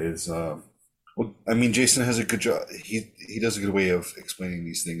looked at as. Jason has a good job. He does a good way of explaining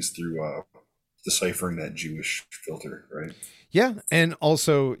these things through deciphering that Jewish filter, right? Yeah, and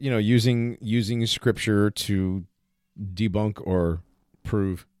also using scripture to debunk or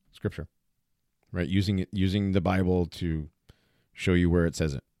prove scripture, right? Using the Bible to show you where it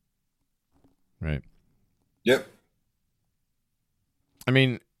says it, right? Yep. I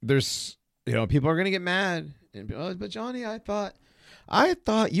mean, there's people are gonna get mad and be, oh, but Johnny, I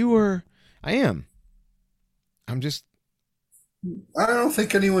thought you were. I am. I'm just. I don't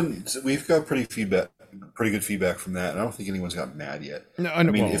think we've got pretty good feedback from that. And I don't think anyone's got mad yet. No,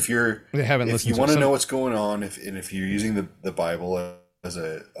 if you want to know what's going on, if you're using the Bible as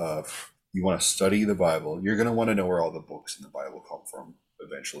you want to study the Bible, you're going to want to know where all the books in the Bible come from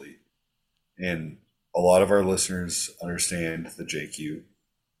eventually. And a lot of our listeners understand the JQ,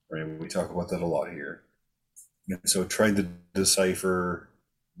 right? We talk about that a lot here. And so trying to decipher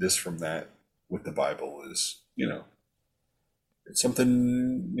this from that with the Bible is, it's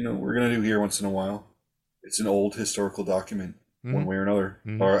something, we're going to do here once in a while. It's an old historical document, one way or another,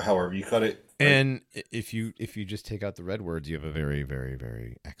 or however you cut it. Right? And if you just take out the red words, you have a very, very,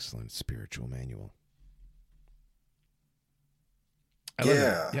 very excellent spiritual manual.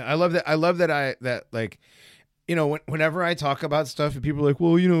 I love that. Whenever I talk about stuff and people are like,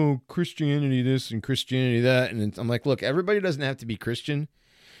 well, Christianity this and Christianity that. And I'm like, look, everybody doesn't have to be Christian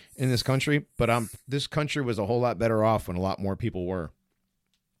in this country, but this country was a whole lot better off when a lot more people were,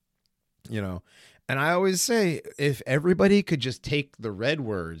 and I always say, if everybody could just take the red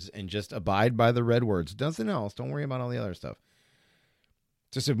words and just abide by the red words, nothing else, don't worry about all the other stuff.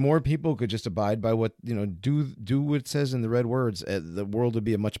 Just if more people could just abide by what, do what it says in the red words, the world would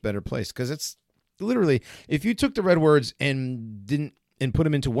be a much better place. Cause it's literally, if you took the red words and put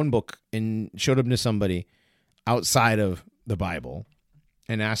them into one book and showed them to somebody outside of the Bible,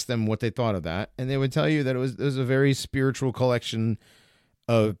 and asked them what they thought of that, and they would tell you that it was a very spiritual collection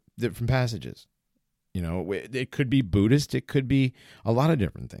of different passages. It could be Buddhist, it could be a lot of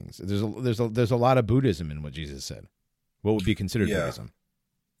different things. There's a lot of Buddhism in what Jesus said. What would be considered Buddhism?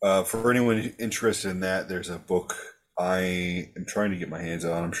 For anyone interested in that, there's a book I am trying to get my hands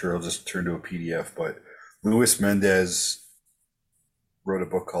on. I'm sure I'll just turn to a PDF. But Luis Mendez wrote a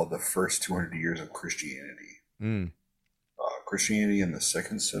book called "The First 200 Years of Christianity." Christianity in the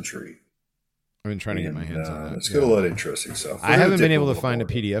 2nd century. I've been trying to get my hands on that. It's got a lot of interesting stuff. I haven't been able to find a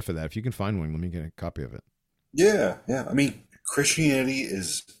PDF of that. If you can find one, let me get a copy of it. Yeah. Christianity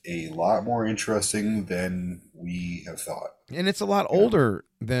is a lot more interesting than we have thought. And it's a lot older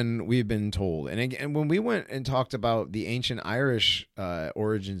than we've been told. And again, when we went and talked about the ancient Irish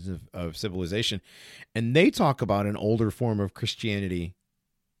origins of civilization, and they talk about an older form of Christianity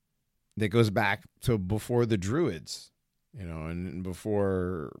that goes back to before the Druids. And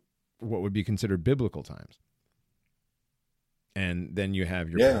before what would be considered biblical times. And then you have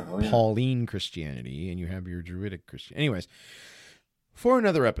your Pauline Christianity, and you have your Druidic Christianity. Anyways, for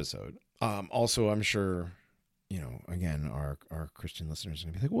another episode. Also, I'm sure, again, our Christian listeners are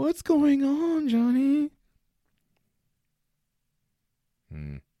going to be like, what's going on, Johnny?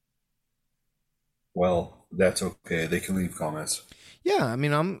 Well, that's okay. They can leave comments. Yeah, I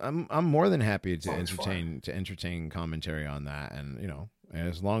mean, I'm more than happy to entertain commentary on that, and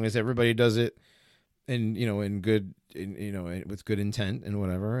as long as everybody does it, and with good intent and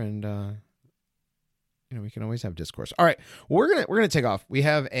whatever, and we can always have discourse. All right, we're gonna take off. We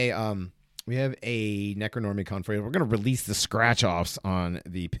have a Necronormicon for you. We're gonna release the scratch offs on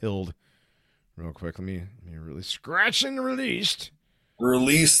the pilled real quick. Let me really scratch and released.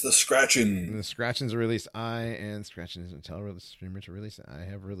 Release the scratching. The scratchings are released. Scratching tell the streamer to release it. I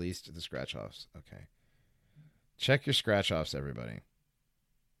have released the scratch offs. Okay. Check your scratch offs, everybody.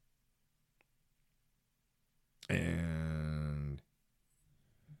 And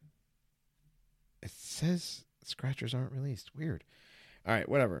it says scratchers aren't released. Weird. All right,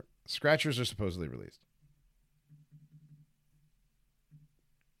 whatever. Scratchers are supposedly released.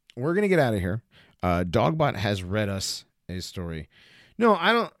 We're going to get out of here. Dogbot has read us a story. No,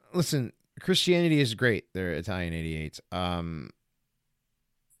 I don't. Listen, Christianity is great. They're Italian 88s.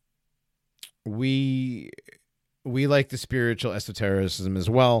 We like the spiritual esotericism as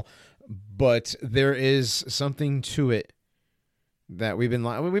well, but there is something to it that we've been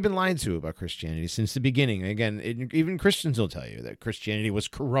lied to about Christianity since the beginning. Again, even Christians will tell you that Christianity was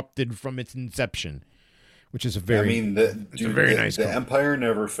corrupted from its inception, which is a very nice. The empire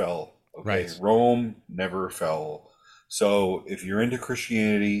never fell. Okay? Right. Rome never fell. So if you're into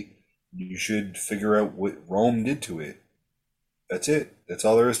Christianity, you should figure out what Rome did to it. That's it. That's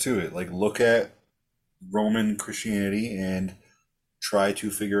all there is to it. Like, look at Roman Christianity and try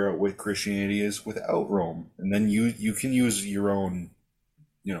to figure out what Christianity is without Rome. And then you can use your own,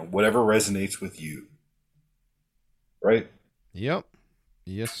 whatever resonates with you. Right? Yep.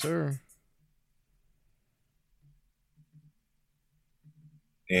 Yes, sir.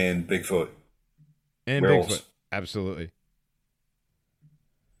 And Bigfoot. And Werewolves. Bigfoot. Absolutely.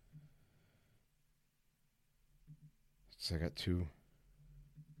 So I got two.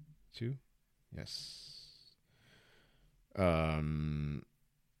 Yes.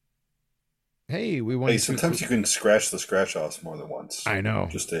 Hey, we want. Hey, sometimes you can scratch the scratch offs more than once. I know.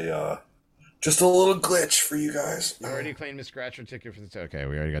 Just a little glitch for you guys. I already claimed a scratcher ticket for the. Okay,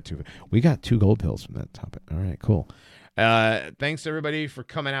 we already got two. We got 2 gold pills from that topic. All right, cool. Thanks everybody for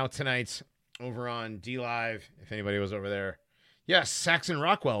coming out tonight over on D Live. If anybody was over there, yes, Saxon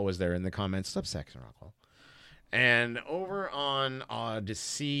Rockwell was there in the comments. Stop, Saxon Rockwell. And over on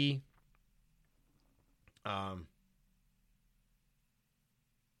Odyssey, no,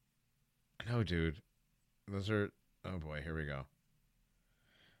 dude, those are. Oh boy, here we go.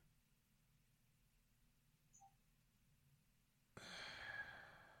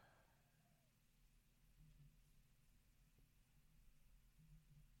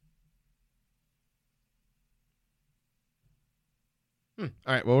 All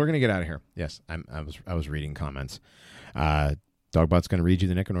right. Well, we're gonna get out of here. Yes, I was reading comments. Dogbot's gonna read you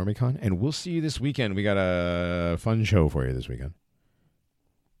the Necronormicon, and we'll see you this weekend. We got a fun show for you this weekend.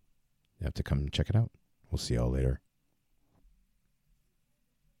 You have to come check it out. We'll see y'all later.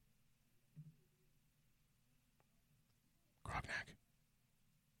 Grognak.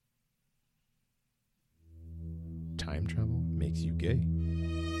 Time travel makes you gay.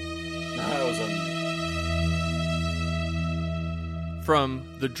 That was From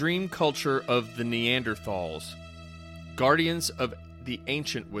the Dream Culture of the Neanderthals, Guardians of the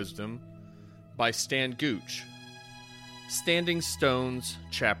Ancient Wisdom by Stan Gooch. Standing Stones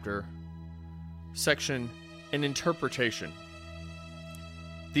chapter, section, An Interpretation.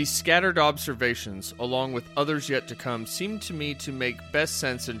 These scattered observations, along with others yet to come, seem to me to make best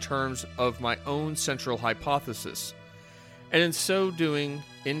sense in terms of my own central hypothesis, and in so doing,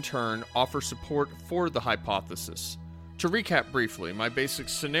 in turn, offer support for the hypothesis. To recap briefly, my basic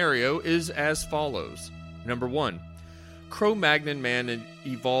scenario is as follows. Number 1. Cro-Magnon man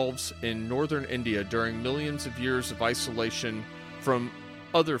evolves in northern India during millions of years of isolation from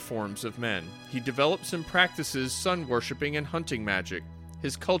other forms of men. He develops and practices sun-worshipping and hunting magic.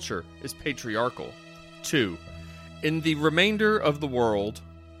 His culture is patriarchal. 2. In the remainder of the world,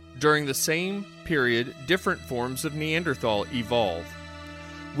 during the same period, different forms of Neanderthal evolve.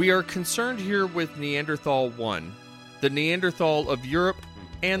 We are concerned here with Neanderthal 1, the Neanderthal of Europe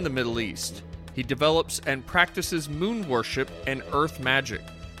and the Middle East. He develops and practices moon worship and earth magic.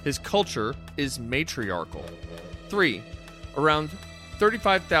 His culture is matriarchal. 3. Around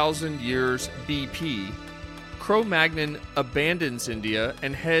 35,000 years BP, Cro-Magnon abandons India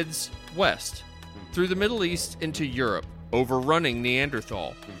and heads west through the Middle East into Europe, overrunning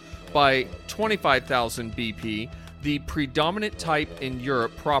Neanderthal. By 25,000 BP, the predominant type in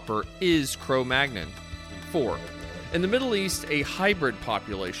Europe proper is Cro-Magnon. 4. In the Middle East, a hybrid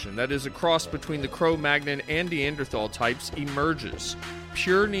population, that is a cross between the Cro-Magnon and Neanderthal types, emerges.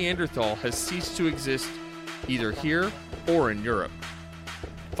 Pure Neanderthal has ceased to exist either here or in Europe.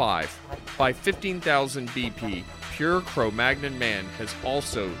 5. By 15,000 BP, pure Cro-Magnon man has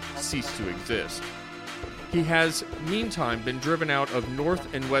also ceased to exist. He has, meantime, been driven out of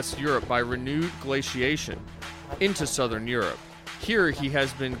North and West Europe by renewed glaciation into Southern Europe. Here he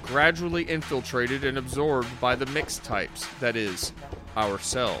has been gradually infiltrated and absorbed by the mixed types, that is,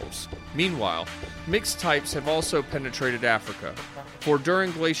 ourselves. Meanwhile, mixed types have also penetrated Africa, for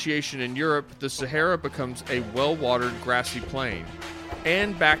during glaciation in Europe, the Sahara becomes a well-watered grassy plain,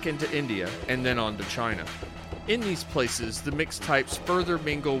 and back into India, and then on to China. In these places, the mixed types further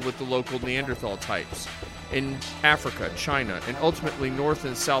mingle with the local Neanderthal types. In Africa, China, and ultimately North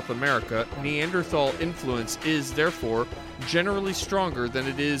and South America, Neanderthal influence is, therefore, generally stronger than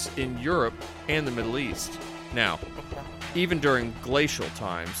it is in Europe and the Middle East. Now, even during glacial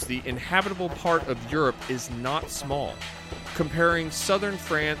times, the inhabitable part of Europe is not small, comparing southern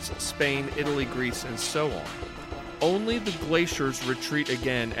France, Spain, Italy, Greece, and so on. Only the glaciers retreat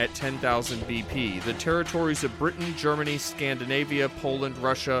again at 10,000 BP. The territories of Britain, Germany, Scandinavia, Poland,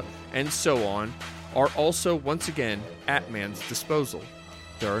 Russia, and so on are also once again at man's disposal.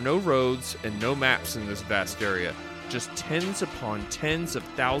 There are no roads and no maps in this vast area, just tens upon tens of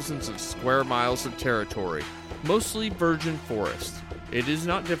thousands of square miles of territory, mostly virgin forest. It is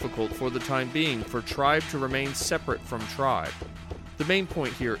not difficult for the time being for tribe to remain separate from tribe. The main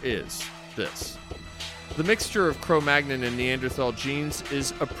point here is this. The mixture of Cro-Magnon and Neanderthal genes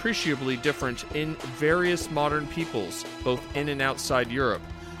is appreciably different in various modern peoples, both in and outside Europe.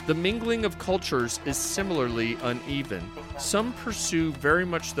 The mingling of cultures is similarly uneven. Some pursue very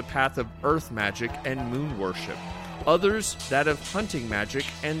much the path of earth magic and moon worship, others that of hunting magic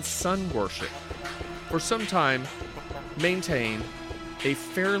and sun worship. For some time, maintain a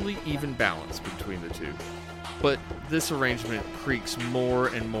fairly even balance between the two. But this arrangement creaks more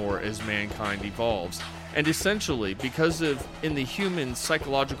and more as mankind evolves, and essentially because of, in the human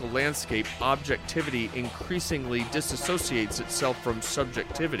psychological landscape, objectivity increasingly disassociates itself from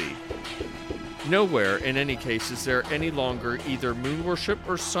subjectivity. Nowhere, in any case, is there any longer either moon worship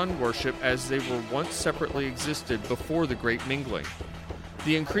or sun worship as they were once separately existed before the Great Mingling.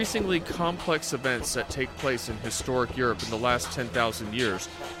 The increasingly complex events that take place in historic Europe in the last 10,000 years,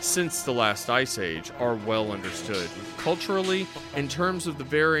 since the last ice age, are well understood. Culturally, in terms of the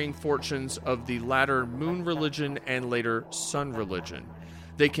varying fortunes of the latter moon religion and later sun religion,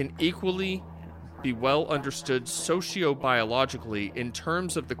 they can equally be well understood socio-biologically in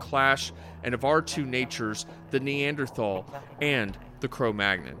terms of the clash and of our two natures, the Neanderthal and the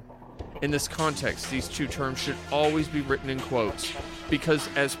Cro-Magnon. In this context, these two terms should always be written in quotes, because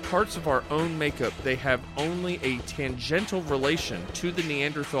as parts of our own makeup, they have only a tangential relation to the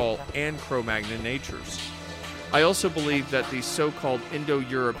Neanderthal and Cro-Magnon natures. I also believe that the so-called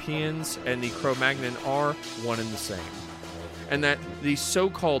Indo-Europeans and the Cro-Magnon are one and the same, and that the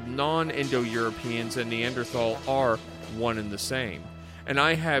so-called non-Indo-Europeans and Neanderthal are one and the same. And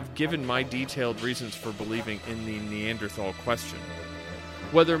I have given my detailed reasons for believing in the Neanderthal question.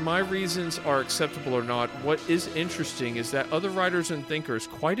 Whether my reasons are acceptable or not, what is interesting is that other writers and thinkers,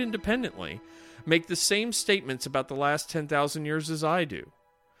 quite independently, make the same statements about the last 10,000 years as I do,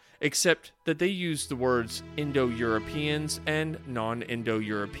 except that they use the words Indo-Europeans and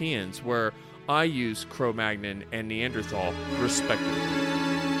non-Indo-Europeans, where I use Cro-Magnon and Neanderthal, respectively.